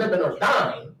people living or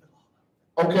dying,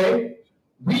 okay?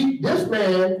 This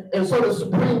man, and so the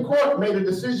Supreme Court made a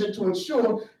decision to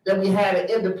ensure that we had an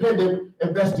independent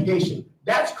investigation.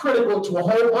 That's critical to a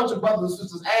whole bunch of brothers and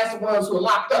sisters, as the ones who are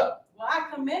locked up. Well, I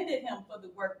commended him for the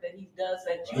work that he does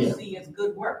that you see as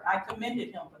good work. I commended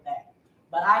him for that.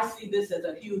 But I see this as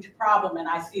a huge problem, and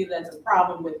I see it as a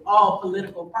problem with all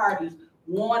political parties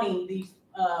wanting these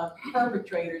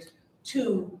perpetrators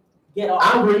to get off.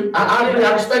 I agree. I agree.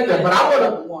 I respect that.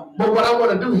 But what I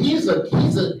want to do, he's a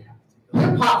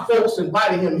hip hop folks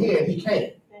invited him here and he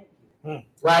came.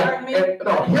 Right? And,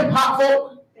 no, hip hop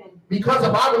folk, because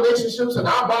of our relationships and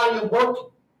our body of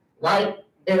work, right?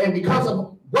 And because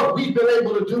of what we've been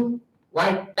able to do,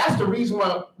 right? That's the reason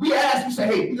why we asked, we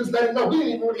said, hey, we just let him know. We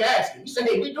didn't even really ask him. We said,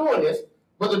 hey, we're doing this.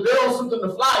 But the girl sent him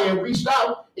the flyer and reached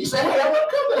out. He said, hey, I want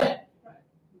to come to that.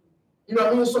 You know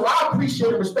what I mean? So I appreciate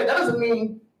and respect. That doesn't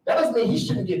mean he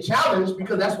shouldn't get challenged,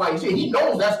 because that's why he's here. He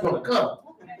knows that's going to come.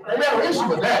 I have an issue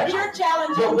with that. You're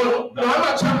challenging me. No, I'm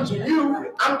not challenging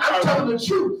you. I'm telling the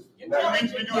truth. Now, we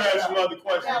do have some other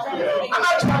questions. I'm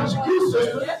not challenging you,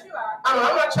 sister. Yes, you are.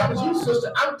 I'm not challenging you,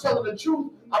 sister. I'm telling the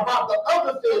truth about the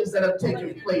other things that have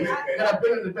taken place that have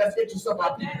been in the best interest of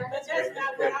our people. But that's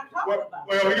not what I'm talking about.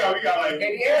 Well, we got like. And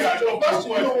the answer to your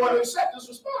question, you don't want to accept this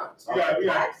response. We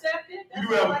got. I accept it. We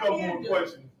do have a couple more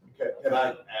questions. Can I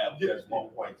add just one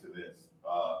point to this?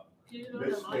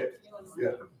 Ms. Smith,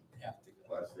 yeah.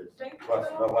 Watch this.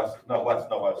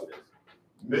 Watch this.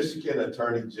 Michigan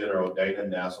Attorney General Dana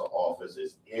Nassau office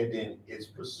is ending its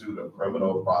pursuit of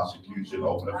criminal prosecution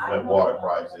over the Flint water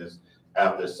crisis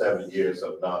after 7 years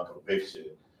of non-conviction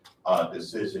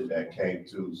decision that came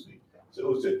Tuesday. So it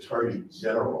was the Attorney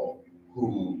General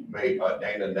who made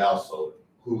Dana Nassau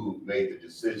who made the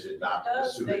decision not to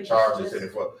pursue the charges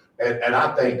anymore. And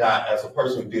I thank God, as a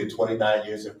person who did 29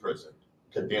 years in prison,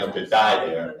 condemned to die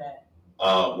there,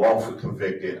 wrongfully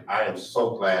convicted, I am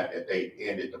so glad that they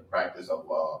ended the practice of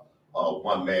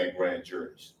one-man grand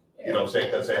juries. You know what I'm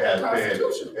saying? Because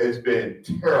it's been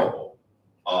terrible.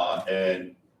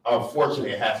 And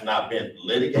unfortunately, it has not been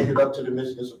litigated up to the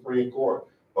Michigan Supreme Court.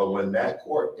 But when that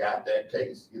court got that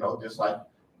case, you know, just like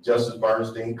Justice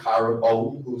Bernstein, Kyra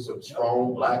Bolden, who's a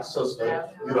strong Black sister,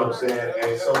 you know what I'm saying?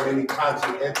 And so many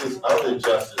conscientious other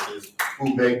justices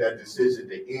who made that decision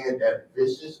to end that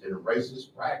vicious and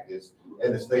racist practice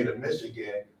in the state of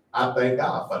Michigan. I thank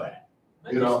God for that.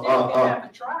 But you know,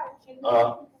 have to try.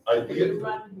 You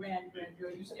run grand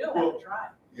jury, you still have to try.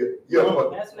 Yeah,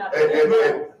 but that's not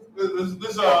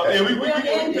this yeah, we can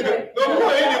end it. No,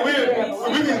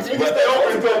 we can stay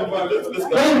open and talk about this. Let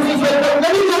me just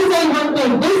say one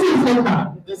thing. This is hip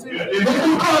hop. This is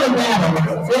called a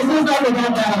battle. This is like a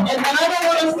battle. And I don't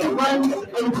want us to run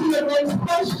into the next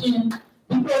question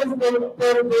because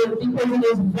it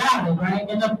is valid, right?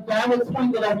 And the valid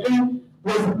point that I think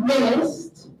was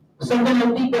missed, something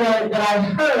I think that I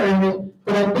heard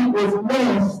that I think was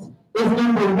missed is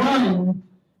number one,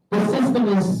 the system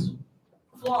is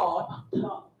flawed.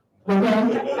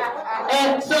 Okay.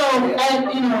 And so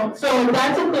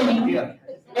that's a thing.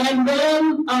 And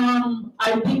then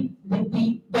I think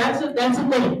that's a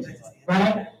thing,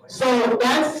 right? So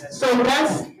that's a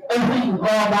thing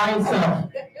all by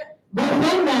itself.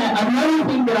 Within that, another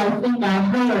thing that I think I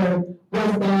heard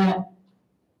was that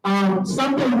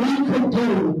something we could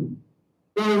do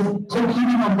is to be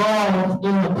involved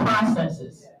in the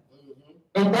processes.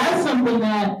 And that's something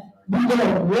that we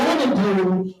don't want to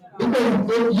do, because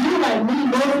if you, like me,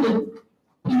 most of the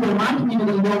people in my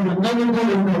community don't want to never go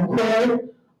in no court,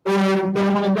 or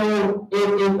don't want to go or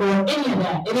any of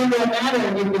that. It doesn't matter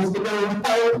if it's to go with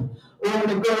help or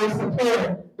to go with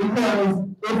support, because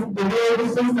if the way the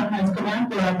system has come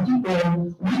after our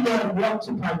people, we don't want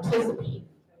to participate.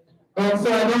 And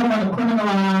so I don't want to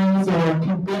criminalize or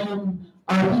condemn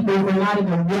our people for not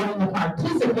even wanting to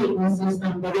participate in the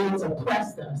system, but it's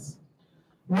oppressed us.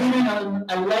 We're in an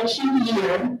election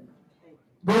year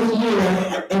this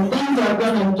year, and things are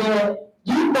going to get,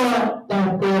 you thought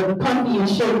that the puppy and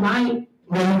show might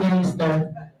run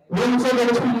gangster. Wait until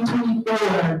the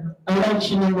 2024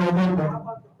 election in November.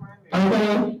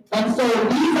 Okay? And so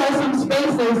these are some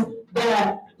spaces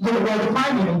that, the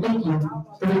primary, thank you,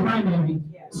 for the primary.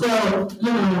 So, these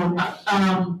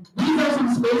are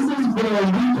some spaces where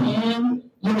we can,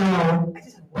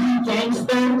 be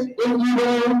gangsters, if you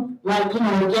will, like,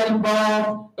 get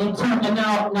involved and turn it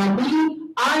out. Now,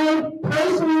 I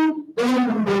personally don't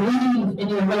even believe in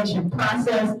the election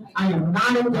process. I am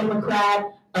not a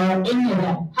Democrat or any of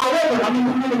that. However, I'm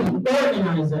a community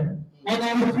organizer. And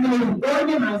as a community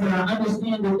organizer, I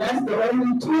understand that that's the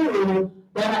only tool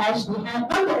that I actually have,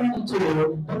 not the only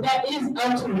tool, but that is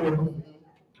a tool.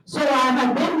 So I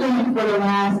have been doing for the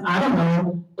last, I don't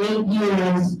know, 8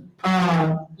 years,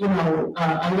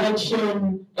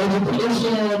 election,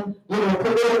 education,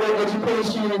 political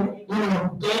education,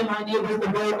 getting my neighbors to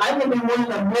vote. I live in one of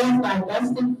the most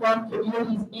divested farm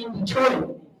communities in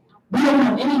Detroit. We don't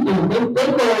have anything. They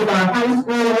closed our high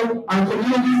school, our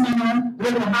community center. We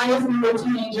have the highest number of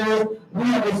teenagers. We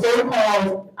have the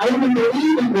so-called, I don't even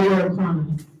believe in the word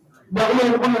crime, but we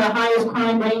have one of the highest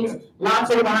crime rates,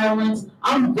 lots of violence.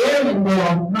 I'm very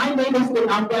involved. My neighbors think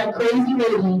I'm that crazy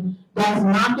lady that's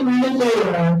knocking on the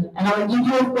door, and I'll give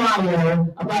you a flyer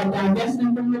about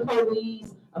divesting from the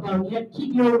police, about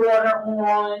keep your water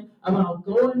on, about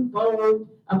go and vote,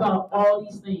 about all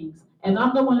these things. And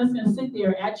I'm the one that's gonna sit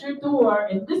there at your door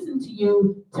and listen to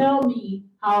you tell me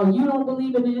how you don't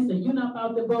believe in this and you're not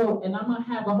about to vote, and I'm gonna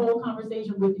have a whole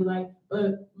conversation with you like,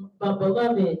 but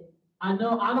beloved, I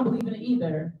know I don't believe in it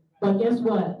either, but guess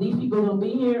what? These people are gonna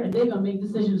be here and they're gonna make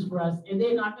decisions for us, and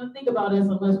they're not gonna think about us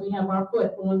unless we have our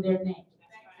foot on their neck.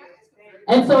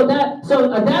 And so that's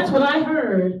what I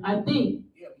heard, I think,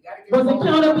 was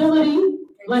accountability.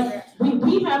 Like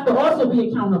we have to also be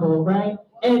accountable, right?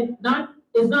 And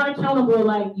it's not accountable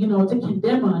like, to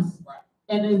condemn us.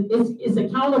 And it's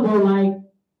accountable like,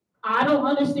 I don't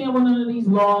understand what none of these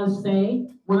laws say.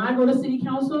 When I go to city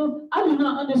council, I do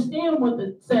not understand what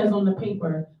it says on the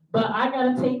paper. But I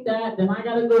gotta take that, then I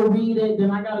gotta go read it,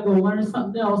 then I gotta go learn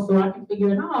something else so I can figure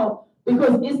it out.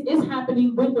 Because it's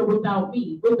happening with or without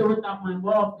me, with or without my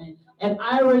involvement. And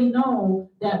I already know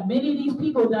that many of these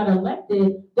people that are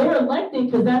elected, they're elected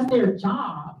because that's their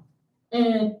job.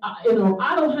 And I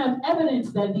don't have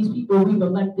evidence that these people we've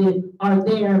elected are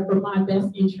there for my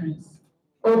best interests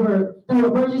over through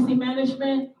emergency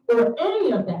management or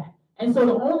any of that. And so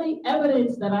the only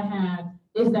evidence that I have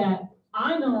is that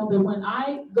I know that when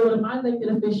I go to my elected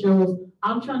officials,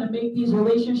 I'm trying to make these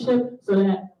relationships so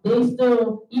that they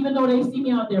still, even though they see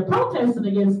me out there protesting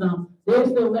against them, they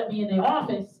still let me in their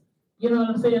office, you know what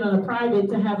I'm saying, on a private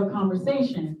to have a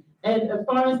conversation. And as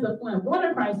far as the Flint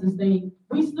water crisis thing,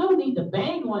 we still need to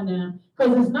bang on them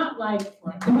because it's not like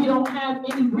we don't have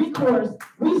any recourse.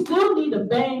 We still need to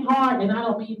bang hard, and I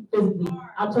don't mean physically.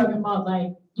 I'm talking about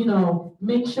like,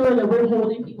 make sure that we're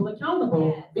holding people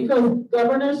accountable because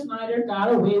Governor Snyder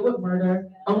got away with murder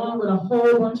along with a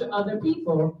whole bunch of other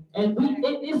people. And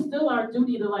it is still our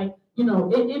duty to like,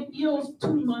 it feels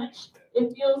too much.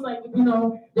 It feels like,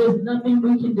 there's nothing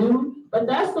we can do, but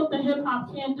that's something hip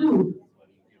hop can do.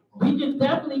 We can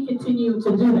definitely continue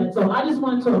to do that. So I just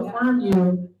wanted to affirm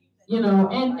you,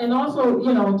 and also,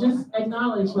 just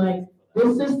acknowledge like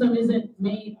this system isn't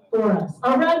made for us.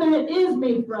 Or rather it is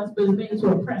made for us, but it's made to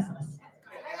oppress us.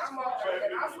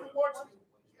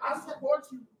 I support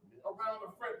you around the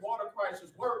Flint water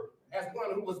crisis work as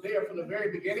one who was there from the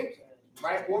very beginning,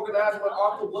 right? Organizing with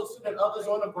Arthur Wilson and others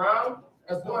on the ground,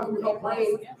 as one who helped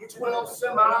bring 12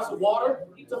 semis of water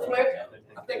to Flint.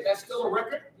 I think that's still a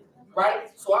record.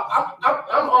 Right, so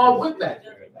I'm all with that,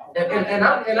 and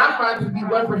I find it to be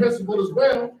reprehensible as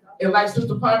well. And like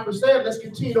Sister Piper said, let's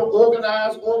continue to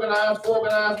organize. Because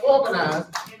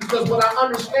what I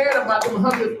understand about them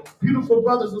 100 beautiful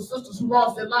brothers and sisters who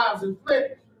lost their lives in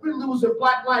Flint, we're losing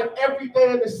Black life every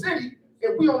day in the city,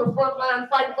 and we on the front line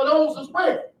fighting for those as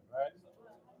well.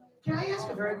 Can I ask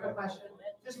a very quick question?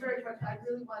 Just very quick. I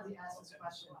really wanted to ask this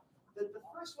question. The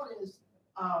first one is.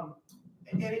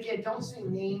 And again, don't say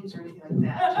names or anything like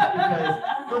that,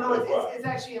 because it's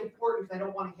actually important because I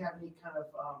don't want to have any kind of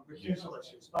recusal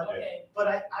issues. But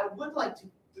I would like to.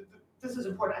 This is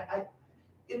important.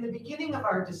 In the beginning of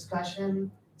our discussion,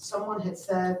 someone had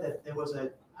said that there was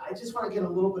a. I just want to get a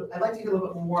little bit. I'd like to get a little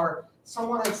bit more.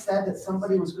 Someone had said that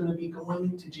somebody was going to be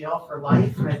going to jail for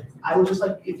life, and I would just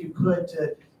like if you could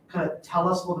to kind of tell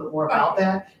us a little bit more about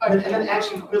that, and then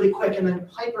actually really quick, and then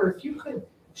Piper, if you could.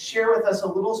 Share with us a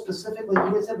little specifically.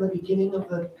 You had said at the beginning of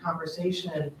the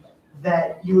conversation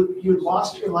that you had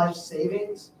lost your life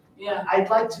savings. Yeah. I'd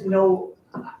like to know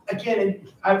again, and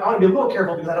I want to be a little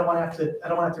careful because I don't want to have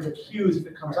to recuse if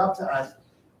it comes up to us.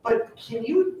 But can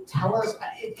you tell us?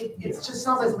 It just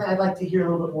sounds like something I'd like to hear a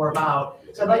little bit more about.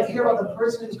 So I'd like to hear about the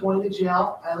person who's going to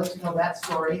jail. I'd like to know that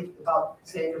story about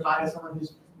saying goodbye to someone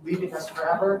who's leaving us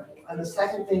forever. And the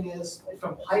second thing is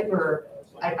from Piper.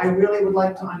 I really would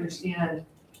like to understand.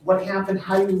 What happened,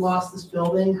 how you lost this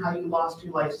building, how you lost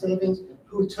your life savings,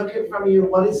 who took it from you,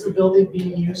 what is the building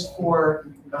being used for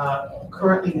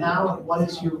currently now, and what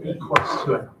is your recourse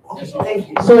to it? Okay, thank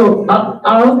you. So,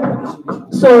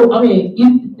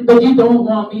 but you don't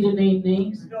want me to name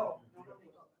names? No.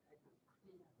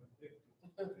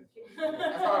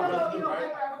 That's all I'm gonna do,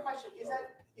 right? I have a question.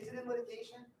 Is it in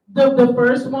litigation? The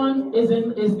first one is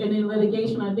in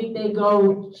litigation. I think they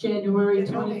go January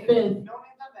 25th. No name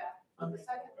on that. The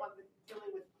second one,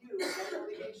 dealing with you, is that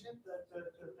litigation,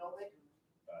 the building?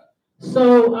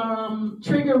 So,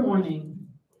 trigger warning.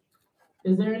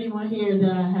 Is there anyone here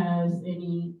that has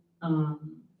any,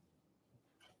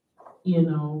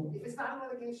 If it's not in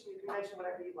litigation, you can mention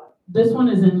whatever you like. this one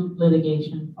is in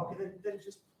litigation. Okay, then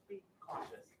just be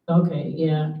cautious. Okay,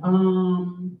 yeah.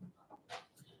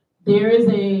 There is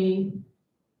a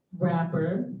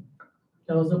rapper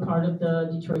that was a part of the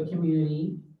Detroit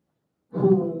community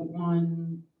who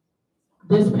on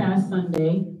this past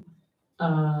Sunday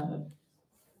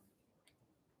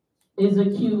is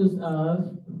accused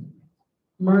of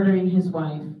murdering his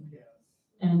wife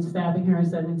and stabbing her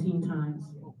 17 times.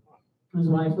 His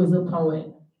wife was a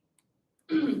poet.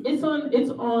 It's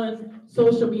on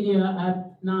social media. I've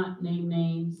not named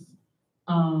names.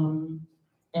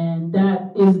 And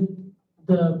that is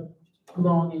the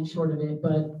long and short of it.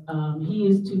 But he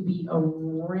is to be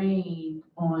arraigned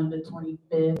on the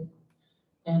 25th.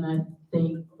 And I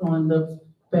think on the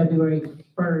February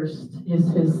 1st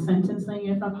is his sentencing,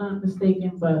 if I'm not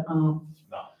mistaken. But No.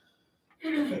 No,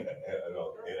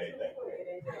 it ain't that quick.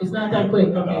 It's not that quick.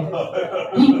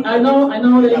 Okay. I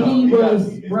know that he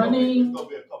was running. It's gonna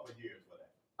be a couple of years for that.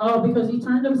 Oh, because he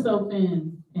turned himself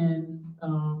in, and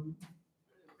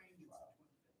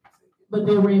but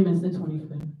the arraignment's the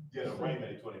 25th. Yeah, the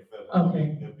arraignment is 25th.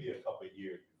 Okay. It'll be a couple of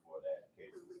years before that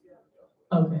case.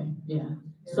 Okay, yeah.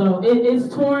 So it's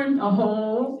torn a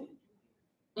hole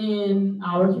in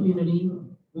our community,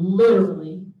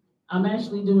 literally. I'm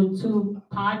actually doing 2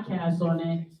 podcasts on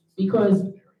it because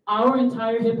our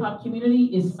entire hip hop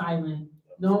community is silent.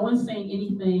 No one's saying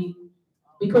anything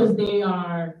because they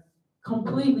are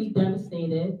completely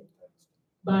devastated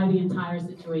by the entire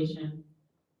situation.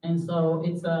 And so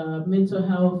it's a mental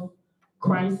health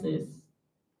crisis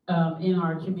in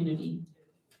our community.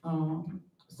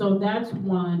 So that's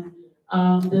one.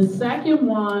 The second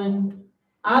one,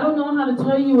 I don't know how to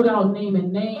tell you without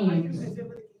naming names.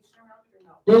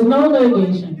 There's no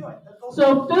litigation.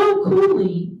 So Phil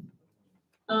Cooley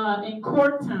in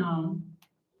Corktown,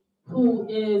 who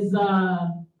is,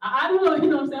 I don't know, you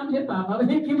know what I'm saying, I'm hip hop, I'm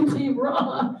gonna give it to you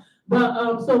raw.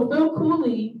 But so Phil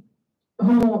Cooley,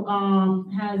 who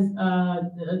has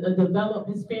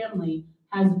his family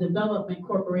has a development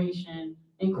corporation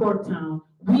in Corktown.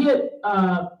 We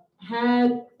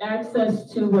had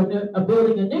access to a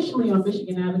building initially on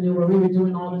Michigan Avenue where we were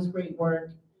doing all this great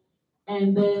work.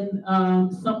 And then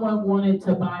someone wanted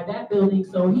to buy that building,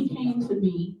 so he came to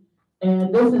me,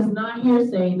 and this is not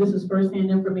hearsay, this is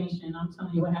firsthand information, I'm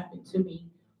telling you what happened to me.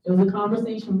 It was a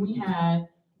conversation we had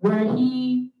where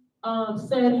he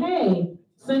said, hey,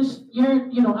 since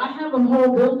I have a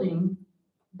whole building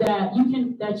that you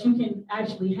can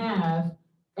actually have,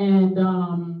 and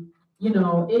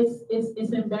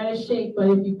it's in bad shape, but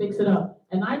if you fix it up.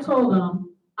 And I told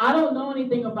him, I don't know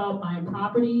anything about buying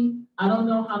property. I don't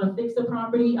know how to fix the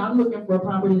property. I'm looking for a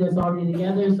property that's already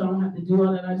together, so I don't have to do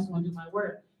all that. I just want to do my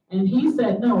work. And he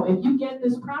said, no, if you get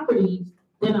this property,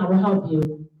 then I will help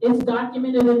you. It's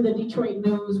documented in the Detroit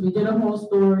News. We did a whole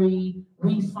story.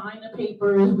 We signed the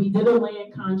papers. We did a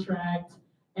land contract,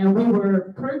 and we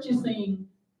were purchasing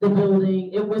the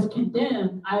building. It was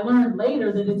condemned. I learned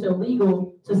later that it's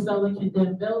illegal to sell a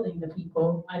condemned building to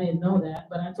people. I didn't know that,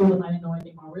 but I told them I didn't know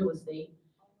anything about real estate.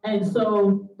 And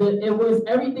so it was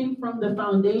everything from the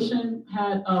foundation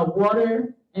had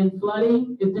water and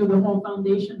flooding through the whole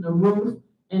foundation, the roof,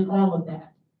 and all of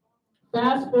that.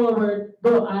 Fast forward,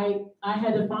 though, I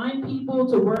had to find people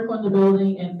to work on the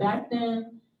building, and back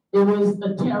then it was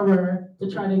a terror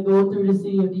to try to go through the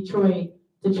city of Detroit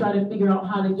to try to figure out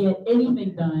how to get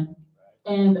anything done.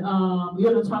 And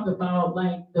you're gonna talk about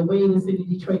like the way the city of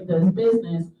Detroit does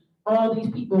business. All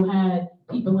these people had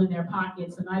people in their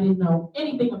pockets, and I didn't know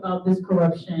anything about this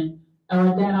corruption,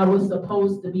 or that I was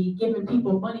supposed to be giving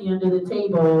people money under the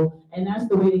table, and that's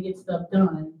the way to get stuff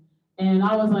done. And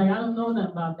I was like, I don't know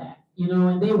nothing about that,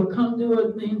 and they would come do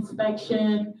an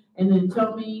inspection and then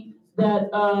tell me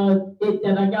that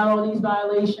that I got all these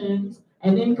violations,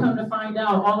 and then come to find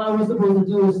out all I was supposed to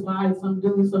do was slide some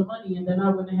dude some money, and then I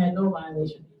wouldn't have had no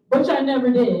violation, which I never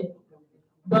did.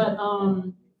 But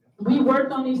we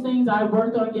worked on these things. I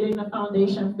worked on getting the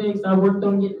foundation fixed. I worked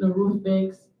on getting the roof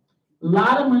fixed. A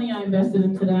lot of money I invested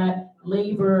into that,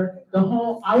 labor, the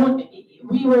whole, I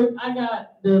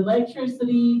got the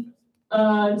electricity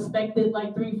inspected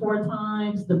like 3-4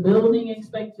 times, the building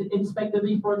inspected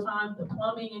 3-4 times, the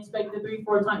plumbing inspected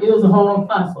 3-4 times. It was a whole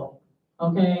hustle,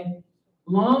 okay?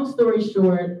 Long story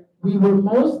short, We were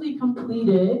mostly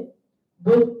completed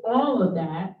with all of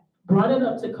that, brought it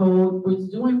up to code, was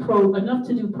doing enough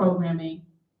to do programming.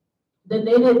 Then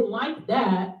they didn't like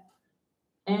that,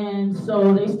 and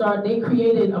so they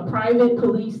created a private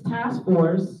police task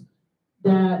force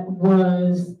that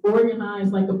was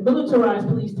organized like a militarized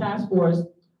police task force.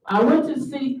 I went to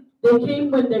see, they came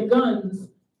with their guns,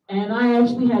 and I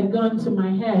actually had gun to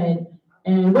my head.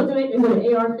 And is it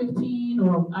an AR-15,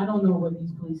 or I don't know what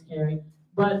these police carry,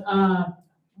 but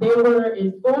they were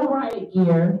in full riot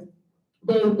gear.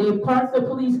 They parked the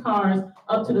police cars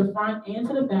up to the front and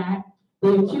to the back.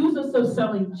 They accused us of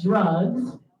selling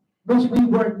drugs, which we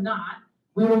were not.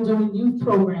 We were doing youth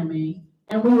programming,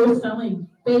 and we were selling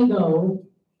Faygo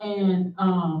and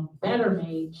Better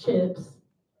Made chips,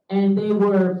 and they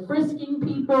were frisking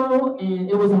people, and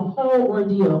it was a whole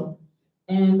ordeal.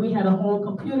 And we had a whole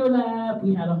computer lab,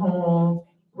 we had a whole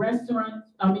restaurant,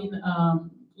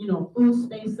 food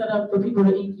space set up for people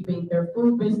to incubate their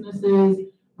food businesses.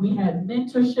 We had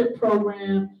mentorship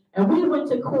program, and we went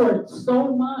to court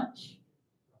so much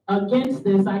against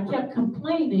this. I kept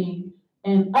complaining,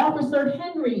 and Officer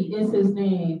Henry is his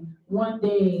name. One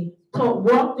day,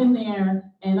 walked in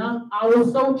there, and I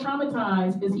was so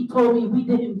traumatized because he told me we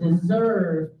didn't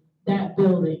deserve that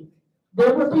building.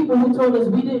 There were people who told us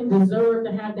we didn't deserve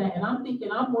to have that, and I'm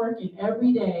thinking I'm working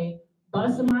every day,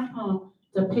 busting my hump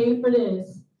to pay for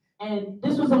this, and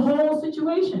this was a whole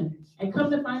situation. And come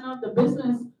to find out, the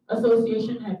business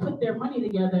association had put their money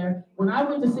together. When I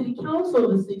went to city council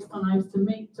the 6 times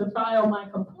to file my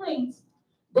complaints,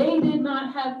 they did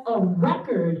not have a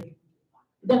record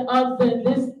of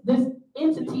this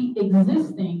entity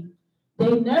existing.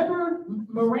 They never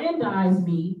Mirandized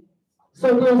me.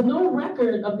 So there's no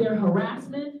record of their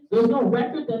harassment. There's no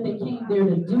record that they came there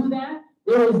to do that.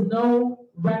 There is no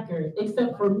record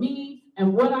except for me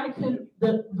and what I could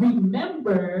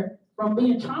remember from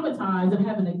being traumatized and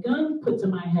having a gun put to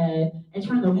my head and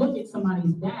trying to look at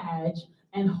somebody's badge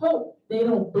and hope they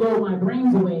don't blow my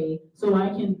brains away so I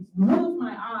can move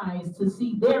my eyes to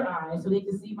see their eyes so they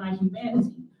can see my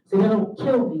humanity, so they don't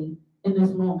kill me in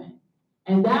this moment.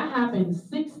 And that happened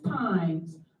 6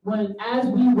 times as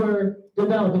we were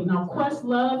developing. Now,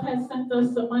 Questlove has sent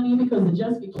us some money because of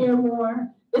Just for Care More.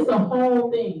 It's a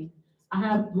whole thing. I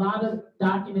have a lot of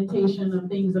documentation of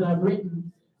things that I've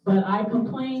written, but I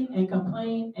complained and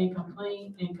complained and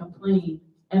complained and complained.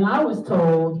 And I was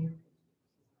told,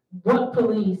 what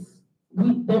police?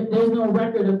 There's no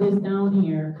record of this down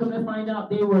here. Come to find out,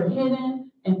 they were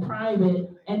hidden and private,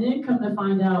 and then come to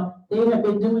find out, they have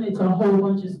been doing it to a whole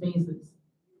bunch of spaces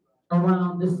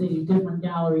around the city, different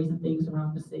galleries and things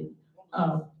around the city.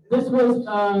 This was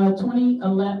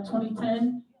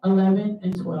 2010, 11,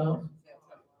 and 12.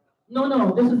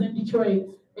 No, this is in Detroit,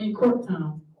 in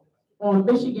Corktown, on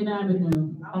Michigan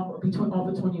Avenue, off of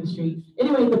 20th Street.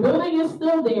 Anyway, the building is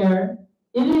still there.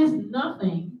 It is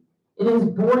nothing. It is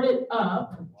boarded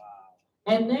up.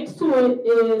 And next to it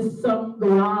is some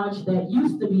garage that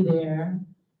used to be there.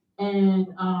 And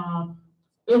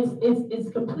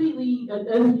it's completely a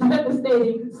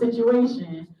devastating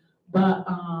situation. But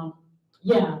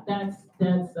yeah, that's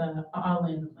I'll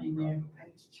end the plane there.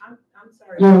 I'm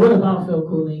sorry. Yeah, what about Phil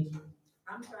Cooley?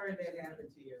 I'm sorry that happened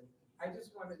to you. I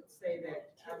just wanted to say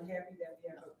that I'm happy that we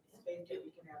have a space that we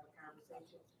can have a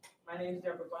conversation. My name is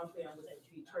Deborah Bunkley. I'm with the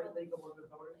Detroit League of Women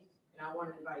Voters, and I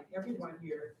want to invite everyone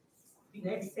here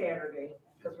next Saturday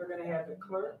because we're going to have the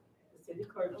clerk, the city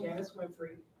clerk, Janice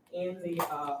Winfrey, and the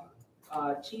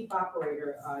chief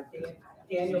operator,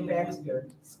 Daniel Baxter,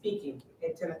 speaking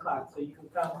at 10 o'clock. So you can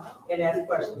come and ask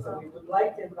questions. So we would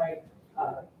like to invite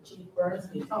Chief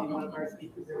Bernstein to be one of our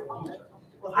speakers in the future.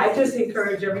 I just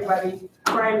encourage everybody,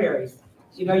 primaries.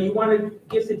 You know, you want to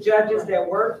give the judges that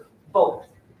work, vote.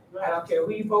 I don't care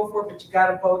who you vote for, but you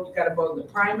got to vote. You got to vote in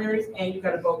the primaries and you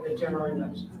got to vote in the general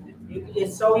elections.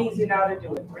 It's so easy now to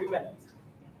do it, 3 minutes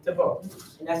to vote.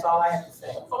 And that's all I have to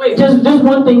say. Oh, wait, just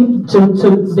one thing to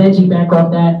veggie back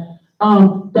off that.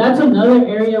 That's another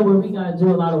area where we got to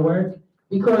do a lot of work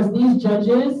because these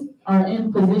judges are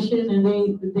in position and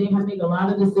they have make a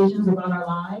lot of decisions about our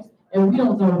lives and we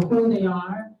don't know who they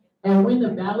are. And when the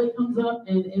ballot comes up,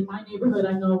 and in my neighborhood,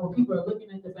 I know when people are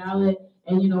looking at the ballot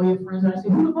and, you know, your friends are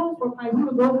asking, who to vote for, who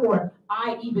to vote for?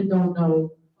 I even don't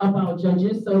know about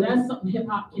judges. So that's something hip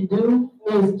hop can do,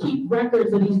 is keep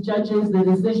records of these judges, the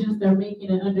decisions they're making,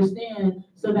 and understand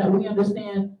so that we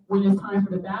understand when it's time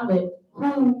for the ballot,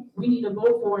 who we need to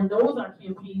vote for. And those are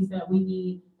campaigns that we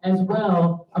need as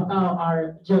well about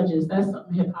our judges. That's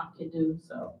something hip hop can do.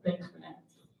 So thanks for that.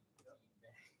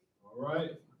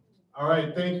 All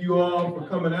right. Thank you all for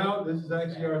coming out. This is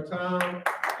actually our time.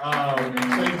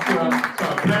 Thanks to our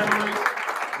panelists.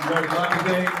 We learned a lot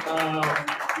today.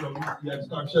 You have to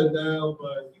start shutting down,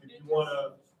 but if you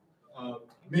want to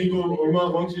mingle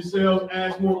amongst yourselves,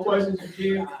 ask more questions,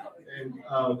 you can. And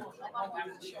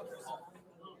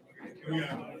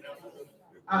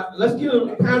let's give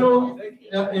the panel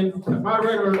and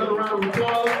moderator another round of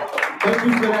applause. Thank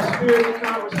you for that spirited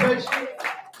conversation.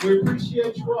 We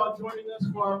appreciate you all joining us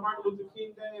for our Martin Luther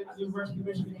King Day at the University of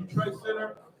Michigan Detroit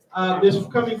Center. This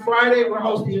coming Friday, we're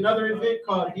hosting another event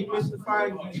called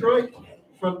Demystifying Detroit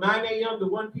from 9 a.m. to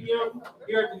 1 p.m.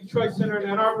 here at the Detroit Center in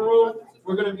Ann Arbor Room.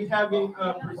 We're going to be having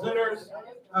presenters.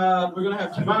 We're going to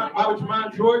have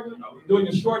Jamon Jordan doing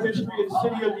a short history of the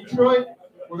city of Detroit.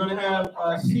 We're going to have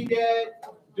CDAD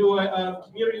do a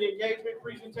community engagement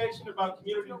presentation about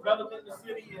community development in the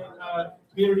city and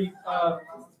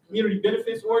community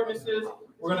benefits ordinances.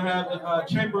 We're going to have the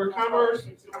Chamber of Commerce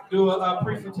do a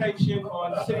presentation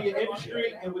on city and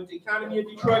industry and what the economy of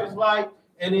Detroit is like.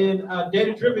 And then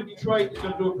Data Driven Detroit is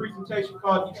going to do a presentation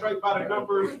called Detroit by the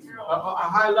Numbers, a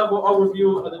high-level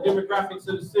overview of the demographics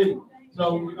of the city.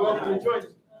 So we're welcome to join us.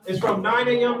 It's from 9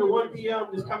 a.m. to 1 p.m.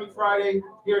 this coming Friday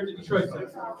here at the Detroit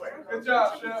Center. Good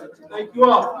job, Chef. Thank you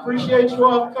all. Appreciate you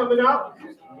all coming out.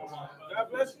 God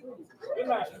bless you. Good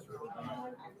night.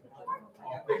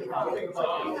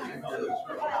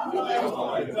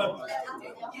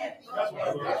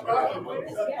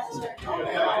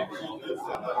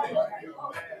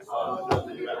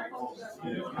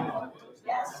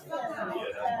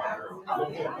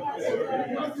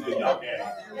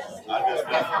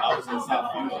 I was in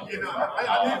Southfield.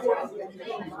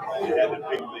 They had the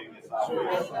big thing in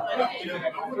Southfield.